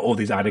 and then there were all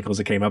these articles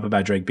that came up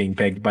about Drake being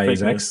pegged by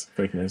his ex.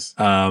 Fake news.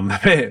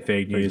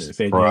 Fake news.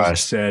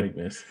 Fake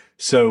news.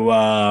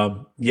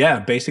 So yeah,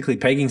 basically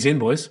pegging's in,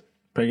 boys.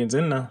 Pegging's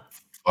in now.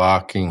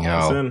 Fucking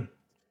hell. It's in.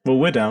 Well,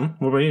 we're down.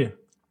 What about you?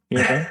 You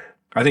okay?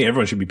 I think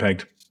everyone should be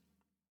pegged.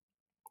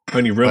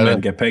 Only real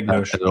men get pegged,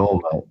 no shit.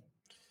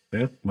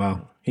 Yeah,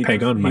 well,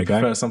 peg on, my guy.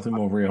 He prefers something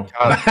more real. Wait.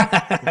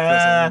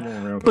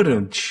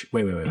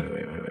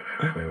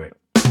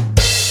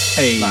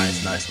 Hey.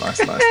 Nice.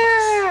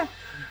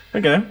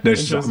 Okay. I'm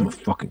gonna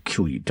fucking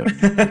kill you, don't you?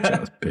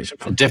 Bitch.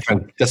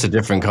 That's a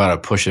different kind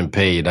of push and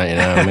pee, don't you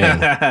know what I mean?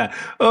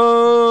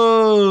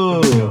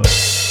 Oh.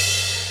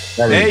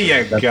 There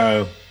you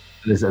go.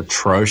 It is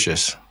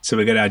atrocious. So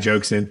we got our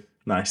jokes in.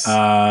 Nice.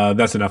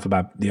 That's enough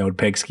about the old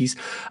peg skis.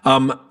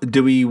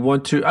 Do we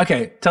want to?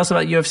 Okay, tell us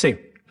about UFC.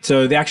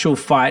 So the actual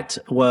fight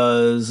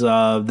was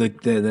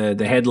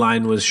the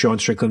headline was Sean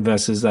Strickland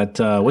versus that.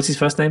 What's his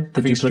first name?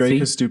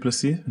 Dracus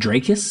Duplessis.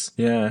 Dracus?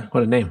 Yeah.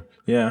 What a name.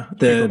 Yeah.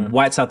 The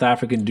white South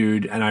African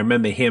dude, and I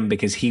remember him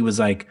because he was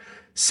like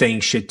saying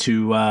shit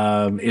to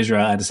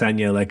Israel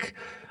Adesanya, like,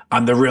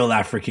 I'm the real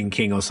African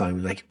king or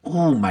something. Like,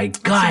 oh my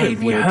God,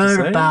 have you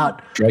heard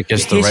about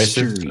Dracus the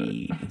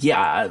history?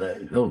 Yeah.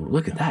 Oh,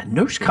 look at that.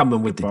 Nosh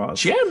coming with the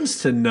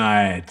gems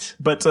tonight.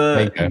 But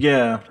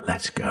yeah.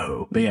 Let's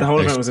go. But, yeah. The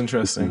whole event was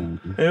interesting.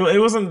 It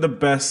wasn't the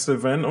best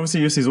event.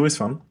 Obviously, UFC is always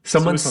fun.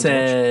 Someone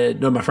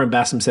said, no, my friend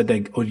Bassam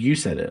said or you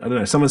said it. I don't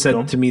know. Someone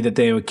said to me that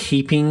they were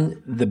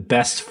keeping the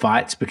best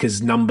fights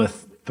because number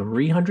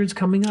 300's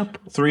coming up.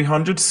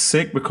 300's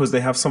sick because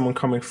they have someone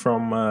coming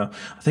from I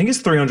think it's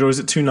 300 or is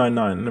it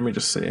 299? Let me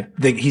just see.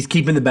 He's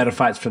keeping the better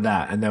fights for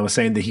that, and they were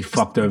saying that he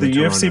fucked over the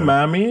Toronto. UFC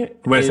Miami.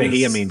 When I say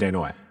he, I mean Dana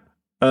White.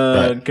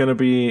 Gonna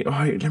be.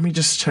 Let me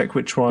just check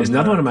which one. There's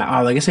another one in my.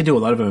 I guess they do a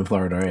lot of them in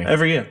Florida. Right?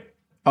 Every year.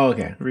 Oh,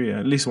 okay. Every year,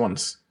 at least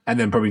once. And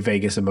then probably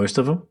Vegas and most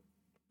of them.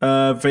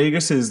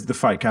 Vegas is the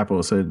fight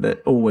capital, so they're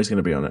always going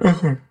to be on it.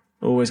 Okay.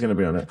 Always going to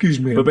be on it. Excuse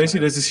me. But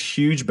basically, there's this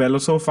huge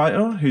Bellator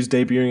fighter who's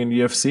debuting in the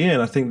UFC,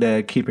 and I think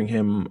they're keeping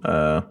him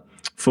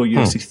for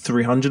UFC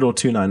 300 or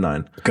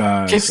 299.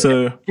 Guys,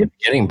 so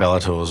getting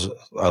Bellator's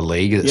a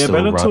league. Yeah,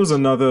 Bellator's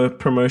another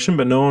promotion,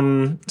 but no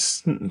one.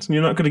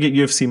 You're not going to get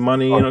UFC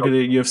money. You're not going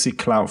to get UFC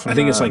clout. From I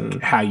think it's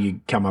like how you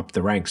come up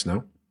the ranks.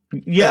 No.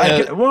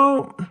 Yeah.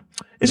 Well,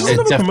 it's just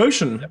another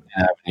promotion.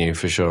 Avenue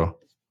for sure.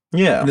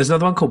 Yeah. And there's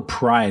another one called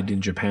Pride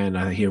in Japan.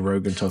 I hear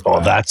Rogan talk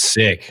about. Oh, that's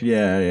sick.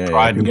 Yeah.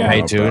 Pride and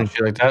Pay too and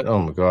shit like that. Oh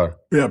my God.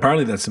 Yeah,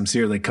 apparently that's some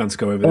serious like cunts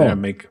go over there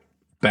and make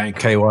bank.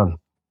 K1,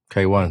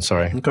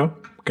 sorry. Okay.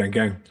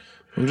 Gang.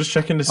 I'm just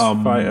checking this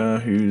fighter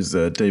who's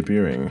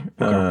debuting.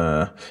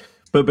 Okay.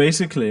 But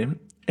basically,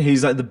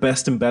 he's like the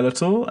best in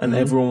Bellator, and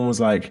everyone was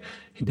like,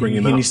 he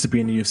needs to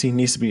be in the UFC, he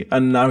needs to be.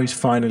 And now he's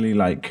finally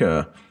like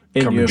in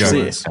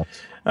UFC.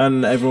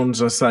 And everyone's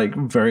just like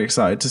very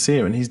excited to see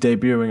him. And he's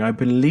debuting, I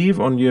believe,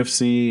 on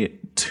UFC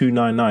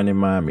 299 in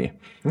Miami.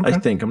 Okay. I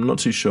think. I'm not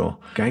too sure.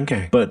 Gang.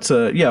 But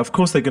yeah, of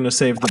course they're going to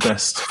save the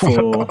best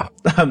for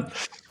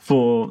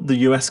the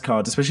US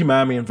card, especially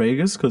Miami and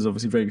Vegas, because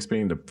obviously Vegas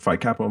being the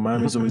fight capital,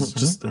 Miami is always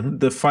just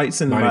the fights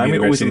in Miami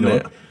always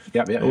lit.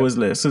 Yep. Always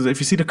lit. So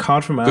if you see the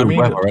card from Miami,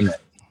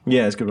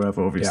 Yeah, it's good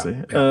whatever, obviously.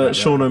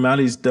 Sean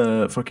O'Malley's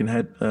the fucking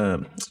head.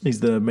 He's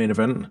the main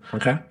event.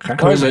 Okay.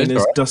 Co-main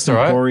is Dustin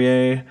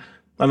Poirier.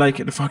 I like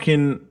it. The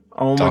fucking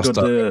oh my god,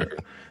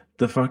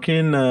 the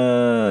fucking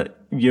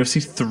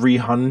UFC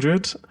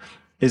 300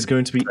 is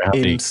going to be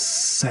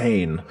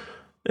insane.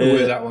 Who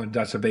is that one?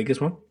 That's the Vegas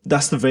one?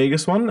 That's the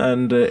Vegas one,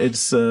 and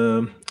it's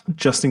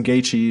Justin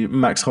Gaethje,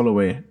 Max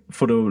Holloway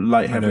for the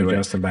light heavyweight.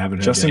 Justin, but I haven't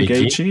heard Justin yet.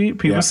 Gaethje,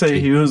 people say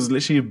he was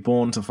literally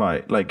born to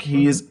fight. Like,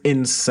 he is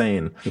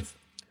insane.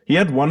 He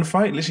had one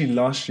fight literally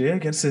last year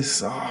against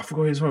this, I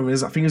forgot his name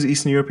is. I think it was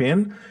Eastern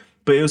European,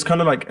 but it was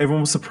kind of like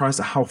everyone was surprised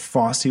at how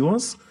fast he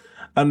was.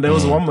 And there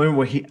was one moment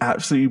where he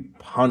absolutely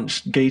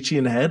punched Gaethje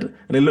in the head,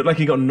 and it looked like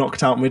he got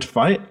knocked out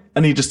mid-fight,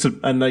 and he just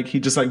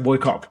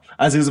woke up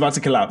as he was about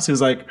to collapse. He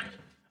was like,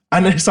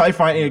 and then he started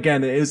fighting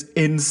again. It is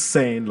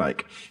insane.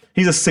 Like,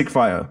 he's a sick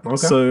fighter. Okay.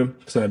 So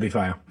that'd be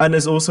fire. And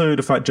there's also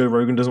the fact Joe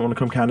Rogan doesn't want to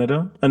come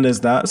Canada, and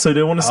there's that. So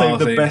they want to save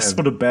the best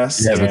for the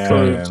best.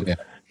 Yeah.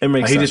 It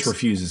makes sense. He just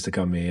refuses to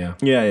come here.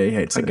 Yeah, he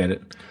hates it. I get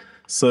it.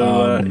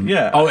 So,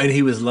 yeah. Oh, and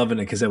he was loving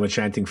it because they were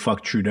chanting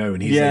 "fuck Trudeau,"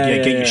 and he's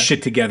like, "Get your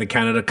shit together,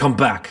 Canada. Come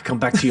back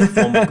to your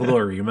former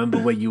glory. Remember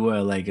where you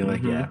were." Like,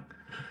 yeah,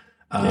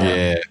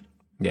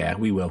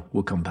 we will.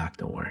 We'll come back.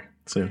 Don't worry.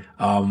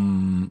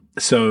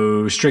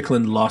 So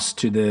Strickland lost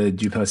to the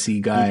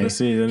Duplessis guy.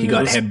 He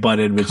got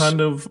headbutted, which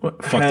kind of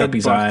fucked up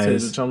his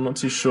eyes. Which I'm not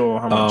too sure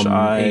how much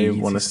I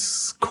want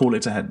to call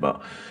it a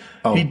headbutt.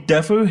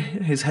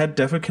 His head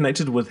defo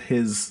connected with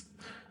his.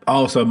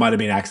 Oh, so it might have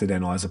been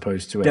accidental as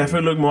opposed to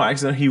Defo looked more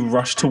accidental. He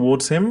rushed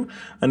towards him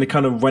and it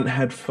kind of went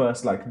head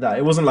first like that.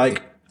 It wasn't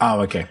like.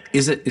 Oh, okay.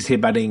 Is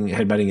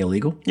headbutting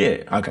illegal?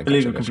 Yeah. Okay.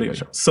 Illegal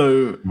completely.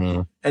 So,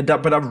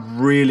 but that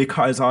really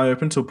cut his eye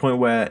open to a point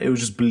where it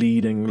was just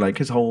bleeding. Like,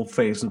 his whole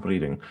face was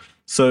bleeding.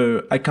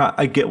 So I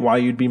get why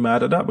you'd be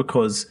mad at that,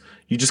 because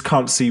you just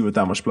can't see with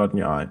that much blood in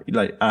your eye,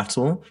 like, at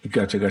all.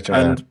 Gotcha.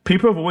 And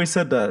people have always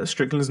said that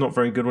Strickland's not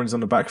very good when he's on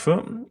the back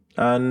foot,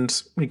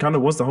 and he kind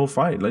of was the whole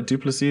fight. Like,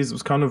 Duplessis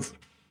was kind of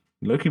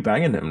low-key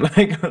banging him.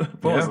 Like,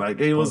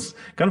 he was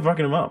kind of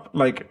fucking him up.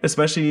 Like,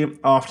 especially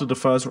after the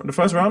first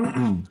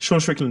round, Sean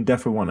Strickland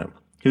definitely won it.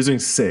 He was doing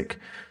sick.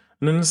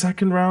 And then the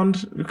second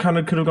round, it kind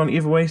of could have gone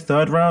either way.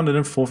 Third round, and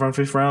then fourth round,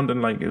 fifth round,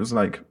 and like it was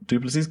like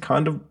Duplessis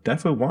kind of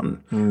defo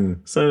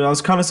won. So I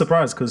was kind of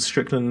surprised because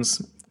Strickland's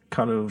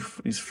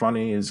he's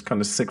funny, he's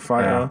kind of sick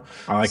fighter.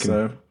 I like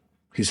him.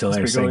 He's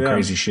hilarious, saying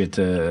crazy shit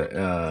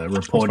to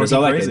reporters. I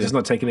like it. Just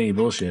not taking any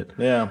bullshit.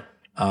 Yeah.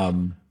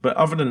 But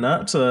other than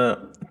that,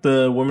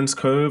 the women's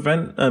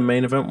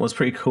main event was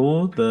pretty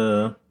cool.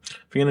 I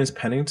think it's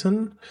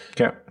Pennington.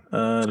 Okay.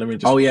 Let me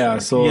just. Oh yeah, I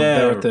saw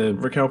there at the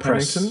Raquel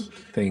press Pennington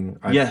thing.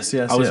 Yes.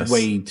 I was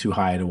way too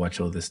high to watch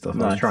all this stuff.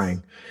 Nice. I was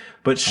trying,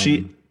 but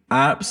she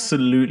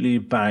absolutely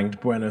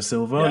banged Brenna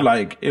Silva. Yeah.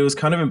 Like, it was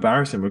kind of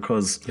embarrassing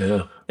because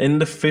in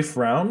the fifth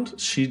round,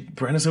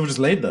 Brenna Silva just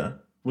laid there.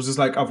 Was just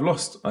like, I've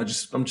lost. I'm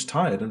just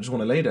tired. I just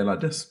want to lay there like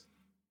this.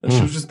 And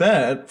she was just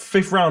there at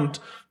fifth round,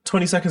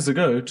 20 seconds to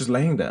go, just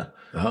laying there.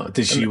 Oh, what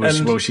was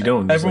she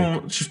doing?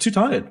 She was too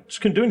tired. She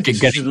couldn't do anything. She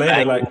just lay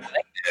there like.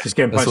 Just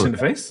getting punched in the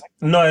face?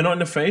 No, not in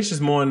the face,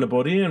 just more in the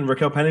body. And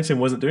Raquel Pennington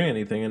wasn't doing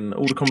anything. And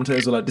all the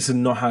commentators were like, this is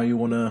not how you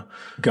want to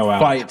go out.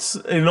 Fight.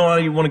 You know how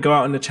you want to go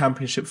out in the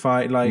championship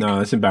fight. Like,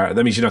 no, it's embarrassing.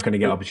 That means you're not going to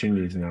get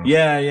opportunities now.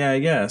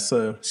 Yeah.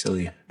 So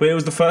silly. But it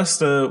was the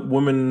first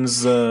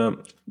women's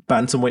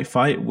bantamweight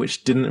fight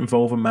which didn't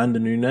involve Amanda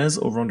Nunes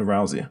or Ronda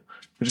Rousey.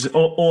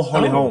 Or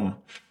Holly Holm.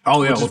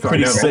 Oh, yeah. Which is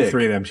pretty sick. All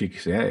three of them.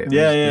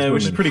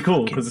 Which is pretty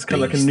cool because it's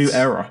kind of like a new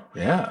era.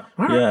 Yeah.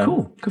 All right,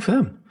 cool. Good for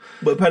them.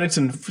 But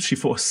Pennington, she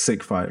fought a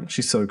sick fight.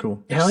 She's so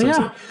cool. Hell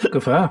yeah.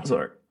 Good for her.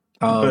 Sorry.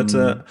 But other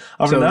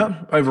than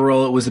that,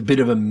 overall, it was a bit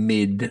of a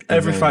mid.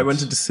 Every fight went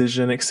to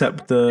decision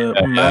except the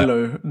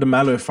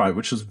Mallow fight,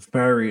 which was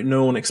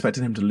no one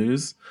expected him to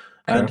lose.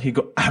 And he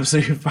got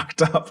absolutely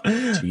fucked up.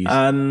 Jeez.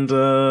 And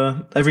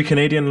every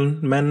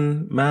Canadian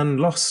man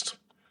lost.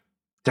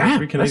 Damn.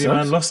 Every Canadian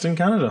man lost in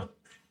Canada.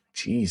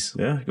 Jeez.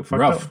 Yeah, he got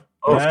fucked up.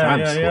 Rough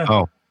times. Yeah.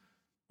 Oh.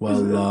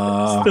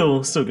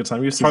 Well, still a good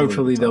time.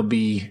 Hopefully they'll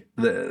be.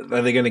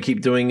 Are they going to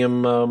keep doing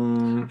them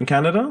in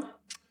Canada?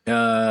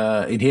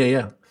 In here,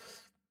 yeah.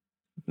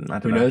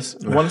 Who knows?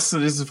 Once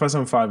this is the first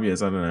time in 5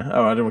 years. I don't know.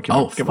 Oh, I don't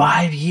want to.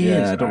 5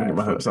 years. Yeah, I don't want to get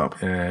my hopes up.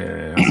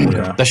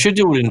 Yeah. They should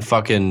do it in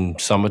fucking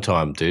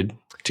summertime, dude,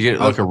 to get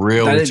like a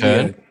real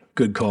return.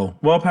 Good call.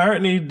 Well,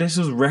 apparently this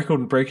was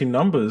record-breaking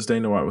numbers,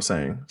 Dana White was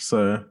saying.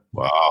 So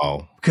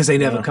wow. Because they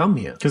never come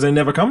here.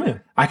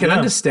 I can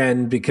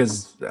understand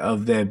because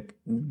of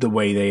the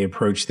way they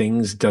approach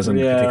things doesn't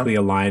particularly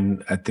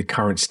align at the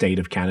current state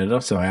of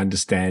Canada. So I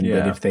understand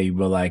that if they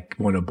were like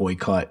want to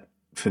boycott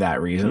for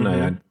that reason,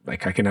 I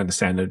can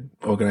understand an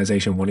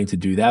organization wanting to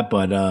do that.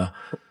 But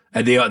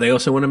And they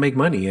also want to make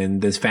money,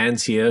 and there's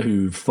fans here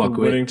who fuck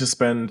willing to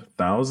spend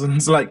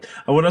thousands. Like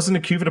when I was in the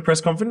queue for the press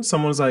conference,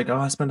 someone was like, "Oh,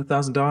 I spent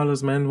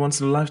 $1,000, man, once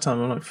in a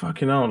lifetime." I'm like,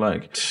 "Fucking hell!"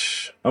 Like,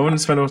 I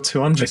wouldn't spend over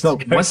 200. It's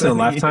not once in a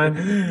lifetime.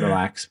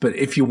 Relax, but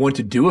if you want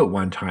to do it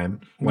one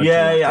time,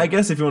 I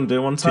guess if you want to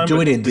do it one time, to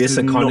do it in this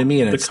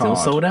economy and it's still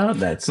sold out,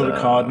 that's not the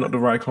card, not the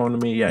right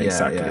economy. Yeah,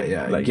 exactly.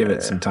 Yeah. Like, give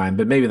it some time,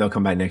 but maybe they'll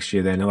come back next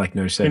year. Then, like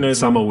no said,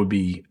 summer would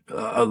be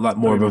a lot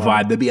more of a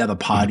vibe. There'd be other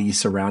parties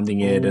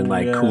surrounding it and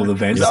like cool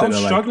events. I was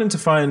struggling to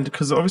find,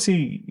 because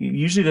obviously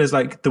usually there's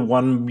like the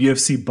one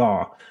UFC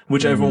bar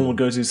which everyone would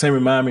go to. Same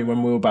with Miami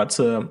when we were about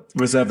to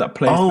reserve that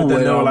place. But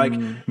then they were like,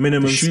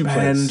 minimum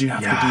spend, you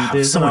have to do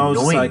this. And I was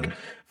just like,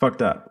 fuck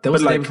that. That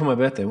was the day before my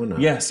birthday, wasn't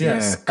it? Yes.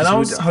 And I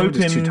was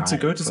hoping to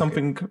go to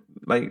something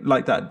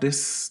like that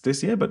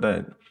this year, but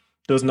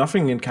there was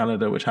nothing in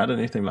Canada which had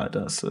anything like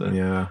that. So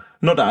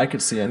not that I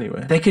could see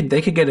anyway. They could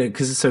get it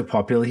because it's so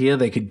popular here.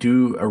 They could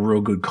do a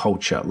real good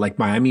culture. Like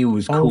Miami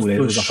was cool.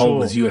 There was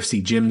there's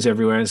UFC gyms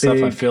everywhere and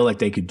stuff. I feel like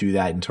they could do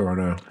that in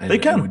Toronto. And they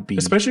can,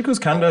 especially because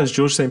Canada has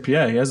Georges St.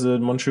 Pierre. He has a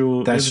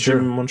Montreal. That's true.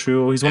 Gym in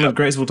Montreal. He's one of the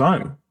greatest of all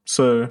time.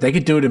 So they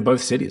could do it in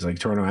both cities, like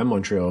Toronto and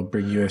Montreal.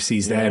 Bring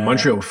UFCs there. And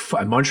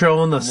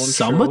Montreal in the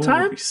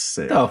summertime.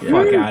 The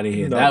fuck out of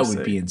here. That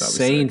would be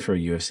insane for a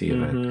UFC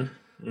event.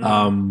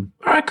 All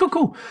right, cool.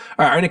 All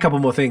right, and a couple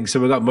more things. So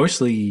we got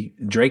mostly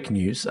Drake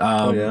news.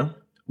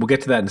 We'll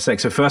get to that in a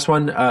sec. So first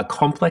one,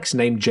 Complex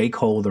named J.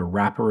 Cole the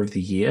Rapper of the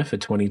Year for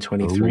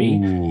 2023.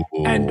 Ooh.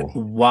 And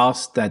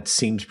whilst that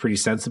seems pretty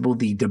sensible,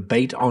 the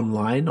debate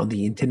online on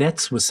the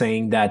internets was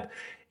saying that,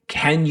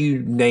 can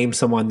you name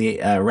someone the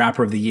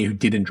Rapper of the Year who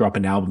didn't drop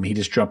an album? He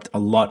just dropped a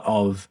lot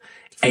of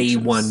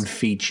A1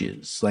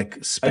 features,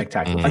 like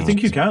spectacular. I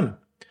think you can.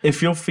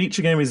 If your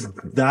feature game is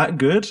that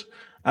good,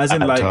 as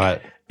in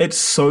like... It's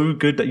so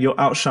good that you're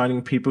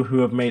outshining people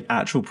who have made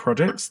actual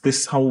projects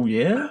this whole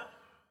year.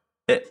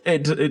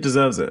 It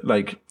deserves it.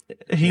 Like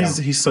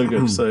he's so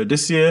good. So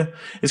this year,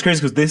 it's crazy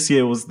because this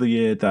year was the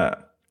year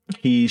that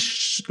he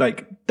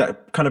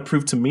that kind of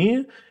proved to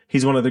me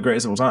he's one of the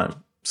greatest of all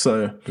time.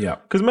 So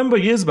because remember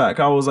years back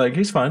I was like,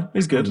 he's fine,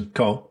 he's good.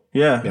 Cole.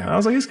 Yeah, I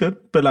was like, he's good,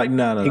 but like,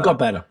 no. He got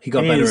better. He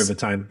got better over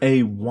time.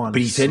 A1. But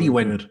he said he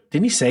went.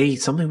 Didn't he say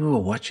something we were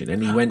watching?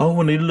 And he went. Oh,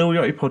 on the Lil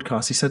Yachty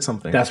podcast, he said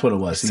something. That's what it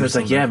was. He was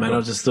like, "Yeah, man, I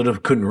just sort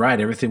of couldn't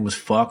write. Everything was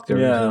fucked.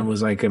 Everything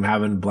was like I'm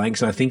having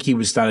blanks." And I think he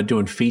was started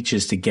doing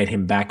features to get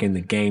him back in the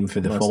game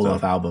for the Fall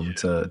Off album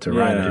to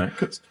write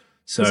it.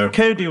 So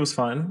KOD was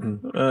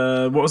fine.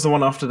 What was the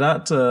one after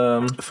that?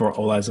 For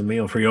All Eyes on Me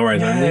or For Your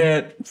Eyes Only?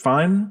 Yeah,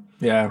 fine.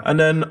 Yeah, and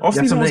then Off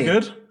Season was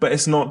good, but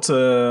it's not.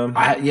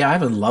 I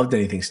haven't loved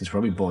anything since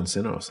probably Born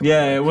Sinner or something.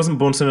 Yeah, it wasn't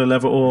Born Sinner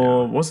level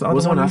or what's the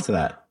other one after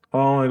that?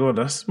 Oh my god,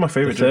 that's my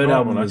favorite. The third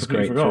album was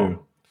great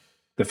too.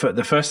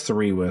 The first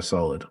three were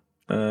solid.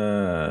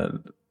 Let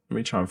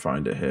me try and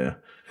find it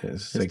here.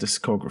 His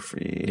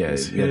discography. Yeah,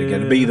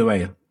 but either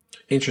way,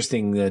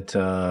 interesting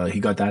that he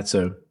got that.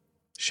 So.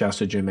 Shouts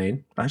to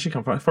Jermaine. I actually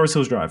can't find Forest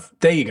Hills Drive.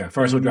 There you go.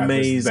 Forest Hills Drive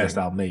is the best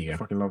album. There you go.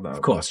 Fucking love that.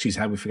 Of course. Jeez,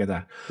 how did we forget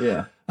that?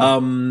 Yeah.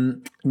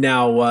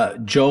 Now,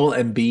 Joel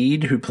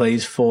Embiid, who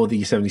plays for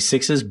the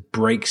 76ers,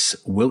 breaks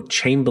Wilt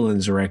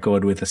Chamberlain's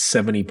record with a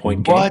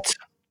 70-point game. What?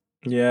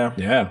 Yeah.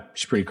 Yeah.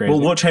 It's pretty crazy.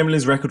 Well, Wilt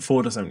Chamberlain's record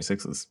for the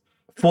 76ers.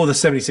 For the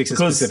 76ers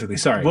specifically,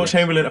 sorry. Wilt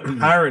Chamberlain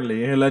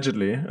apparently,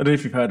 allegedly, I don't know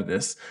if you've heard of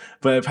this,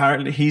 but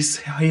apparently he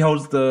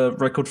holds the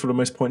record for the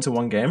most points in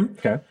one game.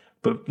 Okay.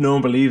 But no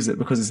one believes it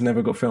because it's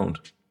never got filmed.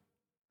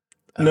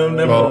 No,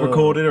 never got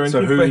recorded or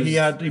anything. But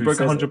he broke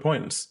 100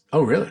 points.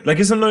 Oh, really? Like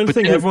it's a known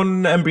thing. Everyone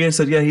in the NBA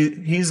said, yeah,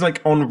 he's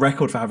like on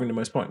record for having the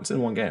most points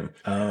in one game.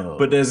 Oh,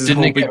 but there's this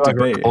whole big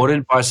debate.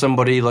 Recorded by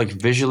somebody like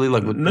visually,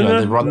 like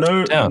no,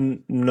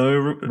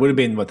 would have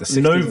been what the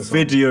 60s. No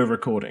video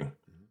recording.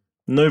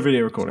 No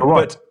video recording.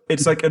 Right. But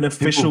it's like an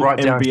official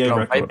NBA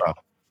record. Paper.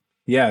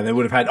 Yeah, they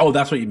would have had. Oh,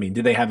 that's what you mean.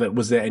 Did they have it?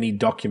 Was there any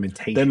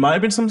documentation? There might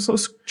have been some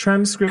sort of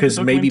transcript. Because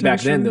maybe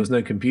back then there was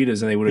no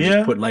computers and they would have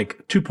just put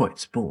like 2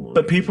 points. Boom.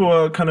 But people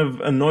are kind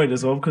of annoyed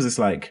as well because it's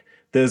like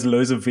there's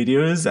loads of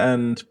videos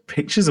and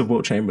pictures of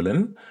Wilt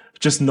Chamberlain,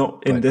 just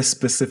not in this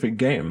specific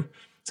game.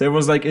 So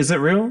everyone's like, is it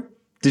real?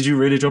 Did you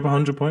really drop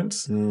 100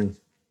 points? I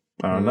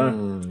don't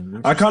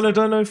know. I kind of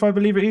don't know if I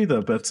believe it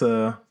either, but...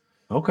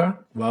 okay.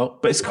 Well...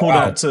 But it's cool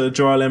that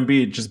Joel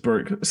Embiid just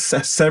broke. A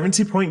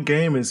 70-point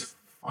game is...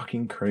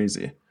 fucking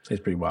crazy.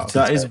 It's pretty wild.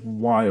 That is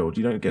wild.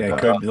 You don't get that.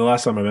 Kobe, the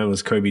last time I remember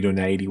was Kobe doing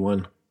that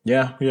 81.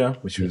 Yeah.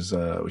 Which was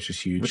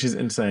huge. Which is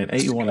insane.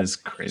 81 is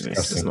crazy.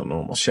 It's just not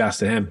normal. Shouts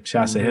to him.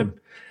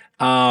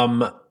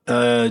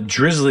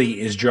 Drizzly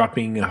is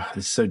dropping.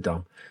 It's so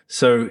dumb.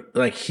 So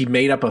like he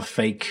made up a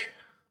fake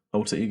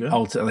alter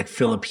ego, like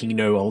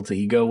Filipino alter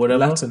ego,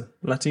 whatever.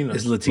 Latino.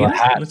 Is Latino?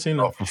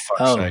 Latino. Oh, for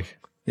fuck's sake.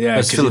 Yeah,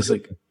 it's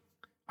like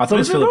I thought it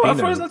was Filipino. I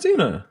thought it was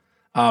Latino.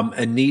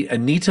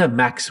 Anita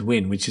Max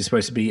Win, which is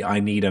supposed to be I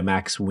Need a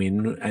Max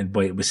Win,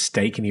 but it was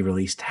Steak, and he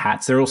released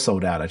hats. They're all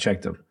sold out. I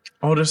checked them.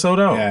 Oh, they're sold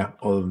out? Yeah.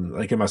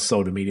 Like it must have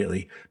sold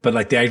immediately. But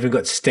like they even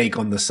got Steak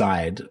on the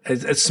side.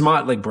 It's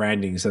smart like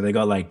branding. So they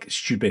got like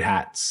stupid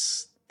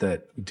hats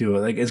that do it.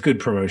 Like it's good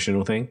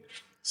promotional thing.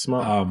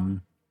 Smart.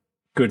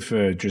 Good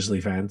for Drizzly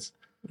fans.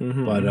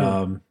 But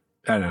I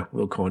don't know, a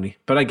little corny.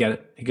 But I get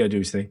it. He got to do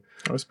his thing.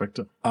 I respect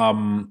it.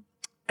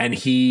 And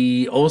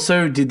he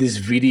also did this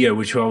video,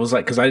 which I was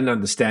like, because I didn't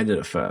understand it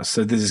at first.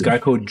 So there's this guy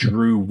called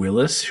Drew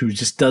Willis who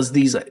just does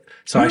these.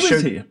 So Who I is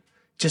showed he?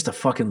 just a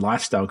fucking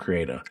lifestyle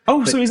creator.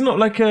 Oh, so he's not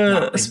like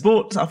a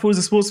sports. I thought he was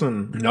a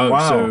sportsman. No,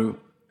 Wow. so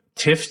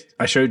Tiff,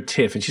 I showed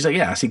Tiff, and she's like,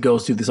 "Yeah, I see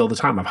girls do this all the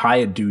time. I've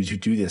hired dudes who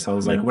do this." I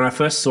was like, when I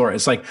first saw it,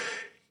 it's like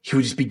he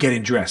would just be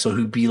getting dressed, or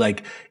he'd be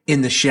like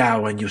in the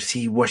shower, and you'll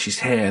see he wash his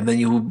hair, and then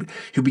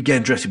he'll be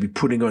getting dressed, he'll be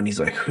putting on his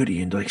like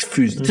hoodie and like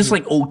food, just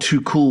like all too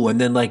cool, and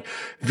then like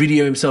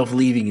video himself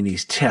leaving in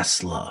his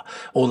Tesla,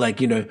 or like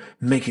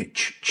make it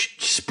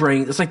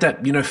spraying. It's like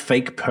that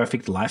fake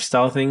perfect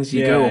lifestyle things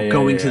you go, or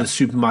going to the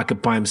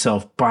supermarket by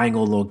himself, buying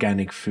all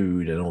organic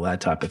food and all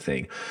that type of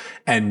thing.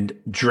 And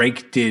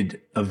Drake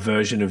did a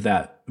version of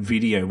that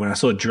video. When I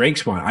saw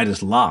Drake's one, I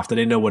just laughed. I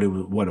didn't know what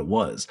it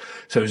was.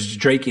 So it was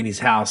Drake in his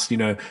house,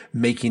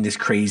 making this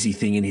crazy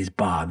thing in his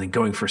bar, and then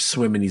going for a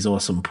swim in his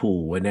awesome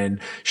pool, and then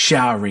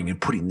showering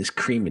and putting this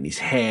cream in his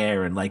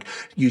hair, and like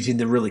using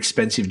the real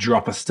expensive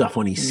dropper stuff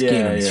on his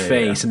skin, on his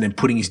face, and then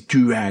putting his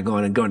do-rag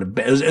on and going to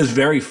bed. It was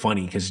very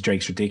funny because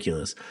Drake's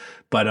ridiculous.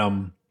 But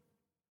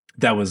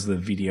that was the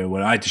video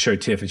where I had to show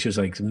Tiff, and she was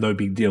like, "No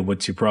big deal.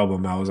 What's your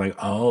problem?" I was like,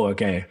 "Oh,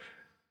 okay."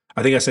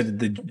 I think I said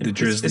the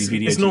Drizzly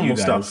video. It's to normal you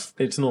guys. stuff.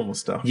 It's normal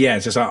stuff. Yeah,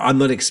 it's just I'm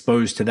not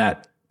exposed to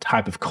that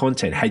type of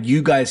content. Had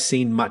you guys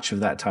seen much of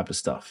that type of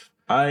stuff?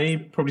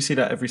 I probably see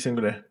that every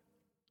single day.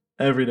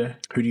 Every day.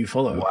 Who do you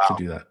follow to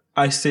do that?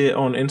 I see it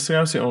on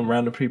Instagram. I see it on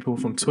random people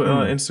from Twitter,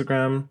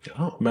 Instagram,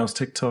 Mel's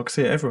TikTok. I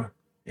see it everywhere.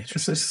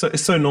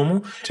 It's so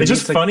normal. It's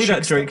just funny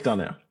that Drake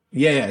done it.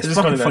 Yeah, it's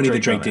fucking funny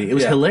that Drake did it. It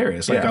was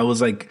hilarious. Like I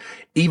was like,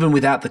 even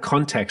without the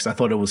context, I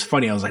thought it was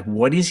funny. I was like,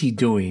 what is he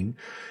doing?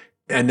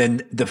 And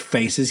then the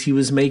faces he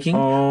was making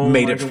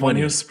made it funny. When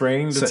he was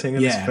spraying the thing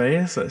in his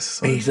face.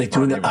 And he's like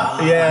doing that.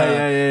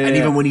 And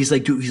even when he's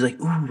like, ooh,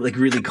 like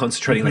really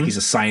concentrating, like he's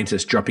a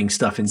scientist dropping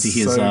stuff into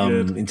his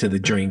into the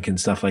drink and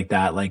stuff like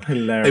that. Like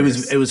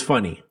hilarious. It was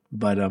funny.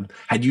 But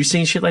had you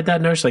seen shit like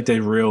that, Nurse? Like the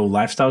real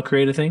lifestyle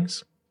creator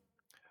things?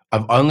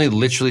 I've only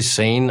literally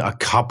seen a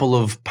couple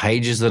of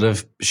pages that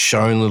have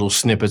shown little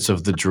snippets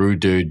of the Drew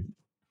dude,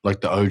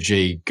 like the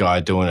OG guy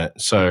doing it.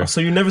 So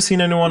you've never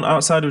seen anyone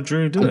outside of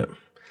Drew do it?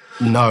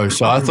 No,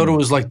 so I thought it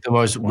was like the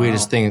most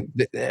weirdest thing.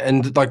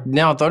 And like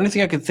now the only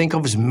thing I could think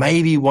of is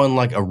maybe one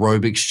like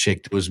aerobics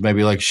chick that was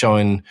maybe like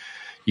showing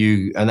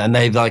you and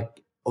they like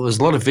there's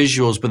a lot of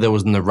visuals, but there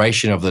was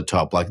narration over the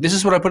top. Like, this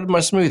is what I put in my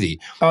smoothie.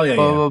 Oh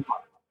yeah.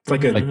 It's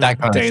like that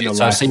kind of shit.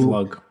 So I've seen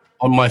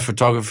on my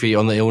photography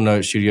on the Ill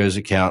Note Studios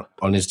account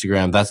on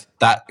Instagram,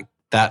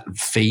 that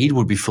feed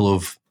would be full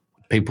of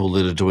people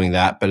that are doing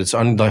that, but it's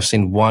only I've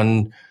seen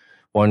one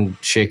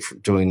chick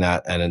doing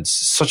that, and it's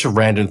such a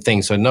random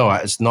thing. So no,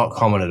 it's not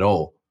common at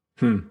all.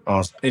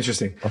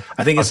 Interesting.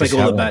 I think it's like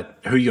all about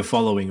who you're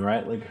following,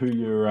 right? Like who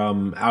your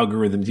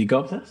algorithm. Do you go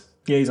upstairs?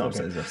 Yeah, he's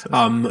upstairs.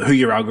 Who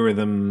your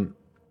algorithm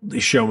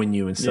is showing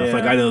you and stuff. Yeah.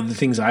 Like I know the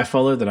things I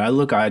follow that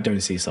I don't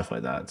see stuff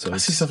like that. So I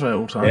see stuff like that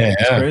all the time. Yeah,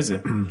 it's crazy.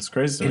 It's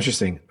crazy.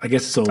 Interesting. I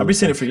guess it's all. I've been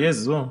seeing it for years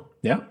as well.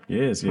 Yeah.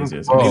 Years.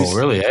 Oh,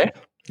 really? Eh?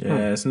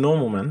 Yeah, it's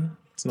normal, man.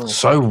 It's normal.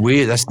 So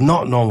weird. That's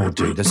not normal,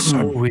 dude. That's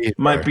so weird.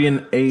 Might be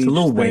an age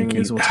thing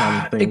is what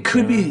I'm thinking. It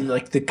could be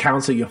like the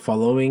accounts that you're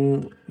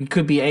following. It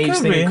could be age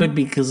thing. It could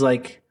be because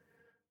like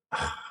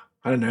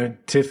I don't know.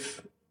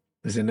 Tiff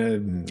is in a.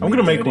 I'm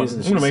gonna make one.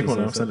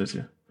 And I'll send it to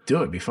you. Do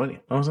it. It'd be funny.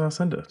 I'll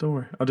send it. Don't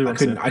worry. I'll do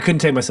it. I couldn't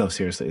take myself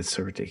seriously. It's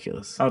so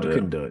ridiculous. I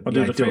couldn't do it. I'll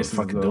do it.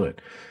 Fucking do it.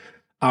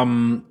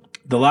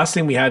 The last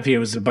thing we have here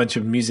was a bunch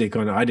of music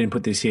on. I didn't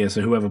put this here,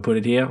 so whoever put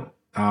it here.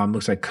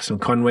 Looks like some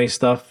Conway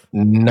stuff.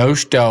 No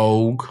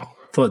dog.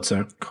 Thought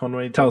so.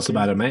 Conway. Tell us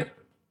about it, mate.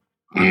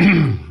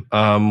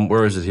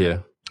 Where is it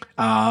here?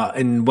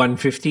 In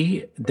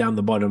 150, down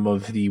the bottom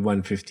of the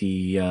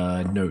 150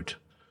 note.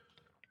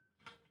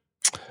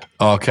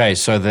 Okay,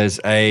 so there's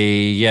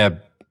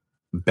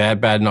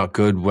Bad Not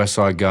Good, West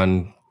Side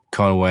Gun,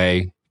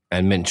 Conway,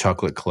 and Mint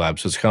Chocolate collab.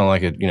 So it's kind of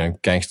like a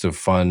gangster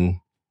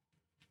fun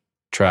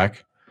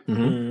track.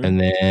 Mm-hmm. And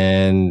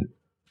then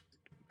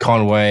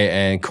Conway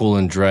and Cool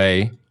and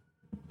Dre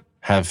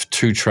have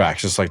 2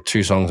 tracks, just like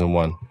 2 songs in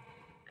one.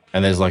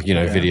 And there's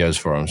videos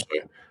for them. So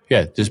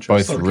yeah, just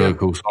both really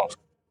cool songs.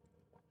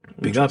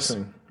 Big ups.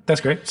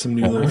 That's great. Some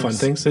new little fun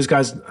things. Those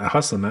guys are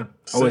hustling, man.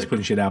 Always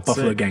putting shit out.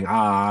 Buffalo Gang.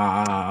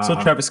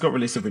 So Travis Scott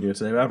released a video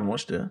today. I haven't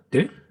watched it.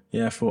 Did he?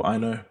 Yeah, for I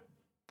Know.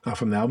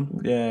 From the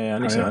album? Yeah.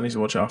 I need to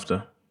watch it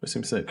after. It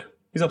seems sick.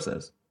 He's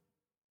upstairs.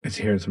 It's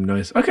hearing some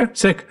noise. Okay,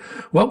 sick.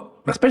 Well,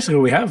 that's basically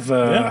what we have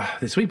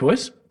this week,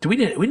 boys. We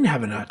didn't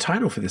have a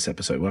title for this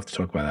episode. We'll have to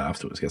talk about that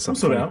afterwards. Get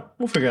something.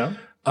 We'll figure it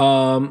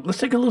out. Let's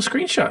take a little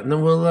screenshot and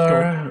then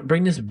we'll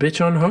bring this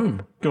bitch on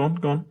home. Go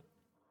on.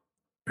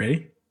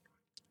 Ready?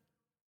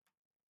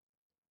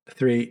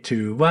 3,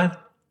 2, 1.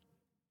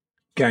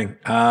 Gang.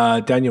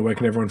 Daniel, where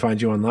can everyone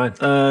find you online?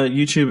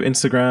 YouTube,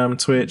 Instagram,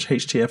 Twitch,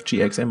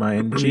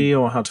 HTFGXMING,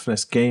 or How to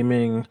Finesse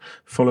Gaming.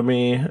 Follow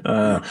me.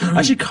 I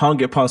actually can't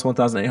get past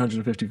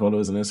 1,850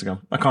 followers on Instagram.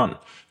 I can't.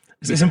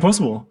 It's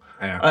impossible.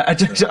 Yeah. I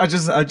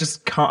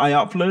just can't. I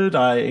upload,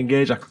 I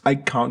engage, I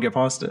can't get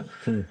past it.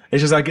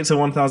 It's just I get to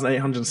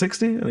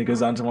 1,860 and it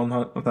goes down to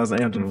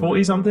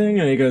 1,840 something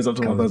and it goes up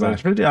to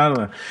 1,850. I don't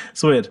know.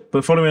 It's weird.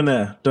 But follow me in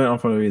there. Don't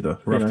unfollow either.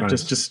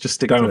 Just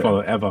stick to it. Don't follow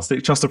ever.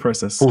 Trust the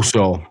process.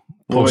 Also,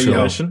 what are you,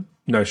 Notion?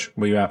 Notion,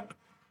 where you at?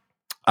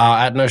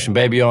 At Notion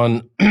Baby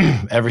on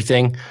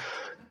everything.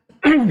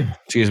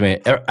 Excuse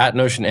me. At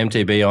Notion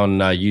MTB on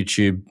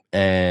YouTube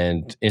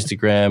and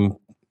Instagram.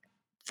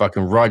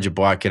 Fucking ride your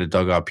bike, get a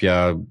dog up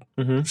here,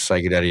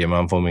 say get out of your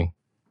mum for me.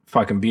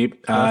 Fucking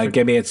beep.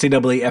 Get me at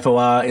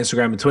CWFOR,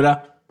 Instagram and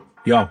Twitter.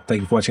 Yo,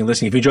 thank you for watching and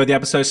listening. If you enjoyed the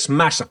episode,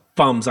 smash the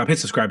thumbs up, hit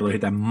subscribe below,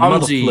 hit that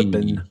mother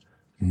flipping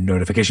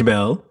notification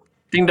bell.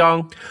 Ding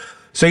dong.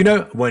 So you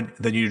know when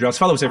the new drops.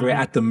 Follow us everywhere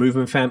at The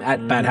Movement Fam,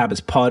 at Bad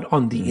Habits Pod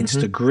on the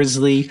Insta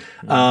Grizzly.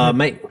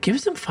 Mate, give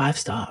us some 5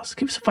 stars.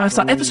 Give us a 5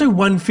 star. Episode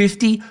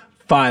 150,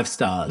 5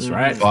 stars,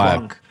 right?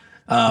 5.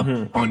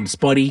 On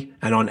Spotty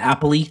and on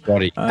Appley.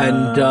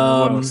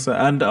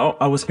 And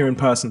I was here in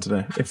person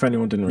today, if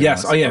anyone didn't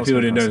realize. Yes, people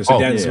didn't know. So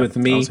Dan's with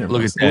me.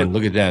 Look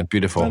at Dan.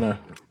 Beautiful.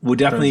 We'll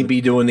definitely be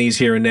doing these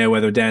here and there,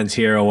 whether Dan's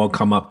here or we'll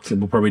come up.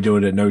 We'll probably do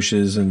it at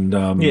Nosh's and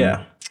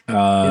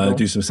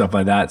do some stuff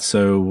like that.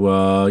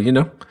 So,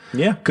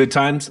 good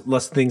times,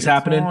 lots of things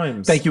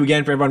happening. Thank you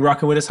again for everyone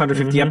rocking with us.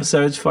 150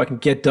 episodes. Fucking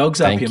get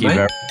dogs up here, mate. Thank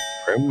you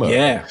very much.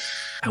 Yeah.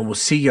 And we'll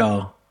see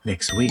y'all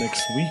next week.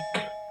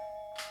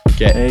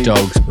 Get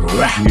dogs. You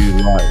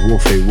like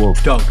wolfy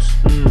wolf. Dogs.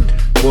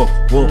 Wolf,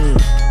 wolf.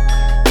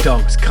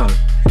 Dogs cunt.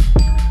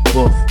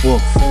 Wolf,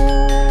 wolf.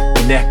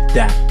 Neck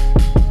that.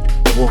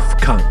 Wolf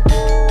cunt.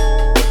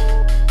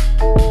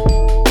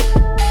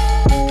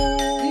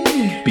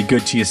 Be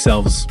good to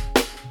yourselves.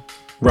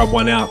 Rub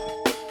one out.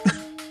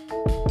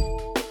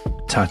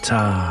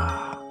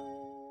 Ta-ta.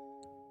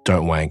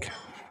 Don't wank.